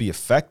it has to be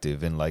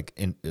effective in like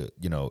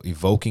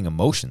evoking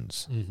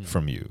emotions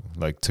from you.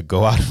 Like to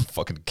go out and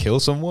fucking kill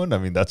someone. I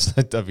mean,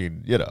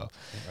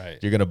 Right.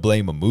 you're gonna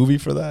blame a movie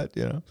for that.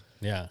 You know.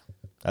 Yeah.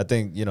 I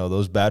think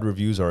those bad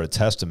reviews are a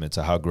testament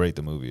to how great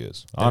the movie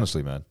is.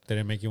 Honestly, man. Did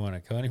it make you want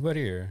to kill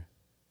anybody, or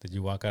did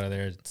you walk out of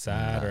there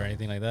sad or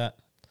anything like that?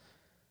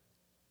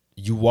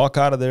 You walk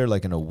out of there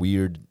like in a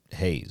weird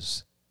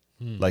haze.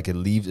 Like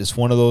it's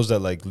one of those that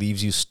like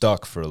leaves you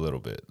stuck for a little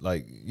bit.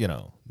 Like,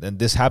 and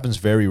this happens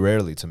very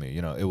rarely to me.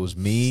 It was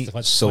me,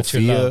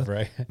 Sophia, love,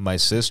 right? my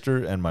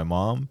sister, and my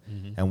mom.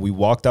 And we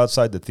walked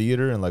outside the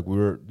theater and like we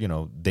were,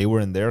 they were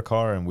in their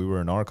car and we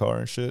were in our car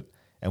and shit.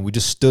 And we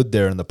just stood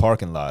there in the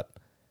parking lot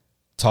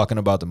talking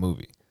about the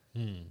movie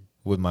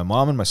with my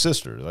mom and my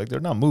sister. Like,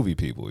 they're not movie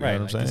people. You know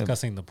what I'm saying?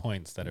 Discussing the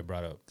points that it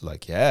brought up.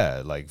 Like,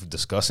 yeah, like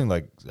discussing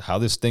like how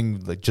this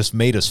thing like just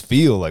made us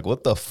feel. Like,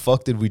 what the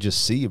fuck did we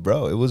just see,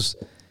 bro? It was.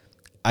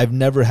 I've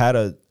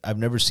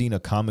never seen a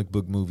comic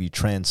book movie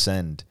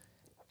transcend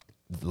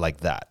like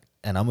that.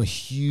 And I'm a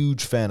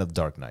huge fan of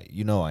Dark Knight.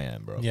 You know I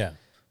am, bro. Yeah,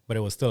 but it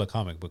was still a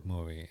comic book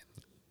movie.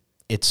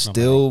 It's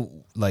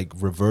still like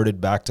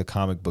reverted back to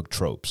comic book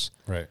tropes.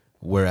 Right.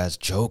 Whereas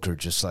Joker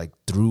just like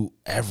threw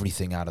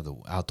everything out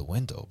the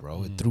window,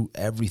 bro. It threw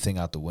everything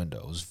out the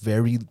window.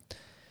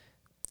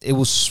 It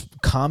was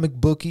comic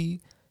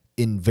booky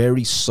in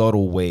very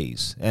subtle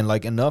ways, and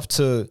like enough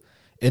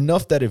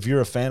that if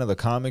you're a fan of the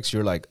comics,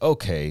 you're like,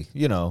 okay,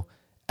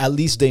 at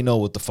least they know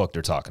what the fuck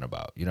they're talking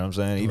about. You know what I'm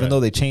saying? Even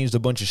though they changed a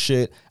bunch of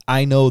shit,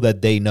 I know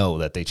that they know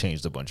that they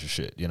changed a bunch of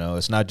shit.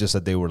 It's not just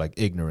that they were like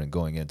ignorant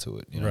going into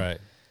it. Right.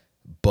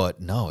 But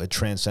no, it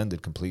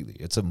transcended completely.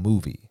 It's a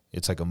movie.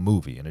 It's like a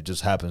movie, and it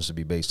just happens to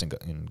be based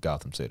in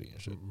Gotham City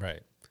and shit.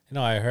 Right.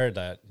 I heard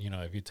that,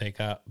 if you take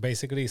out,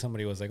 basically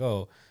somebody was like,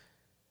 oh,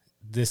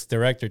 this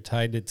director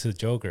tied it to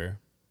Joker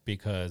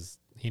because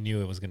he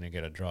knew it was going to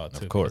get a draw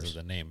too because of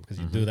the name. Because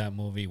you do that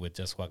movie with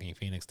just Joaquin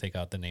Phoenix, take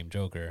out the name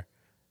Joker,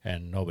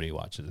 and nobody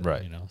watches it,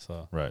 right.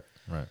 So Right.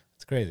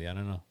 It's crazy. I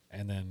don't know.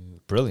 And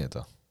then brilliant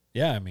though.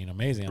 Yeah, I mean,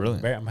 amazing.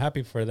 Brilliant. I'm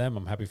happy for them.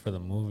 I'm happy for the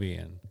movie,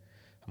 and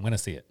I'm going to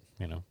see it,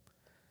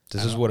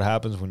 This is what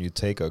happens when you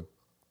take a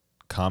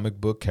comic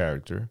book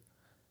character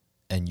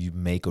and you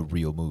make a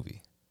real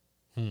movie.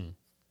 And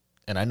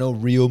I know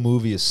real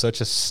movie is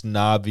such a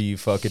snobby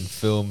fucking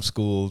film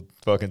school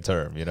fucking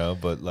term,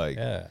 but like,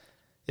 yeah,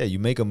 you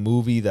make a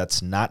movie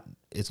it's not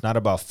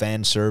about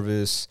fan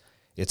service.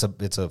 It's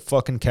a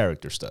fucking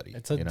character study.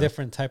 It's a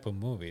different type of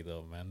movie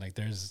though, man. Like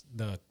there's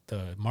the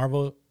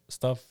Marvel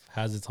stuff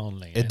has its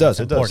own lane. It does.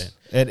 It does.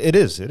 And it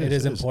is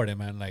important,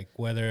 man. Like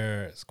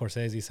whether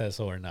Scorsese says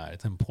so or not,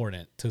 it's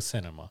important to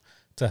cinema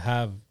to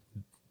have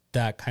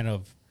that kind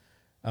of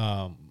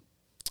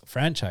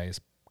franchise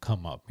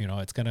come up.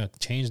 It's gonna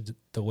change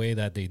the way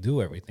that they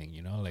do everything.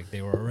 Like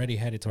they were already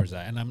headed towards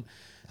that. And I'm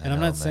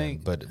not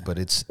saying, but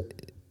it's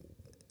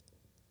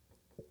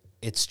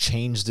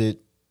changed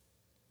it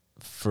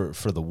for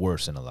the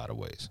worse in a lot of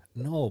ways.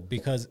 No,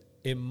 because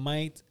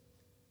I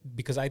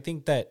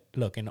think that,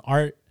 look, in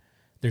art,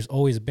 there's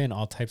always been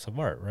all types of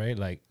art, right?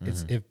 Like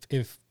it's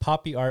if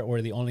poppy art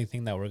were the only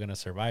thing that were gonna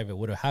survive, it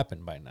would have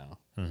happened by now.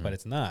 But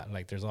it's not.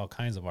 Like there's all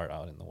kinds of art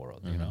out in the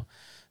world,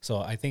 So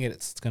I think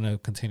it's gonna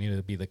continue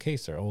to be the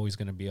case. There are always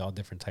gonna be all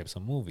different types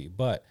of movie.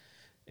 But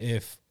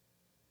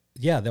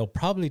they'll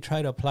probably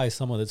try to apply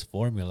some of this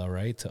formula,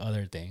 right, to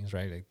other things,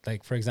 right?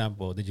 Like for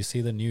example, did you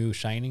see the new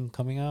Shining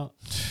coming out?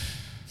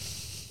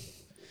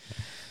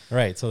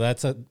 Right, so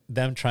that's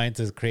them trying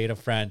to create a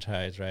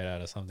franchise, right, out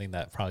of something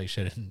that probably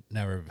should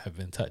never have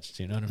been touched.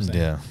 You know what I'm saying?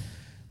 Yeah.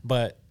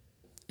 But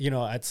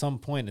at some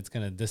point, it's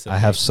gonna dissipate. I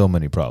have so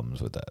many problems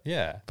with that.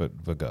 Yeah,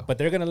 but go. But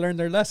they're gonna learn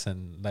their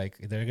lesson. Like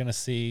they're gonna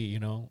see,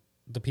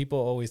 the people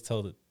always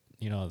tell it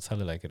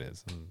like it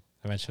is, and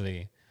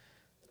eventually,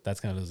 that's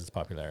gonna lose its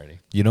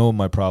popularity. You know what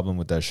my problem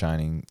with that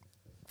Shining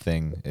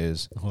thing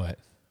is? What?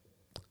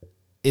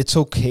 It's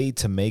okay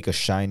to make a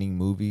Shining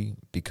movie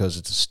because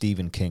it's a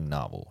Stephen King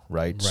novel,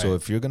 right? So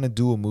if you're going to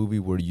do a movie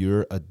where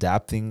you're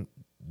adapting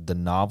the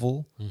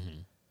novel,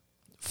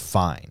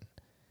 fine.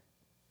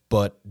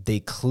 But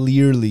they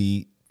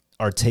clearly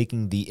are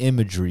taking the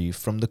imagery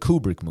from the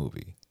Kubrick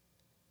movie.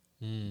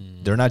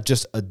 They're not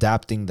just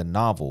adapting the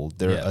novel,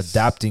 they're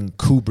adapting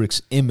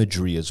Kubrick's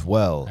imagery as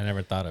well. I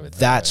never thought of it.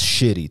 That's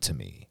shitty to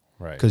me.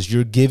 Right. Because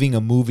you're giving a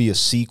movie a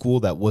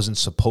sequel that wasn't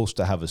supposed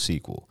to have a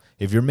sequel.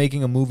 If you're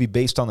making a movie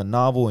based on the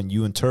novel and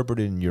you interpret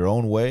it in your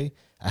own way,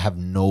 I have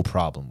no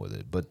problem with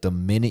it. But the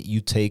minute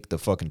you take the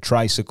fucking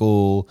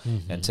tricycle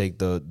and take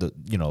the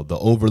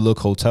Overlook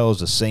Hotel is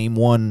the same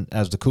one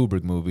as the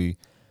Kubrick movie,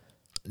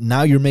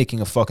 now you're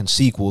making a fucking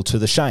sequel to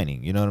The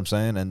Shining. You know what I'm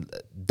saying? And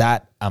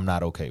that I'm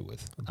not okay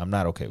with. I'm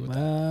not okay with that.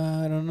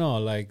 I don't know.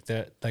 Like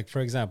that. Like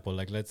for example,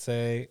 like let's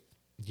say,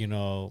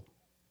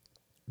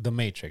 The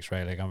Matrix,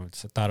 right? Like I'm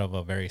thought of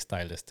a very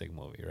stylistic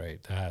movie,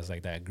 right? That has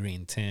like that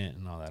green tint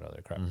and all that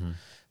other crap.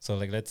 So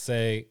like let's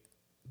say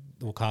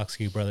the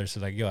Wachowski brothers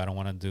are like, yo, I don't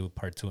want to do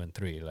part 2 and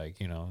 3. Like,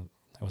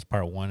 It was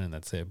part 1 and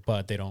that's it.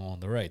 But they don't own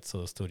the rights,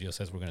 so the studio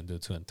says we're gonna do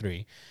 2 and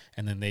 3,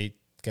 and then they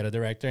get a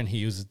director and he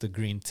uses the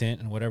green tint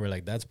and whatever.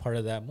 Like that's part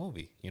of that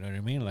movie. You know what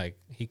I mean? Like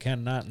he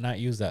cannot not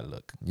use that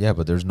look. Yeah,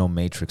 but there's no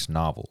Matrix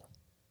novel.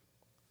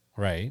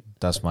 Right.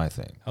 That's my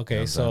thing. Okay, You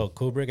know what I'm so saying?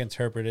 Kubrick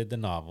interpreted the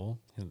novel,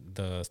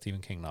 the Stephen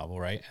King novel,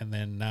 right? And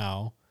then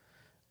now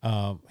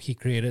he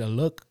created a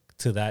look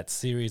to that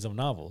series of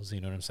novels.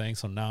 You know what I'm saying?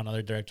 So now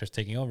another director's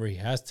taking over. He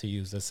has to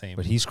use the same.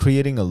 But he's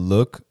creating a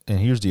look, and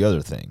here's the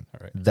other thing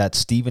All right. that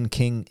Stephen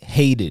King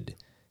hated.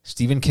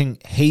 Stephen King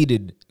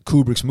hated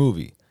Kubrick's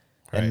movie.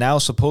 Right. And now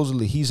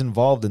supposedly he's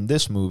involved in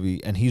this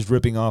movie and he's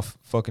ripping off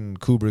fucking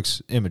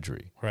Kubrick's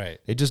imagery. Right.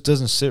 It just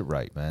doesn't sit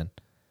right, man.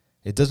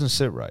 It doesn't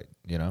sit right,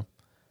 you know?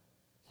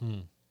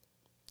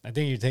 I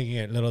think you're taking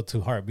it a little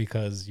too hard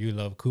because you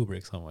love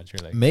Kubrick so much.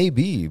 You're like,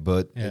 Maybe,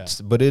 but Yeah.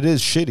 but it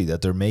is shitty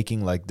that they're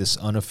making like this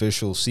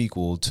unofficial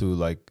sequel to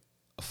like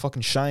a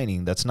fucking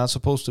Shining that's not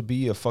supposed to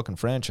be a fucking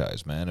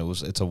franchise, man.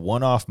 It's a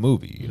one-off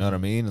movie, you know what I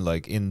mean?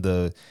 Like in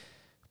the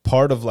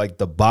part of like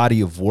the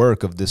body of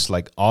work of this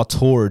like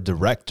auteur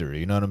director,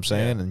 you know what I'm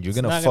saying? Yeah. And you're It's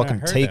gonna not gonna fucking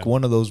hurt take him.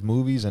 one of those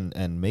movies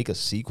and make a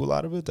sequel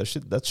out of it? That's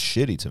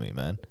shitty to me,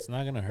 man. it's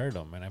not gonna hurt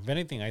him. And if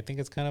anything, I think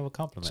it's kind of a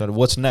compliment. So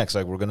what's next?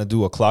 Like we're gonna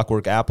do a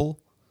Clockwork Apple?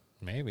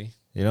 Maybe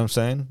You know what I'm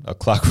saying? A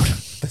clockwork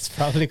that's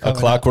probably a coming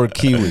Clockwork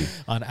Kiwi.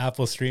 on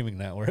Apple streaming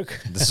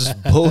network. This is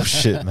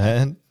bullshit,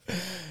 man.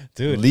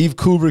 Dude, Leave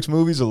Kubrick's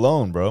movies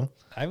alone, bro.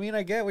 I mean,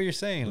 I get what you're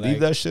saying. Leave Like,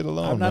 that shit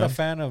alone. I'm not man. a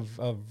fan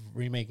of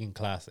remaking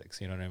classics.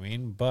 You know what I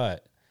mean?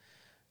 But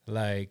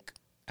like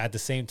at the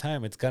same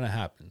time, it's gonna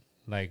happen.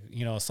 Like,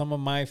 you know, some of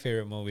my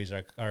favorite movies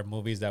are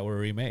movies that were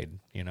remade.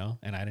 You know,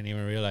 and I didn't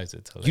even realize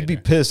it till You'd be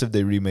later. pissed if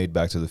they remade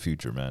Back to the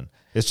Future, man.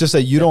 It's just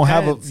that you don't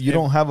have a Depends. you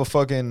don't have a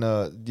fucking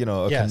you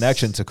know, a Yes.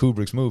 connection to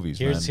Kubrick's movies,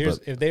 Here's man.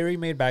 if they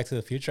remade Back to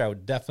the Future, I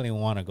would definitely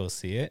want to go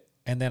see it,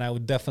 and then I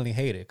would definitely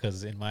hate it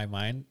because in my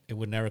mind, it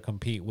would never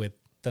compete with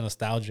the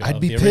nostalgia. I'd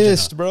of be the original.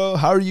 pissed, bro.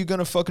 How are you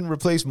gonna fucking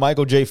replace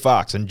Michael J.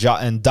 Fox and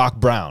Doc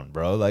Brown,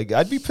 bro? Like,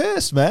 I'd be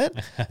pissed, man.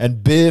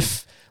 And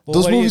Biff, Well,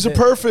 those what do you movies are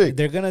think? perfect.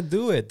 They're gonna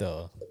do it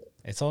though.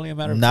 It's only a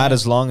matter of Not time.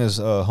 as long as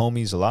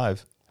homie's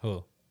alive.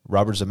 Who?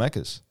 Robert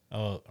Zemeckis.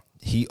 Oh,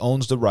 He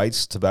owns the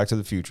rights to Back to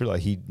the Future.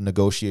 Like, he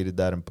negotiated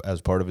that as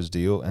part of his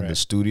deal, and the Right.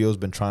 studio's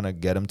been trying to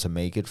get him to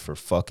make it for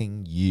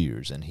fucking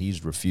years, and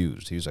he's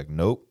refused. He's like,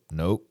 nope.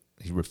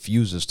 He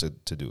refuses to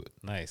do it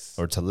nice.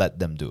 or to let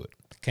them do it.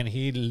 Can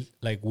he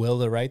like will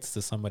the rights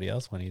to somebody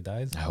else when he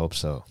dies? I hope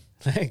so.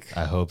 Like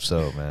I hope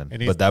so, man. It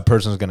needs- But that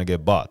person's gonna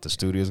get bought. The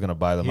studio's gonna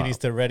buy them he out. needs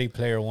to Ready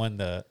Player One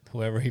the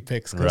whoever he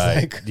picks. 'Cause, Right.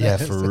 like, Yeah,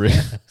 for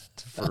real.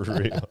 For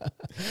real.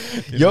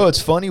 Yo,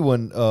 it's funny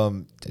when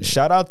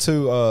shout out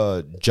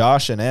to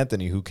Josh and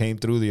Anthony who came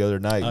through the other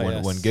night Oh, when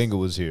yes. when Ginga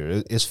was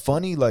here. It's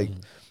funny like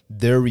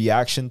their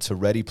reaction to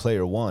Ready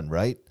Player One,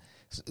 right?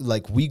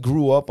 Like we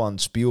grew up on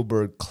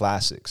Spielberg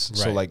classics.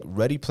 So Right. like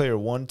Ready Player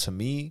One to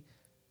me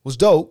was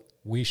dope.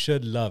 We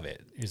should love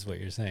it, is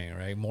what you're saying,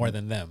 right? More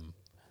than them.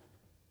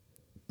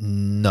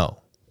 No,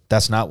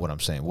 that's not what I'm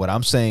saying. What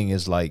I'm saying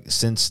is like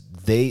since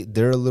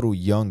they're a little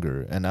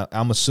younger, and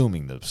I'm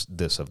assuming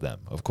this of them,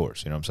 of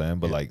course, you know what I'm saying.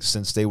 But Yeah. like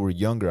since they were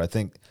younger, I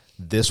think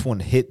this one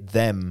hit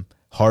them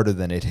harder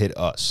than it hit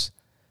us.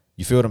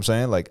 You feel what I'm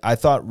saying? Like I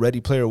thought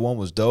Ready Player One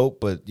was dope,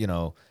 but you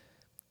know,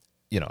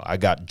 I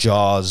got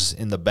Jaws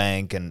in the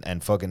bank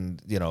and fucking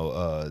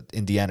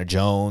Indiana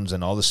Jones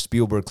and all the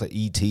Spielberg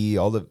E.T.,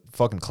 all the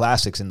fucking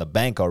classics in the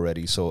bank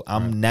already. So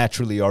I'm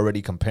naturally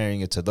already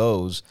comparing it to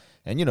those.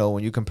 And, you know,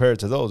 when you compare it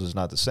to those, it's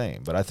not the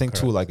same. But I think,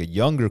 to like a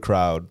younger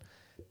crowd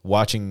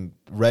watching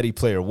Ready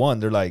Player One,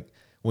 they're like,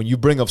 when you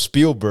bring up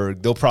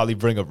Spielberg, they'll probably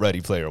bring up Ready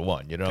Player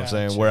One. You know what I'm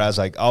saying? Gotcha. Whereas,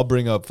 like, I'll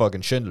bring up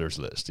fucking Schindler's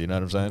List. You know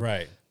what I'm saying?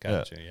 Right.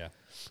 Gotcha. Yeah.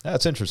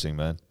 That's interesting,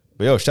 man.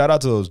 But, yo, shout out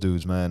to those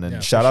dudes, man. And Yeah,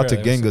 for shout out sure.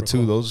 to They were Ginga, super too.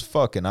 cool. Those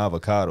fucking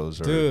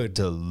avocados are Dude.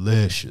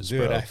 delicious,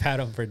 Dude, bro. I've had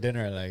them for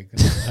dinner like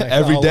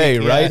Every all day,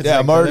 week. right? it's Yeah,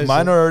 like mine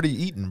delicious. are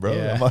already eaten, bro.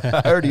 Yeah.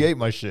 I already ate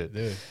my shit.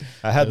 Dude.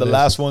 I had the delicious.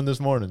 last one this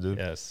morning, dude.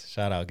 Yes.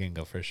 Shout out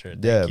Gingo for sure.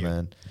 Thank Yeah, you.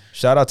 man.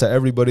 Shout out to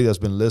everybody that's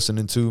been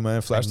listening too,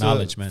 man. Flash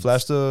Acknowledgements.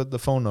 the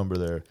phone number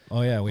there.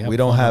 Oh yeah, we We a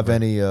don't phone have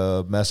number. any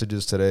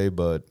messages today,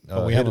 but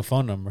we have a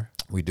phone number.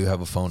 we do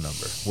have a phone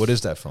number. What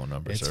is that phone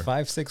number, It's sir?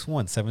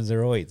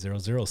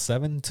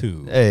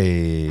 561-708-0072.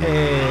 Hey.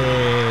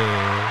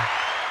 Hey.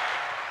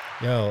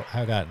 Yo,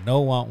 I got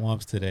no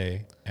womps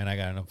today, and I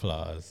got an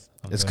applause.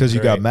 I'm It's doing because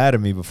you got great. mad at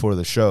me before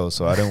the show,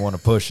 so I didn't want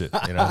to push it.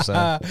 You know what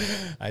I'm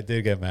saying? I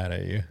did get mad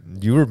at you.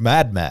 You were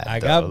mad. I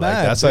though. got Like,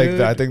 mad. That's dude.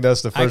 like I think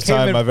that's the first I came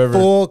time in I've ever.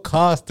 full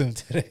costume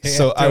today.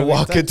 So after I we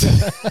walk talked-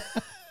 into.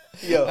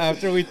 Yo,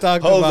 after we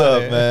talked hold about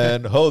up, it.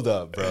 man. Hold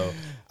up, bro.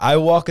 I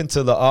walk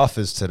into the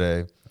office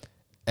today,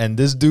 And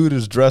this dude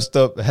is dressed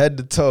up head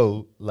to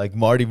toe like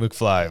Marty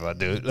McFly, my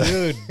dude.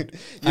 Dude,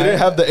 You didn't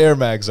have the Air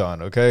Mags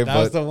on, okay? that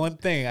was the one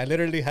thing. I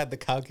literally had the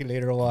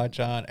calculator watch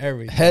on,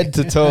 everything. Head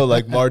to toe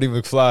like Marty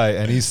McFly,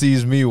 and he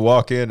sees me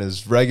walk in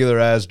as regular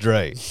ass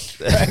Dre.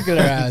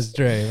 Regular ass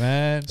Dre,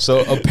 man. So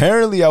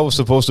apparently I was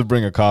supposed to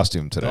bring a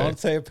costume today. Don't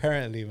say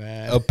apparently,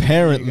 man.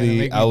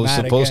 Apparently I was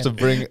supposed to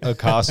bring a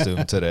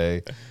costume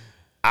today.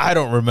 I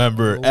don't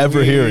remember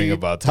ever hearing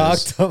about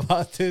this. Talked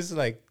about this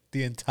like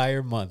the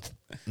entire month.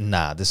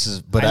 Nah, this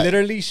is... But I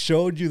literally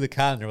showed you the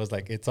calendar. I was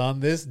like, it's on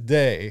this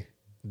day.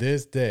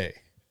 This day.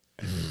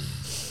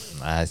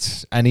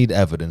 I need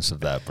evidence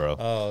of that, bro.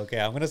 Oh, okay.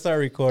 I'm going to start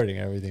recording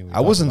everything. I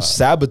wasn't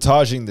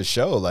sabotaging the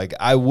show. Like,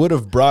 I would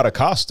have brought a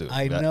costume.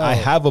 I know. I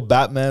have a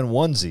Batman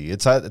onesie.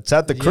 It's at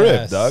the crib,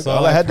 Yes, dog. so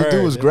All I had I've to do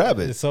heard. was grab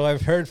it. So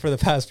I've heard for the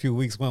past few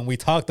weeks when we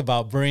talked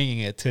about bringing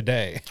it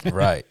today.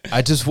 Right.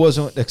 I just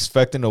wasn't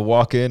expecting to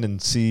walk in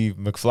and see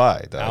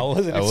McFly, dog. I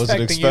wasn't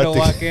expecting you to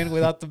walk in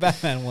without the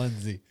Batman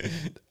onesie.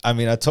 I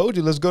mean, I told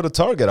you, let's go to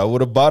Target. I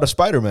would have bought a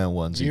Spider-Man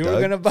onesie, You dog. were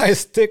going to buy a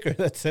sticker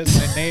that says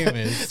my name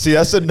is. See,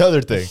 that's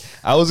another thing.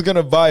 I was going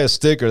to buy a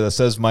sticker that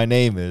says my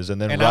name is, and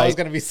then And I was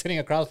going to be sitting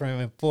across from him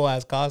in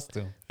full-ass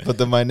costume. but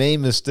the my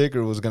name is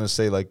sticker was going to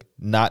say, like,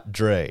 not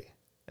Dre.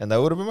 And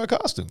that would have been my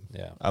costume.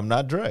 Yeah. I'm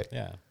not Dre.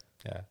 Yeah.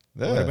 It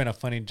Yeah. would have been a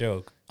funny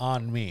joke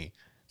on me.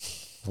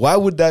 Why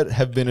would that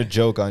have been a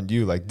joke on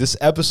you? Like, this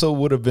episode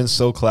would have been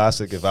so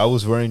classic if I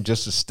was wearing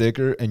just a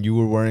sticker and you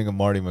were wearing a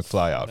Marty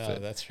McFly No,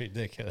 outfit. that's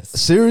ridiculous.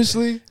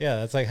 Seriously? Yeah,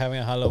 that's like having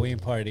a Halloween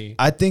party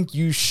I think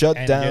you shut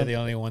and you're down, the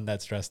only one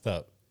that's dressed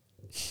up.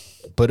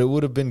 but it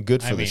would have been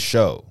good for the mean,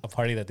 show. A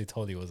party that they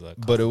told you was a.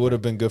 But it would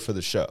have been good for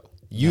the show.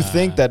 You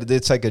think that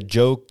it's like a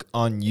joke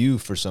on you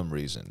for some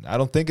reason. I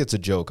don't think it's a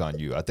joke on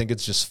you. I think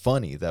it's just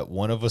funny that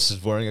one of us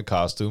is wearing a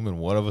costume and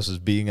one of us is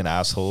being an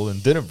asshole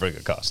and didn't bring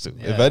a costume.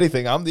 If Yeah.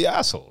 anything, I'm the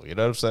asshole. You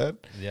know what I'm saying?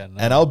 Yeah, no.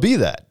 And I'll be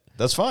that.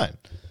 That's fine.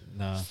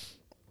 No,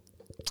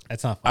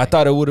 it's not funny. I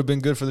thought it would have been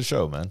good for the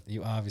show, man.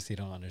 You obviously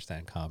don't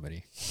understand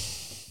comedy.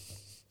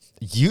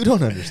 You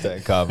don't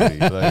understand comedy.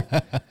 Like,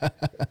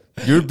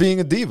 you're being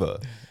a diva.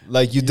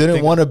 Like, you didn't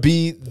think- want to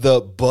be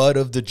the butt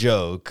of the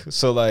joke.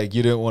 So, like,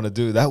 you didn't want to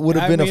do that. Would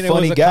have been a it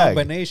funny was a gag.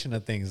 combination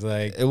of things.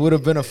 Like, It would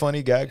have been a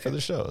funny gag for the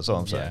show. That's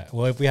all I'm saying. yeah.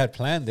 Well, if we had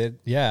planned it,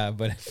 yeah.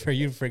 But for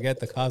you to forget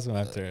the costume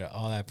after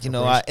all that, You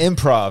know, I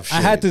improv shit.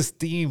 I had to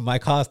steam my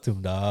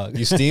costume, dog.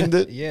 You steamed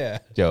it? Yeah.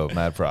 Yo,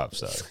 mad props,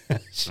 dog.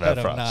 Shut Mad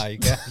up, props. nah. You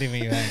can't leave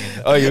me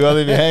hanging. Oh, you gonna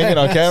leave me hanging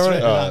on camera?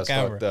 Straight Oh, on that's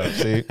camera. fucked up.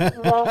 See?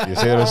 You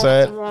see what I'm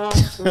saying?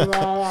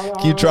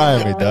 Keep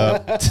trying me,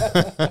 dog.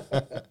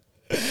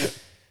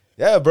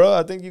 Yeah, bro.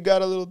 I think you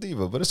got a little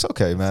diva, but it's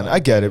okay, man. I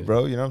get it,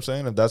 bro. You know what I'm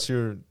saying? If that's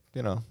your,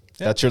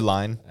 that's your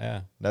line.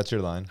 Yeah. That's your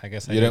line. I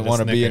guess I you didn't need the want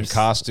to be in Snickers.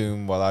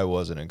 costume while I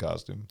wasn't in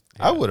costume.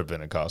 I would have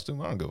been in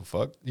costume. I don't give a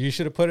fuck. You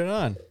should have put it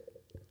on.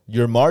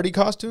 Your Marty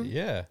costume?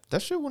 Yeah.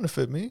 That shit wouldn't have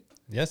fit me.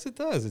 Yes, it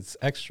does. It's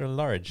extra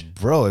large.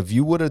 Bro, if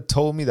you would have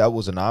told me that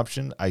was an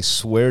option, I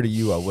swear to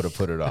you, I would have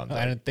put it on.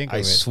 I didn't think I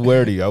of it.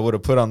 swear to you, I would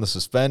have put on the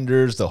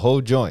suspenders, the whole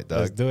joint,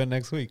 Let's dog. do it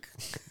next week.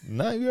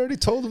 No, you already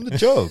told him the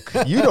joke.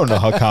 You don't know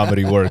how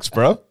comedy works,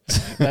 bro.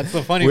 That's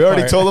the funny We part.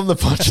 already told him the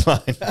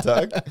punchline,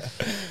 dog.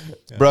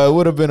 Bro, it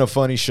would have been a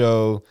funny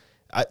show.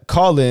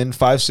 Call in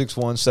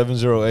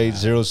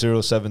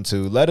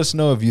 561-708-0072. Let us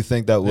know if you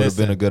think that would have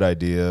been Listen. a good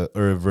idea,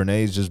 or if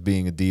Renee's just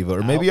being a diva,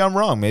 or maybe I'm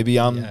wrong. Maybe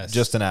I'm Yes.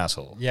 just an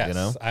asshole. Yes. You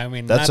know, I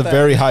mean, that's not a that-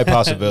 very high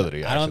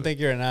possibility. I don't actually. think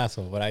you're an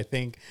asshole, but I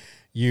think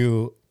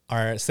you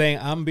are saying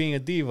I'm being a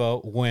diva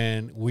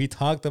when we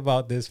talked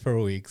about this for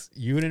weeks.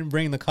 You didn't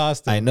bring the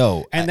costume. I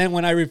know. And then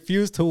when I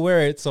refused to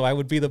wear it, so I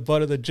would be the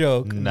butt of the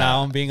joke.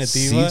 Now I'm being a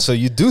diva. See, so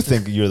you do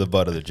think you're the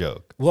butt of the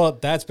joke. Well,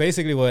 that's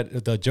basically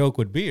what the joke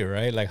would be,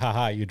 right? Like,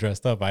 haha, you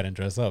dressed up. I didn't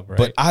dress up, right?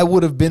 But I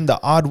would have been the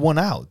odd one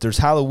out. There's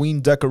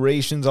Halloween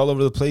decorations all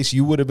over the place.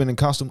 You would have been in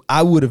costume.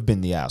 I would have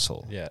been the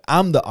asshole. Yeah.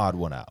 I'm the odd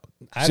one out.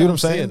 I See don't what I'm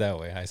see saying? it that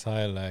way. I saw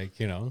it like, 'Cause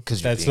you're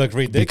that's being- look because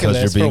ridiculous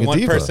you're for being a one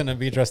diva. person to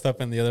be dressed up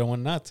and the other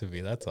one not to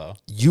be. That's all.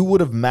 You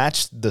would have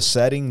matched the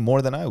setting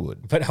more than I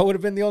would. But I would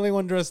have been the only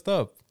one dressed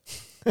up.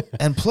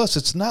 And plus,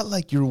 it's not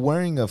like you're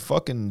wearing a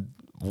fucking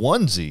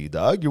onesie,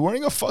 dog. You're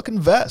wearing a fucking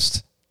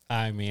vest.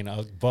 I mean,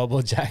 a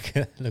bubble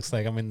jacket looks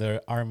like I'm in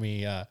the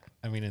army.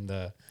 In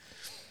the.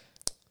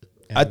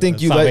 I think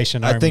the you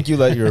Salvation let. I think Army. you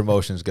let your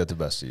emotions get the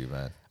best of you,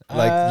 man.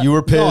 Like, you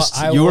were No, pissed.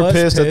 I you were was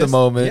pissed at the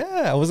moment.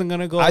 Yeah, I wasn't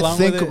gonna go I along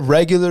think with it.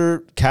 regular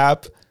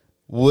Cap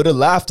would have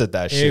laughed at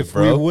that shit, If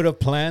bro. we would have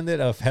planned it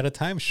ahead of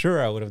time,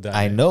 sure, I would have done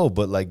I it. know,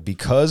 but like,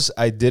 because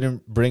I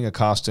didn't bring a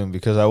costume,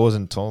 because I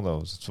wasn't told I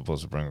was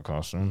supposed to bring a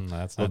costume.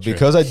 That's But not true.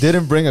 because I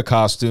didn't bring a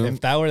costume,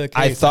 If that were the case,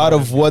 I thought I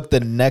of what the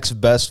next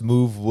best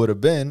move would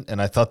have been,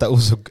 and I thought that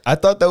was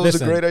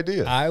Listen, a great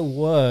idea. I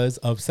was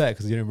upset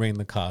because you didn't bring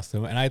the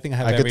costume, and I think I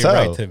have I could every tell.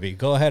 right to be.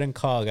 Go ahead and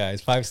call,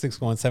 guys.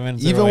 561-708.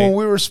 Even when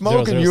we were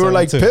smoking, you were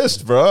like 0072.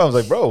 pissed, bro. I was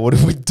like, bro, what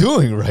are we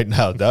doing right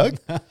now, Doug?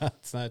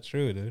 That's not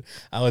true, dude.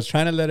 I was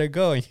trying to let it go.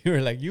 go, and you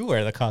were like, you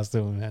wear the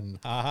costume, and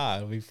haha,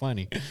 it'll be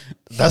funny.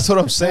 That's what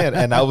I'm saying.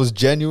 And I was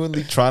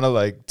genuinely trying to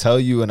like tell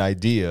you an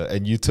idea,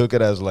 and you took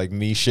it as like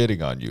me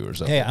shitting on you or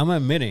something. Hey, I'm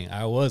admitting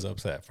I was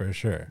upset for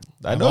sure.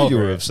 I I'm know you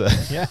over were it.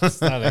 upset. Yeah,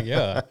 it's not like,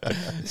 yeah,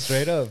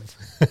 straight up.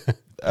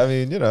 I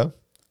mean, you know,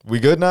 we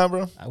good now,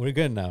 bro? We're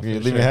good now. You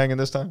for leave me sure. hanging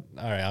this time?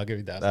 All right, I'll give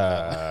you that.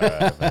 All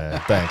right,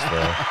 man. Thanks, bro.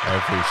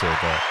 I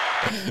appreciate that.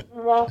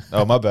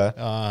 Oh, my bad.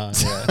 Yeah.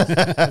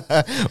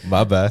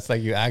 My bad. It's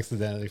like you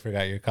accidentally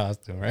forgot your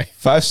costume, right?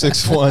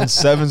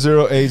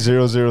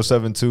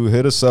 561-708-0072.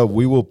 Hit us up.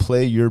 We will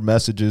play your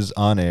messages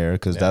on air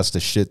because that's the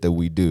shit that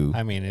we do.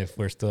 I mean, if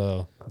we're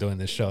still doing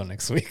this show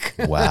next week.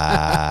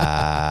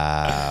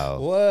 Wow.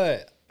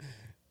 What?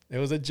 It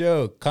was a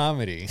joke.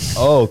 Comedy.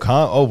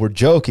 Oh, we're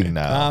joking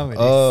now. Comedy.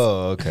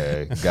 Oh,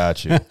 okay.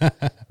 Got you.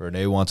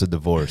 Renee wants a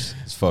divorce.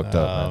 It's fucked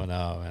up, Oh, man.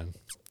 no, man.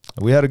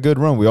 We had a good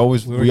run. We were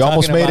almost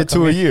talking made about it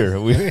to a year.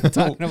 We were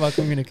talking about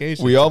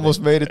communication. We almost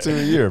made it to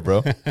a year,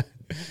 bro.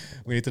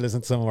 We need to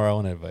listen to some of our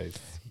own advice.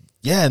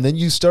 Yeah, and then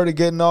you started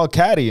getting all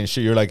catty and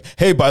shit. You're like,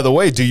 hey, by the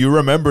way, do you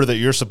remember that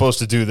you're supposed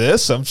to do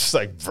this? I'm just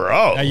like,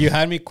 bro. Now, you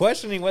had me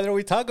questioning whether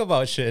we talk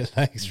about shit,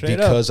 like straight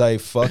Because up. I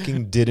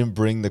fucking didn't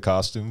bring the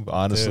costume,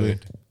 honestly.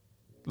 Dude.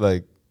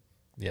 Like,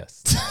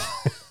 Yes.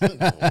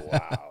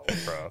 wow,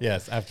 bro.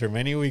 Yes, after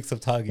many weeks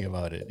of talking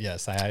about it.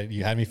 Yes,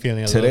 you had me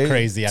feeling a Today- little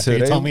crazy after you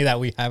today- told me that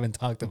we haven't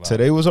talked about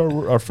Today it. was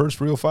our first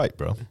real fight,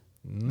 bro.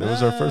 That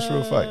was our first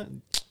real fight.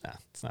 Nah,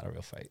 it's not a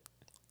real fight.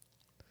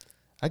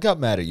 I got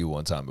mad at you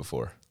one time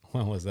before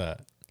When was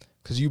that?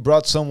 because you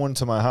brought someone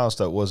to my house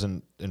that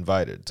wasn't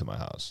invited to my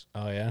house.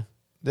 Oh, yeah?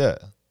 Yeah.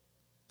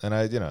 And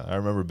I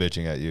remember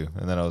bitching at you.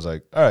 And then I was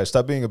like, all right,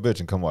 stop being a bitch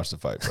and come watch the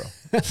fight, bro.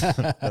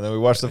 And then we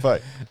watched the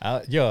fight.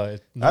 I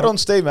I don't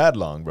stay mad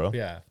long, bro.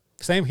 Yeah.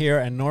 Same here.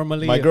 And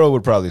normally, My girl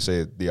would probably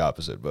say the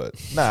opposite, but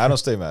I don't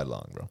stay mad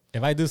long, bro.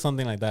 if I do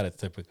something like that, it's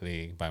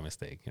typically by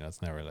mistake. You know,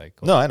 it's never like,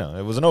 No, I know.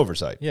 It was an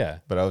oversight. yeah.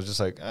 But I was just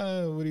like, what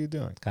are you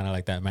doing? Kind of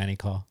like that Manny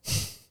call.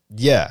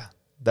 Yeah.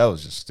 That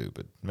was just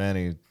stupid.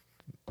 Manny.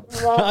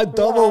 I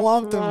double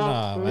whomped him.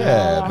 Nah, man.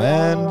 Yeah,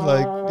 man.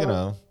 Like,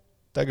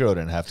 that girl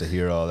didn't have to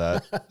hear all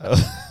that.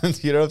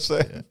 You know what I'm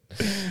saying?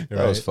 You're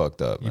That was right.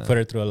 fucked up, You man. put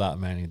her through a lot,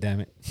 Manny.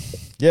 Damn it.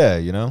 Yeah,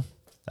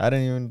 I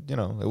didn't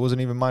even, it wasn't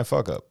even my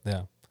fuck up.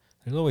 Yeah.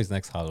 There's always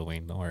next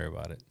Halloween. Don't worry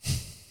about it.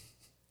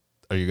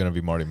 Are you going to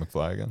be Marty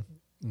McFly again?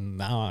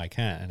 No, I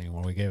can't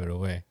anymore. We gave it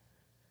away.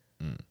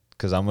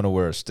 Because I'm going to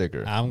wear a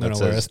sticker. I'm that gonna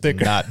wear a says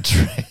sticker. Not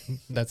Dre.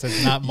 That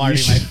says not Marty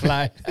should-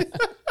 McFly.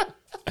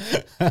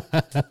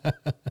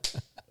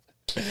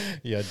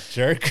 You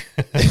jerk.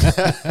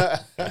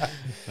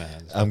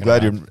 I'm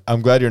glad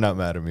you're not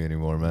mad at me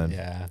anymore, man.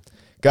 Yeah.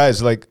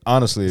 Guys, like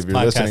honestly, if you're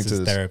listening Podcast to is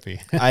this, therapy.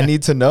 I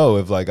need to know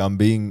if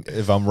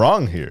I'm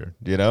wrong here.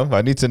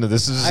 I need to know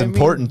this is I mean,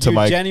 important to you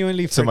my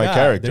genuinely to my forgot.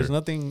 character. There's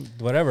nothing,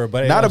 whatever.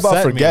 But it Not about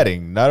upset me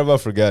forgetting,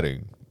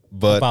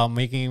 but about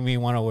making me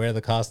want to wear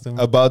the costume.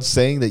 about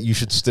saying that you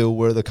should still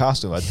wear the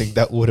costume. I think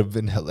that would have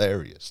been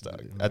hilarious,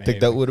 dog. I think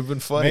that Maybe. would have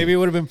been funny. Maybe it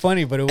would have been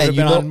funny, but it would have And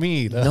been on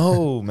me. though.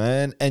 No,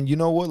 man. And you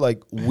know what?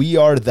 Like, we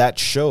are that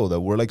show that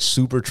we're like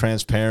super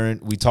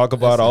transparent. We talk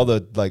about all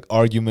the like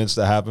arguments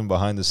that happen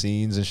behind the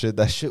scenes and shit.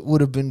 That shit would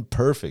have been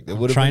perfect. It I'm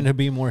would have trying been. to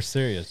be more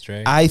serious,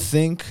 Trey. I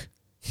think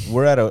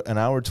we're at an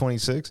hour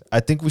 26. I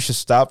think we should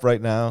stop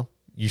right now.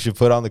 You should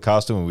put on the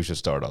costume and we should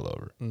start all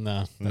over. No,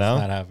 that's No?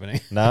 not happening.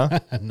 No?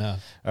 No.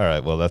 All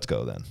right. Well, let's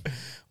go then.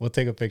 We'll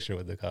take a picture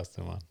with the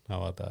costume on.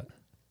 How about that?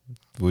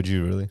 Would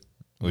you really?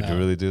 Would you No.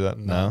 really do that?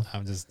 No.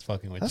 I'm just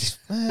fucking with That's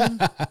man.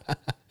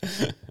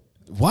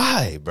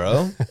 Why,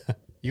 bro? you.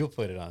 You'll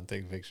put it on.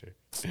 Take a picture.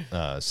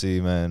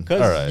 See, man. All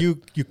Because right. you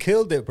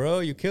killed it, bro.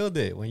 You killed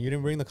it. When you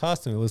didn't bring the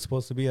costume, it was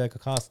supposed to be like a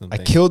costume I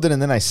thing. killed it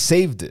and then I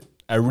saved it.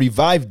 I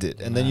revived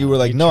it. And then you were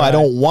like, you no, I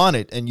tried. don't want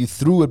it. And you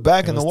threw it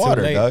back It in the was too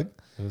water, late. dog.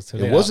 It was too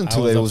It late. wasn't I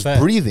too late. It was upset.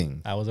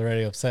 breathing. I was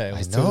already upset. It I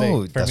was too know.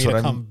 late for That's me what to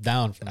I'm- come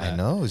down from that. I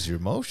know. It's your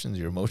emotions.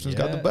 Your emotions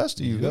got the Yeah. best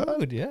of you, God.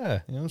 Dude,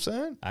 yeah. You know what I'm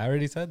saying? I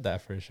already said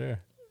that for sure.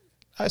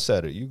 I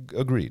said it. You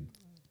agreed.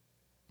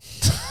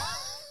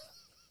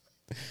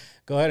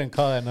 Go ahead and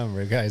call that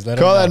number, guys. Let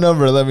Call them that know.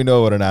 number and let me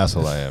know what an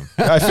asshole I am.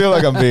 I feel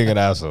like I'm being an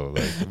asshole.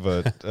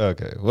 But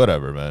okay,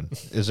 whatever, man.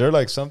 Is there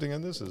like something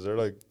in this? Is there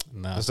like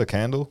No, just a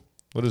candle?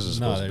 What is this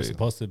no, supposed they're to be?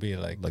 supposed to be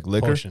like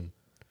liquor? potion.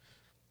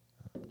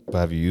 But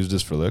have you used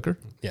this for liquor?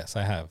 Yes,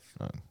 I have.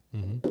 Oh.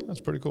 hmm That's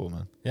pretty cool,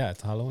 man. Yeah,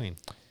 it's Halloween.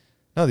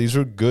 No, these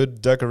are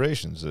good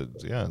decorations.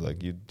 Yeah,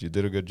 like you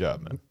did a good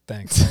job, man.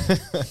 Thanks.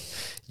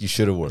 You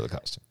should have wore the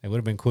costume. It would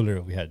have been cooler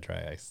if we had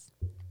dry ice,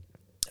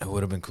 It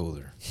would have been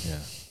cooler. Yeah.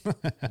 Yeah.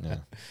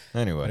 but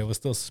Anyway, it was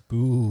still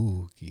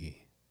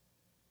spooky.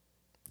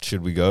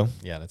 should we go?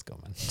 Yeah, let's go,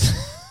 man.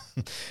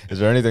 Is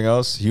there anything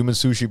else?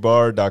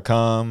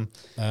 HumanSushiBar.com.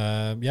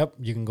 Yep,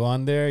 you can go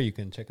on there. You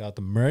can check out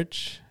the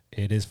merch.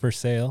 It is for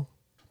sale.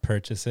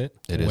 Purchase it.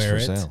 It is wear for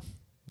sale.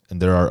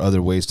 And there are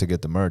other ways to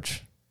get the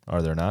merch.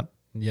 Are there not?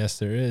 Yes,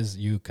 there is.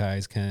 You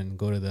guys can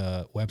go to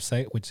the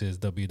website, which is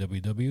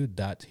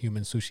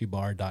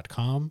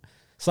www.humansushibar.com.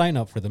 Sign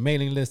up for the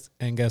mailing list,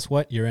 and guess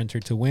what? You're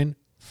entered to win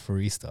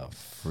free stuff.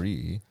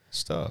 Free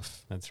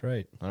stuff. That's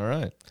right. All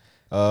right.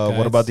 Guys.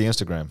 What about the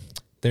Instagram?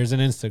 There's an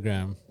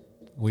Instagram.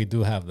 We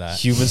do have that.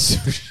 Human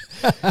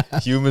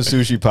Sushi, Human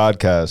Sushi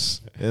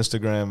Podcast.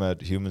 Instagram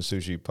at Human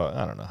Sushi Pod.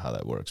 I don't know how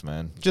that works,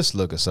 man. Just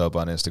look us up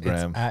on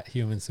Instagram. It's at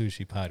Human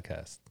Sushi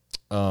Podcast.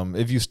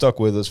 If you stuck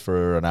with us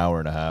for an hour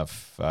and a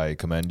half, I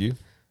commend you.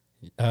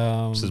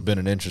 This has been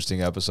an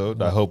interesting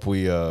episode. I hope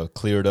we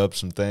cleared up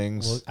some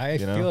things. Well, I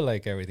feel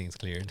like everything's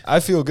cleared. I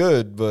feel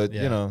good, but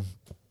Yeah.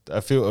 I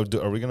feel.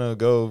 Are we gonna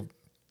go?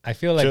 I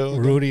feel like Chill.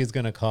 Rudy is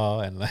gonna call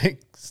and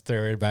like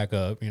stir it back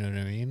up. You know what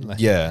I mean? Like,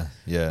 Yeah.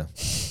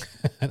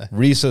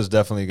 Risa's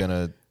definitely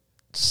gonna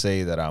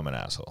say that I'm an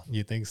asshole.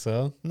 You think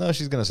so? No,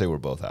 she's gonna say we're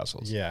both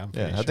assholes. Yeah. I'm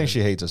Yeah. pretty I think sure.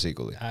 she hates us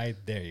equally.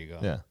 There you go.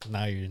 Yeah.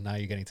 Now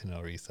you're getting to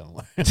know Reese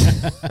somewhere.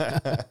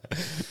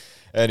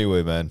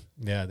 Anyway, man,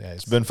 Yeah, guys.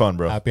 it's been fun,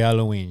 bro. Happy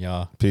Halloween,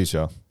 y'all. Peace,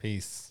 y'all.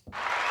 Peace.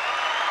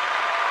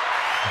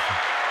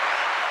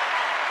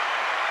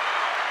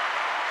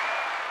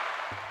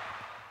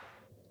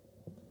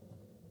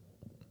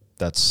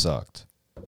 That sucked.